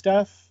afternoon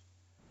stuff.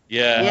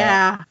 Yeah.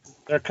 Yeah.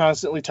 They're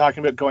constantly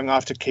talking about going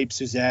off to Cape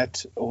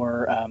Suzette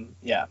or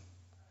yeah.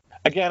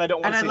 Again, I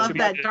don't want And to I say love too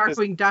that much.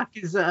 Darkwing Duck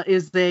is a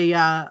It's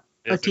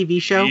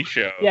TV show.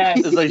 Yes.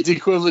 It's like the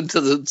equivalent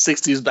to the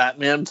 60s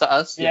Batman to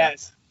us.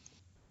 Yes.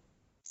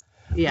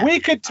 Yeah. We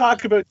could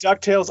talk about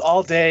DuckTales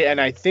all day,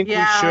 and I think yeah,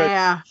 we should.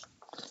 yeah.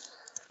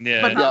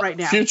 Yeah. But not right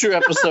now. Future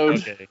episode.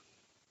 Okay.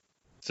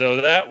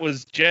 So that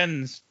was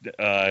Jen's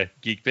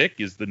geek pick,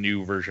 is the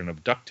new version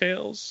of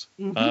DuckTales.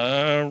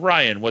 Mhm.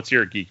 Ryan, what's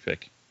your geek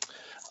pick?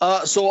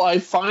 So I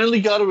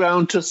finally got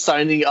around to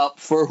signing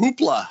up for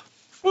Hoopla.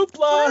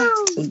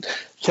 Hoopla! Woo!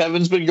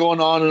 Kevin's been going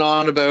on and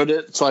on about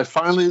it, so I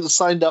finally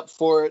signed up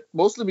for it,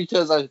 mostly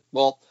because I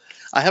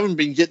haven't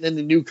been getting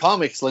any new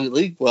comics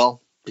lately.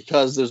 Well,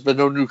 because there's been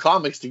no new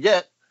comics to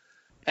get,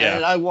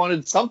 and I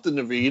wanted something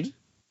to read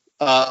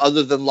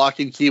other than Lock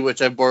and Key,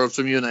 which I borrowed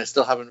from you and I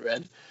still haven't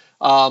read.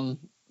 So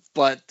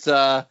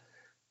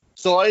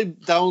I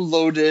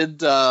downloaded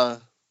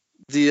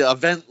the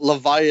event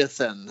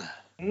Leviathan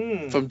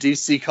from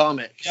DC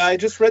Comics. Yeah, I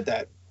just read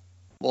that.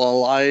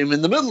 Well, I'm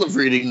in the middle of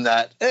reading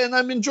that, and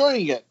I'm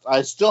enjoying it.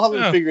 I still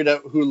haven't figured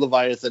out who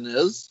Leviathan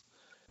is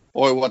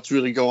or what's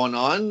really going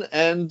on,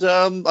 and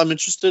I'm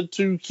interested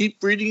to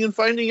keep reading and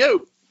finding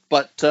out.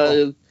 But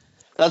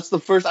that's the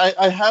first.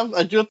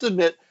 I do have to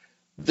admit,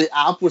 the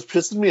app was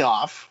pissing me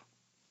off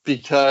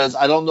because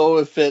I don't know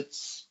if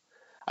it's.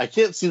 I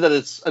can't see that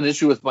it's an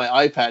issue with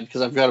my iPad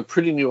because I've got a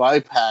pretty new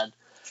iPad,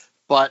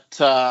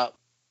 but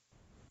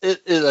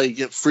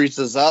it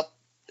freezes up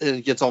and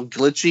it gets all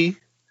glitchy.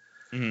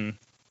 Mm-hmm.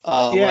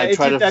 When I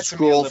try did to that to me a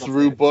scroll little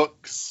through bit.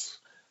 books,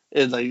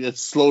 it's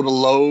slow to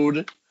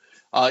load.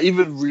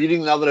 Even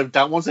reading now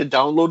that once I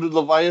downloaded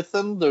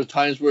Leviathan, there are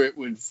times where it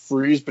would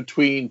freeze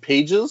between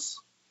pages,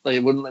 like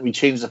it wouldn't let me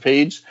change the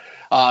page.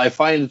 I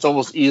find it's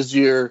almost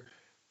easier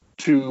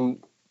to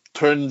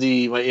turn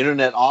my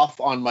internet off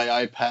on my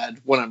iPad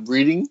when I'm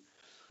reading,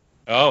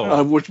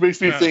 which makes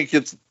me think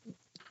it's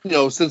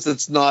since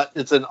it's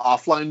an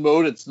offline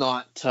mode, it's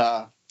not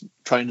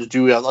trying to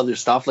do other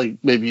stuff, like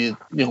maybe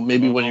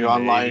when you're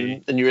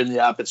online and you're in the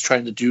app,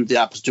 the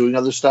app is doing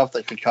other stuff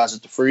that could cause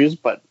it to freeze.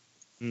 But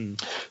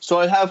so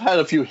I have had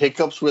a few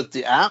hiccups with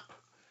the app,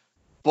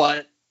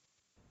 but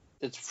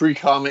it's free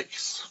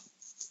comics,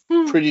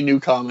 pretty new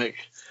comic,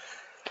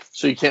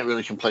 so you can't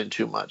really complain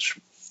too much.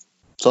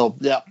 So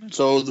yeah,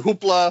 so the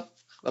Hoopla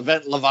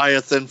event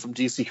Leviathan from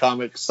DC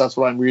Comics, that's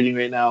what I'm reading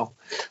right now.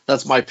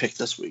 That's my pick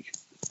this week.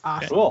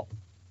 Awesome. Cool.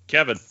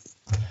 Kevin.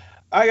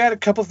 I got a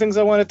couple things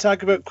I want to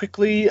talk about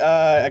quickly.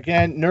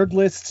 Again, nerd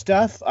list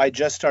stuff. I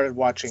just started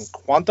watching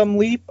Quantum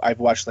Leap. I've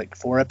watched like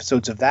 4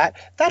 episodes of that.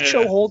 That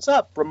show holds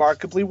up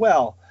remarkably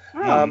well.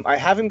 I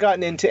haven't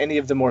gotten into any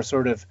of the more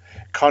sort of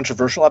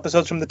controversial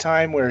episodes from the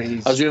time where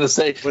he's. I was going to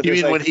say, you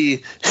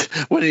mean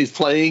when he's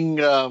playing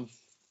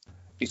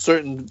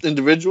certain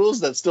individuals,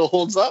 that still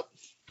holds up?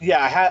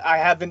 Yeah, I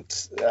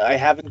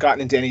haven't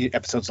gotten into any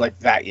episodes like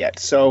that yet.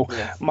 So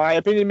my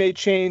opinion may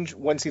change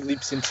once he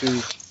leaps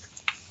into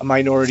a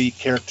minority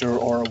character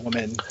or a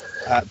woman,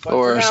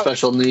 or a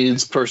special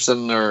needs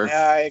person, or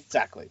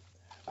exactly.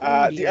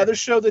 The other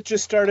show that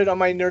just started on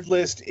my nerd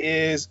list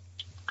is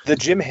the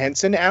Jim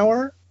Henson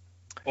Hour.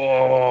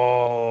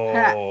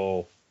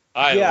 Oh,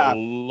 I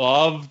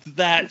loved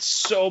that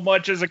so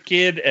much as a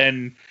kid,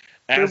 and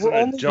as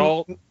an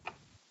adult.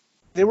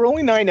 There were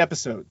only 9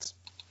 episodes.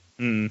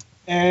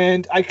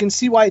 And I can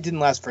see why it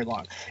didn't last very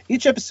long.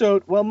 Each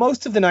episode,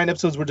 most of the 9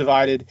 episodes were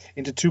divided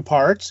into 2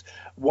 parts.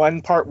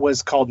 One part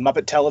was called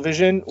Muppet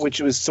Television, which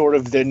was sort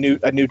of a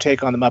new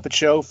take on the Muppet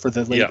Show for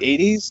the late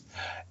 80s.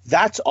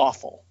 That's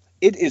awful.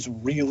 It is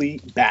really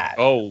bad.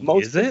 Oh,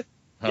 is it?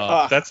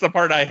 That's the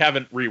part I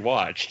haven't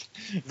rewatched.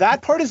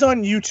 That part is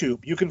on YouTube.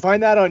 You can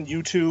find that on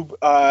YouTube.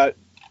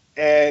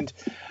 And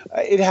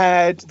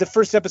the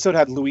first episode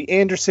had Louis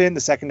Anderson.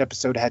 The second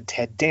episode had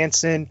Ted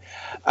Danson.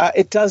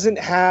 It doesn't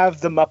have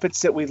the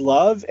Muppets that we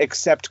love,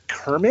 except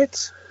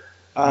Kermit.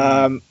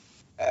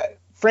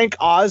 Frank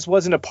Oz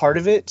wasn't a part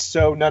of it,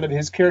 so none of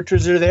his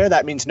characters are there.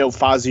 That means no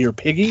Fozzie or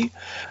Piggy.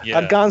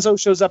 Yeah. Gonzo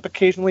shows up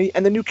occasionally,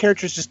 and the new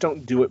characters just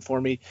don't do it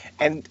for me.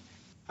 And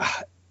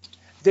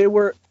they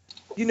were,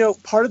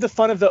 part of the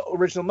fun of the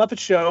original Muppet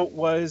Show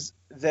was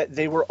that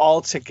they were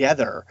all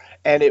together,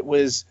 and it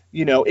was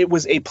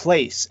a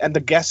place, and the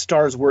guest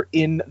stars were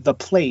in the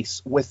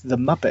place with the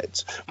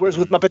Muppets. Whereas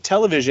with Muppet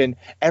Television,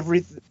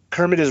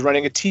 Kermit is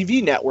running a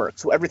TV network,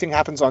 so everything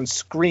happens on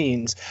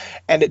screens,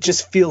 and it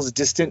just feels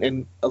distant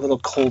and a little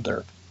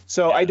colder.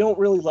 So I don't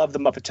really love the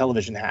Muppet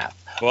Television half.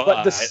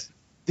 But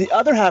the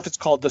other half is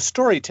called The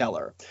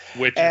Storyteller.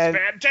 Which is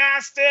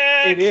fantastic!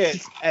 It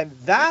is. And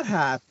that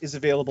half is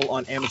available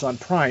on Amazon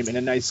Prime in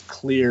a nice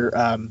clear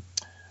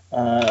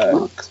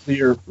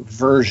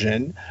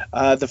version.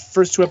 The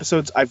first 2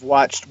 episodes I've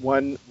watched,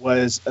 one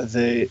was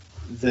the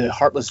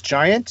Heartless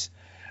Giant.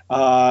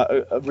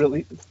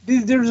 Really,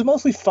 there's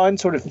mostly fun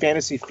sort of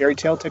fantasy fairy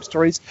tale type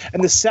stories.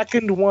 And the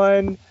second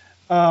one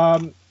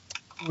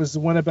was the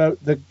one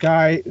about the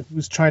guy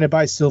who's trying to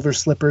buy silver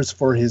slippers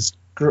for his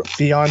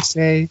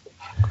fiance.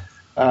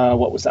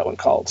 What was that one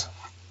called?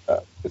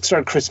 It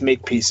starred Chris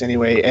Makepeace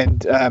anyway,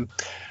 and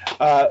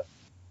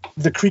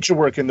the creature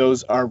work in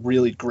those are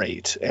really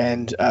great,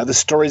 and the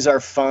stories are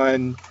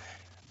fun,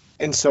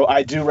 and so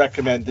I do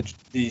recommend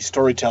the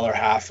Storyteller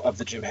half of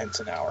the Jim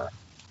Henson Hour.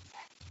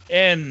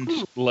 And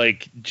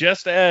like,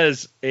 just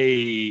as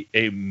a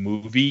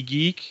movie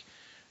geek,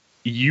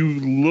 you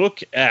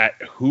look at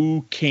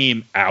who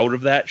came out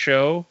of that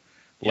show,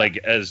 like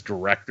as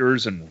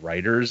directors and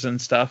writers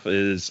and stuff,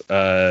 is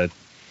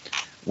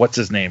what's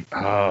his name?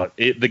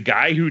 The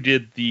guy who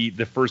did the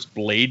first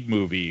Blade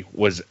movie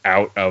was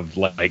out of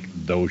like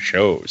those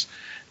shows.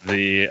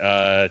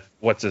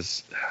 What's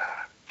his?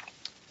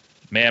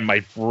 Man,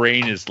 my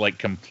brain is like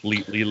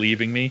completely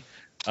leaving me.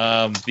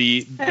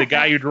 The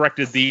guy who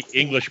directed The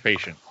English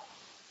Patient.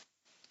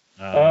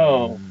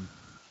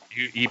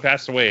 He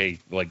passed away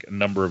like a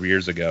number of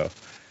years ago.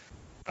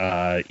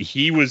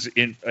 He was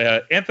in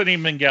Anthony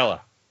Minghella.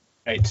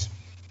 Right.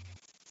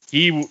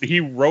 He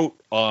wrote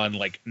on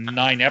like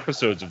 9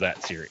 episodes of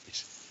that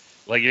series.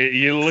 Like,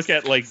 you look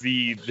at like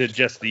the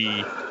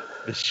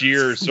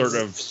sheer sort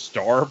of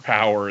star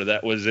power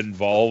that was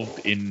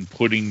involved in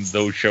putting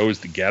those shows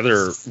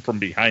together from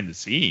behind the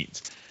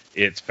scenes.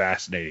 It's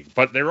fascinating,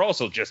 but they're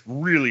also just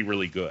really,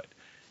 really good.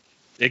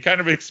 It kind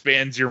of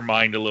expands your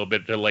mind a little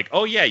bit to like,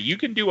 oh yeah, you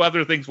can do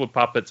other things with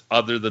puppets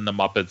other than the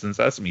Muppets and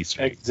Sesame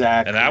Street.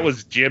 Exactly. And that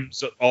was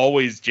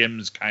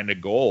Jim's kind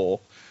of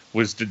goal,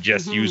 was to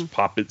just use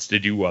puppets to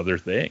do other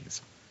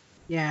things.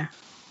 Yeah.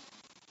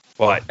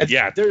 But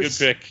good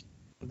pick.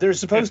 There's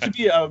supposed to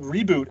be a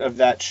reboot of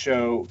that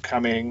show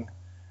coming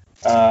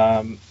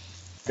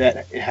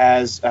that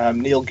has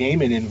Neil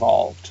Gaiman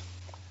involved.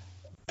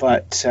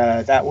 But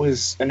that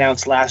was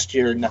announced last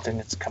year. Nothing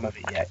has come of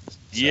it yet. So.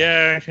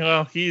 Yeah,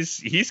 well,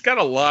 he's got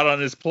a lot on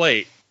his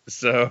plate,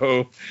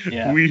 so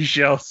we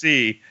shall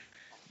see.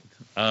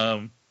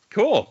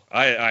 Cool.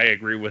 I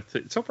agree with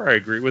it. So far, I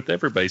agree with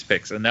everybody's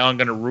picks, and now I'm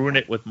going to ruin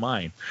it with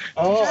mine.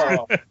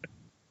 Oh.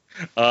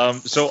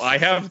 So I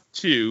have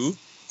 2.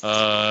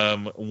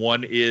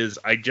 One is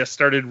I just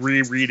started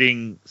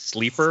rereading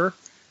Sleeper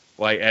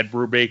by Ed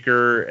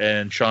Brubaker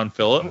and Sean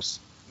Phillips,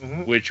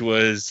 which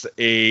was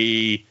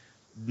a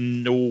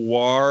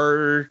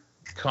noir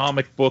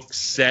comic book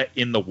set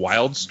in the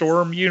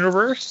Wildstorm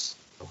universe.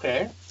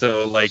 Okay.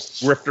 So like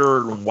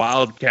Grifter and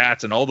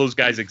Wildcats and all those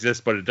guys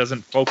exist, but it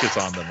doesn't focus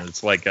on them.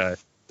 It's like a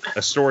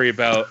story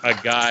about a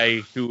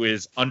guy who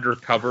is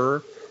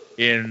undercover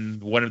in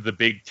one of the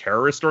big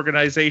terrorist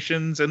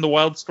organizations in the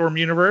Wildstorm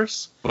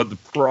universe. But the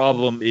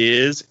problem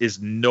is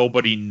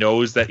nobody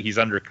knows that he's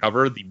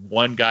undercover. The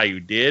one guy who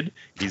did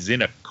is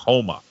in a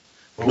coma.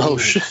 Oh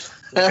shit.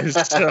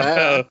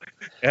 So,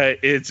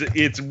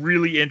 it's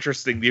really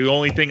interesting. The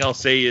only thing I'll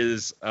say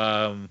is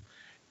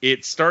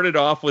it started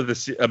off with a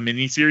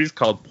miniseries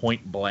called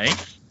Point Blank,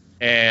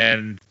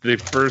 and the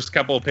first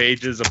couple of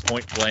pages of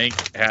Point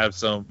Blank have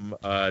some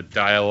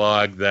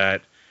dialogue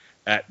that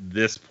at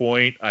this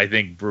point I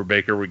think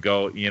Brubaker would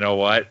go, you know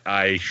what,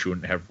 I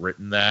shouldn't have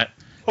written that.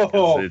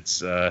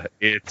 It's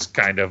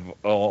kind of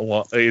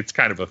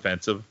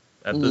offensive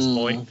at this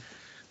point.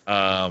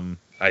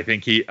 I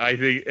think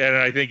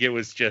it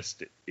was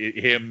just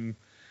him,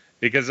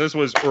 because this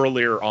was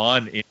earlier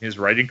on in his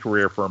writing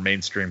career for a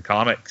mainstream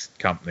comics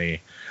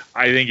company.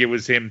 I think it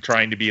was him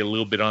trying to be a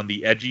little bit on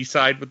the edgy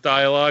side with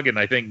dialogue, and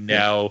I think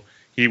now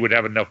he would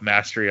have enough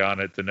mastery on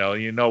it to know,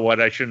 you know what,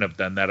 I shouldn't have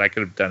done that. I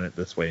could have done it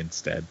this way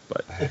instead.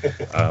 But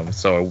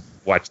so I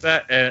watched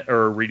that,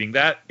 or reading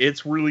that.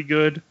 It's really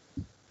good.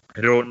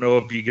 I don't know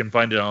if you can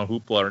find it on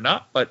Hoopla or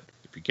not, but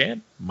if you can,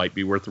 it might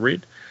be worth a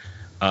read.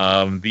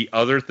 The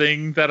other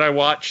thing that I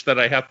watched that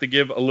I have to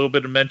give a little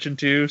bit of mention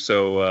to,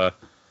 so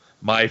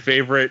my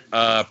favorite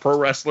pro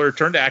wrestler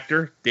turned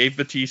actor, Dave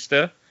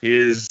Bautista,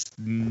 his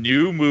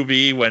new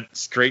movie went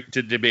straight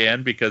to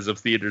demand because of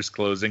theaters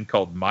closing,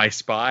 called My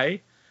Spy.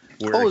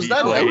 Where is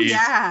that right?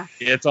 Yeah.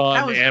 It's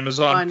on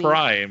Amazon funny.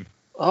 Prime.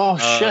 Oh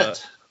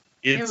shit.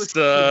 It's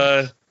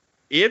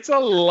a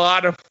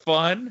lot of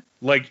fun.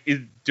 Like,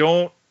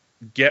 don't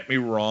get me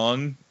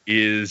wrong,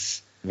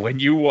 is when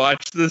you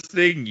watch this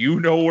thing, you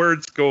know where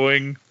it's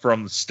going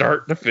from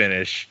start to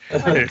finish.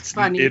 It's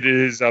funny. It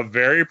is a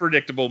very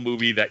predictable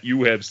movie that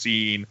you have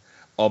seen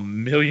a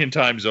million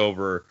times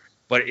over,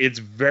 but it's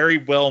very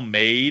well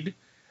made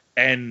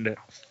and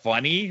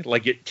funny.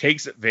 Like, it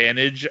takes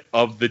advantage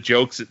of the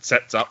jokes it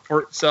sets up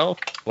for itself.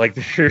 Like,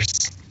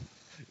 there's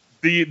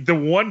the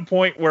one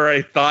point where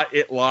I thought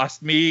it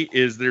lost me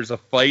is there's a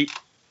fight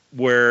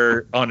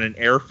where on an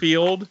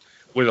airfield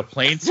with a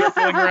plane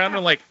circling around,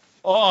 and like,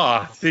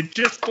 oh, they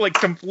just like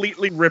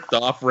completely ripped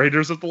off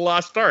Raiders of the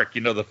Lost Ark,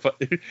 and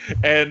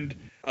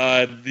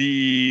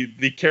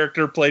the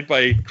character played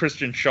by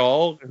Kristen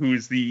Schaal,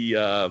 who's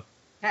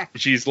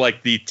she's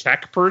like the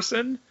tech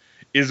person,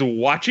 is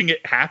watching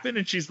it happen,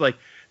 and she's like,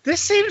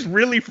 this seems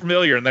really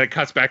familiar, and then it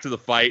cuts back to the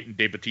fight, and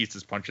Dave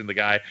Bautista's punching the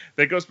guy.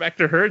 Then it goes back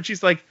to her, and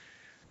she's like,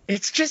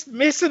 it's just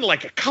missing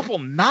like a couple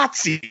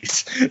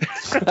Nazis.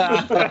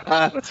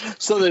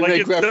 So they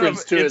make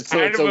reference to it, so it's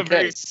okay. It's kind of a okay.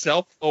 very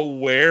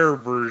self-aware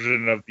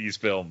version of these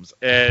films,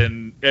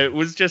 and it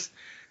was just,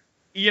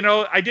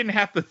 I didn't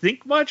have to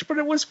think much, but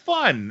it was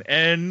fun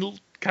and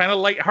kind of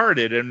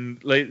lighthearted.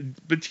 And like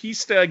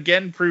Bautista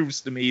again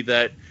proves to me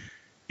that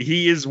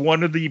he is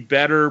one of the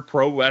better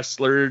pro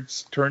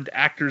wrestlers turned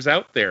actors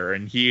out there,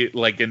 and he,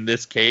 like in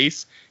this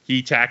case,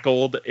 he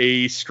tackled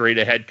a straight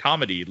ahead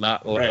comedy,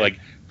 not like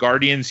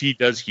Guardians. He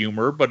does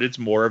humor, but it's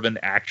more of an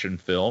action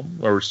film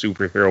or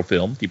superhero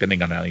film,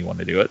 depending on how you want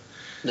to do it.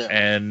 Yeah.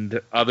 And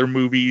other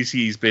movies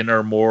he's been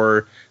are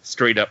more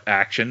straight up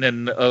action,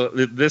 and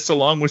this,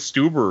 along with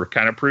Stuber,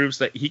 kind of proves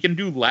that he can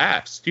do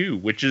laughs too,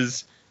 which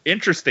is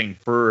interesting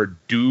for a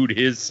dude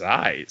his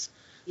size.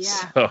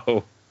 Yeah.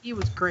 So he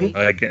was great.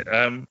 Have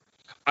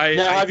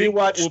you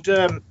watched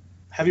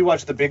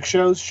the Big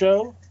Show's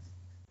show?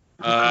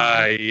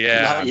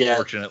 Yeah,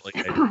 unfortunately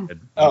I did.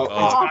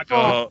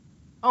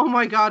 Oh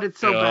my God, it's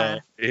so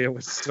bad. It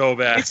was so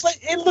bad. It's like,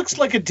 it looks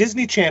like a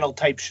Disney Channel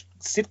type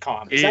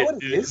sitcom. Is that what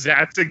it is?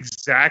 That's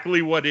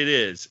exactly what it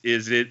is.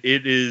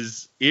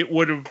 It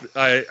would have,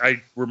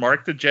 I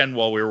remarked to Jen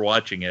while we were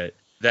watching it,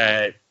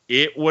 that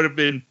it would have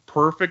been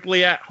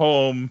perfectly at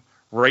home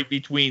right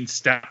between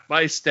Step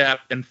by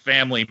Step and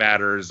Family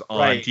Matters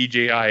on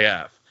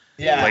TJIF.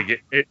 Yeah.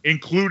 Like,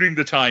 including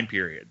the time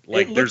period.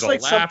 Like, there's a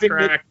laugh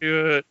track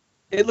to it.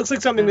 It looks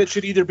like something that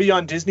should either be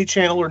on Disney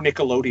Channel or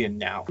Nickelodeon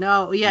now.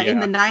 No,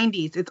 in the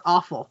 90s. It's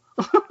awful.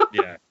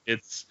 Yeah,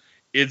 it's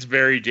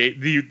very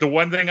the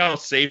one thing I'll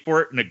say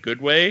for it in a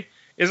good way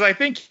is I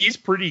think he's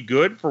pretty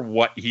good for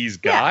what he's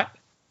got.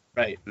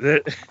 Right.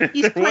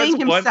 He's playing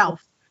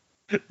himself.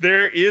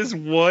 There is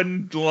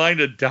one line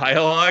of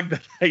dialogue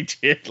that I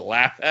did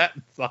laugh at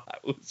and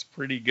thought was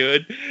pretty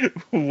good.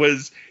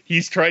 Was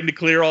he's trying to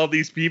clear all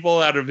these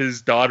people out of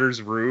his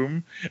daughter's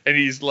room, and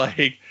he's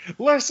like,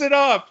 listen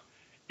up.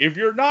 If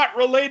you're not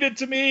related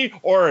to me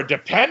or a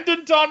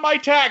dependent on my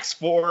tax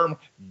form,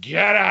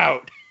 get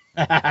out.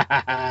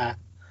 But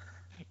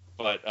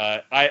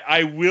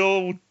I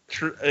will,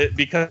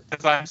 because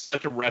I'm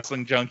such a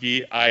wrestling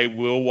junkie, I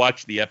will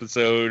watch the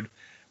episode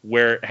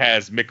where it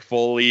has Mick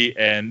Foley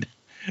and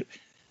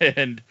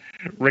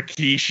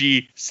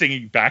Rikishi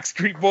singing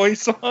Backstreet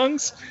Boys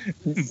songs.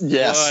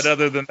 Yes. But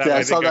other than that,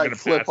 I saw think I'm that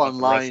clip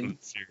online.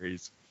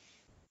 Series.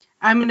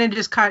 I'm gonna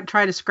just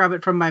try to scrub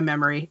it from my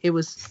memory. It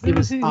was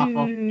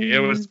awful. It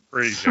was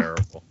pretty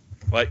terrible.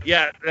 But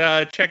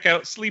yeah, check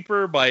out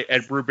Sleeper by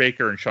Ed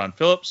Brubaker and Sean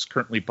Phillips,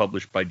 currently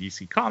published by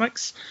DC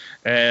Comics,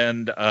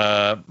 and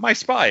My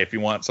Spy if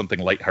you want something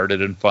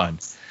lighthearted and fun.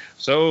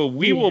 So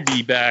we will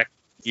be back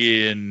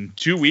in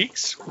 2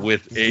 weeks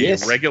with a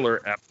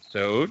regular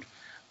episode.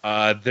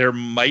 There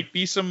might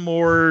be some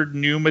more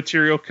new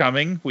material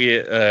coming. We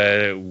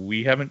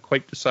haven't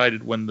quite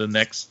decided when the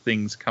next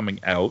thing's coming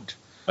out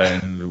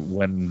and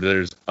when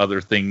there's other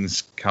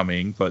things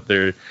coming, but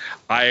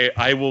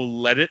I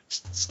will let it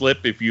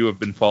slip. If you have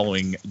been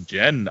following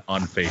Jen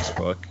on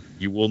Facebook,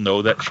 you will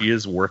know that she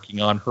is working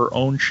on her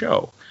own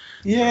show.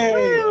 Yay!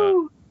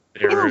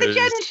 It's the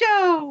Jen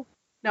Show.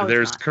 No,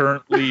 there's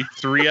currently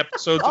 3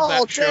 episodes of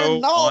that show.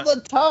 Jen, all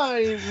the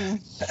time.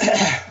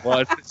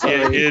 Well,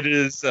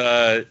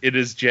 it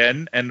is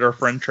Jen and our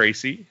friend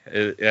Tracy,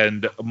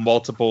 and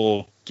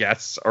multiple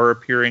guests are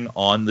appearing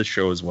on the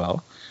show as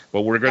well.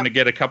 But we're going to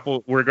get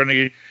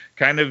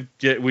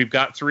we've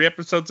got 3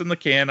 episodes in the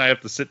can. I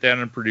have to sit down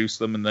and produce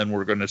them, and then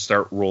we're going to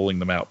start rolling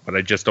them out. But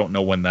I just don't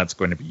know when that's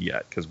going to be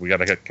yet, because we got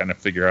to kind of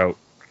figure out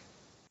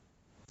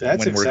when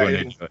exciting. We're going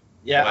to do it.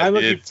 Yeah, I'm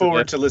looking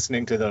forward to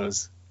listening to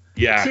those.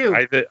 Yeah,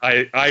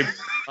 I've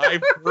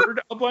heard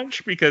a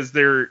bunch because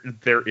they're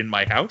in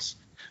my house.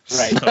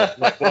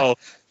 Right. So,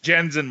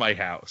 Jen's in my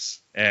house,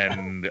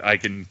 and I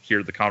can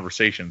hear the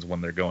conversations when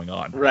they're going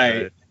on.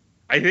 Right.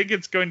 I think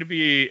it's going to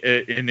be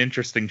an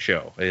interesting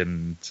show,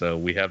 and so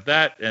we have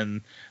that,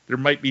 and there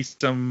might be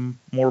some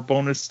more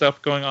bonus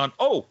stuff going on.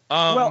 Well,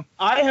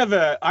 I have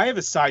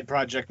a side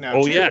project now.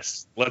 Oh, too.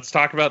 yes, let's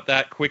talk about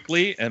that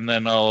quickly, and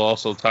then I'll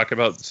also talk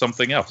about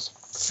something else.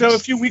 So a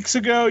few weeks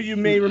ago, you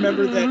may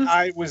remember that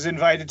I was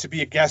invited to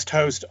be a guest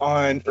host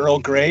on Earl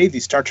Grey, the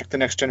Star Trek: The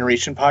Next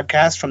Generation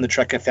podcast from the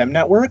Trek FM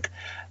network.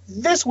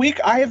 This week,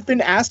 I have been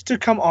asked to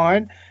come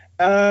on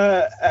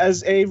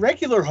as a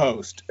regular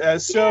host.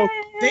 So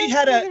they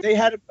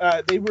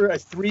were a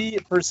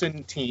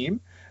 3-person team,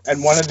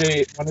 and one of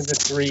the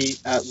 3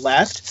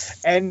 left,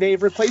 and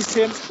they've replaced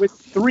him with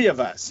 3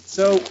 of us.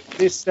 So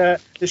this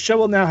show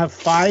will now have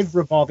 5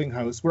 revolving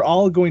hosts. We're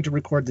all going to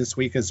record this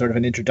week as sort of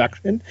an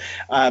introduction,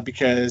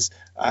 because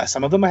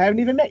some of them I haven't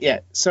even met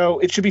yet. So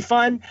it should be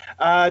fun.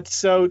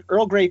 So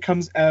Earl Grey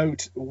comes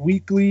out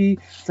weekly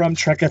from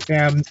Trek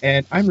FM,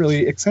 and I'm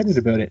really excited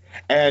about it.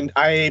 And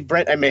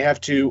Brent, I may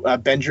have to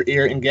bend your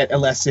ear and get a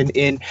lesson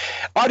in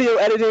audio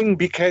editing,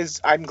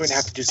 because I'm going to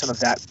have to do some of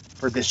that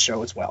for this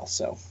show as well.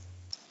 So.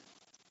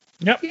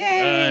 Yep.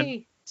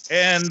 Yay!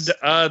 And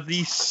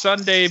the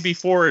Sunday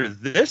before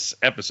this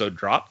episode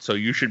dropped, so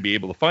you should be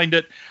able to find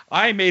it,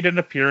 I made an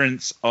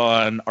appearance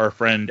on our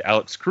friend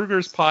Alex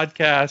Kruger's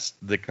podcast,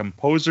 The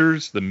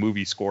Composers, the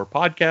Movie Score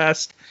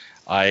podcast.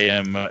 I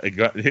am,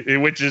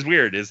 which is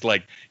weird, is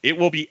like, it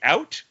will be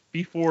out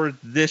before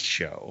this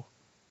show,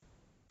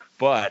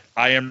 but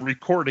I am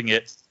recording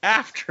it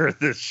after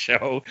this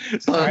show.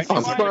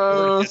 Wobbly.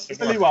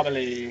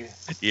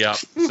 Yeah.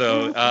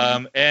 So,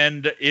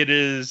 and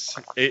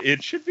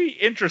it should be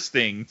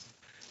interesting,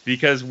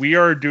 because we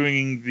are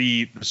doing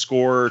the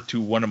score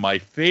to one of my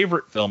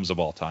favorite films of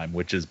all time,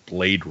 which is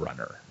Blade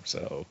Runner.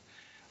 So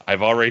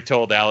I've already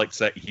told Alex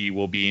that he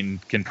will be in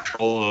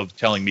control of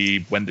telling me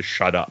when to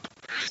shut up.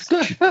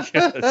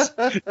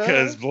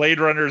 Because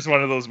Blade Runner is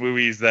one of those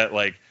movies that,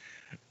 like,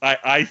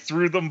 I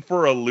threw them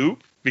for a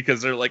loop,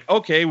 because they're like,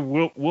 okay,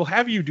 we'll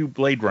have you do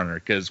Blade Runner,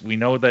 because we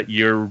know that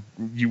you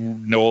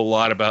know a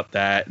lot about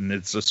that, and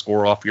it's a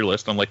score off your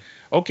list. I'm like,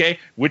 okay,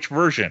 which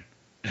version?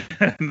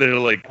 And they're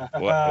like,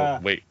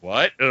 what? Wait,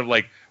 what? And I'm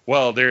like,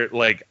 well, they're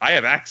like, I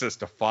have access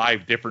to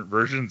 5 different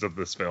versions of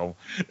this film.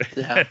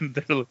 Yeah. And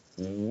they're like,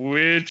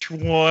 which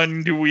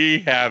one do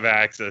we have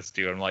access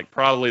to? I'm like,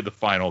 probably the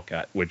final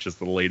cut, which is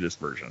the latest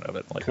version of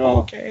it. I'm like, cool.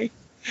 Okay.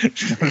 You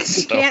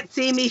can't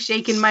see me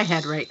shaking my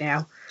head right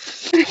now.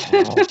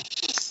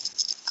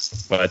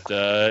 But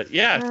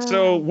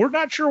so we're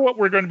not sure what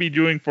we're going to be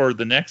doing for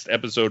the next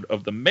episode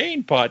of the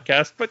main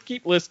podcast, but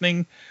keep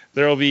listening.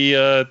 There'll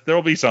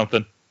be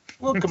something.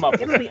 We'll come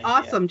up. It'll be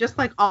awesome, just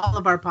like all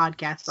of our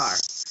podcasts are.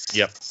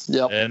 Yep.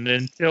 Yep. And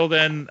until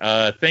then,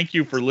 thank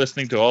you for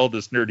listening to all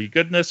this nerdy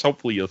goodness.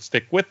 Hopefully you'll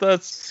stick with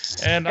us,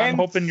 and I'm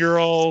hoping you're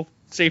all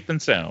safe and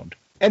sound.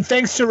 And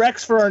thanks to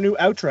Rex for our new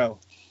outro.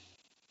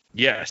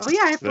 Yes. Oh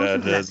yeah, I have the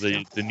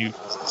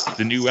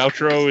new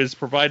outro is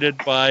provided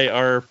by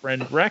our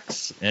friend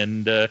Rex,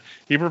 and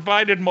he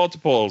provided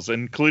multiples,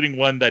 including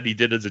one that he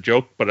did as a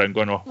joke, but I'm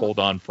going to hold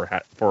on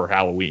for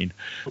Halloween.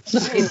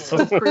 It's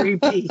so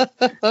creepy.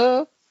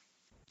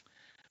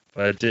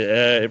 But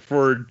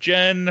for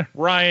Jen,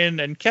 Ryan,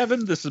 and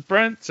Kevin, this is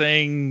Brent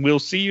saying we'll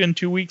see you in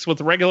 2 weeks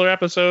with a regular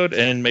episode,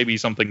 and maybe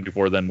something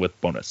before then with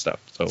bonus stuff.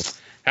 So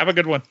have a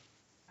good one.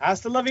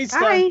 Hasta la vista.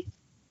 Bye.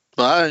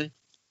 Bye.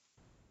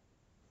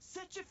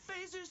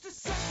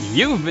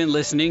 You've been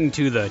listening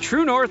to the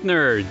True North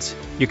Nerds.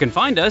 You can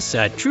find us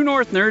at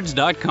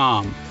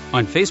TrueNorthNerds.com,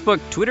 on Facebook,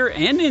 Twitter,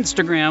 and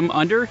Instagram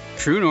under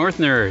True North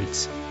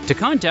Nerds. To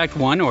contact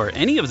one or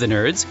any of the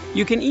nerds,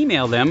 you can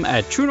email them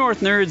at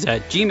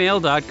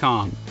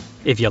TrueNorthNerds@gmail.com.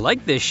 If you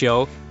like this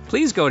show,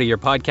 please go to your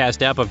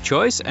podcast app of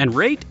choice and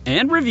rate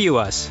and review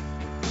us.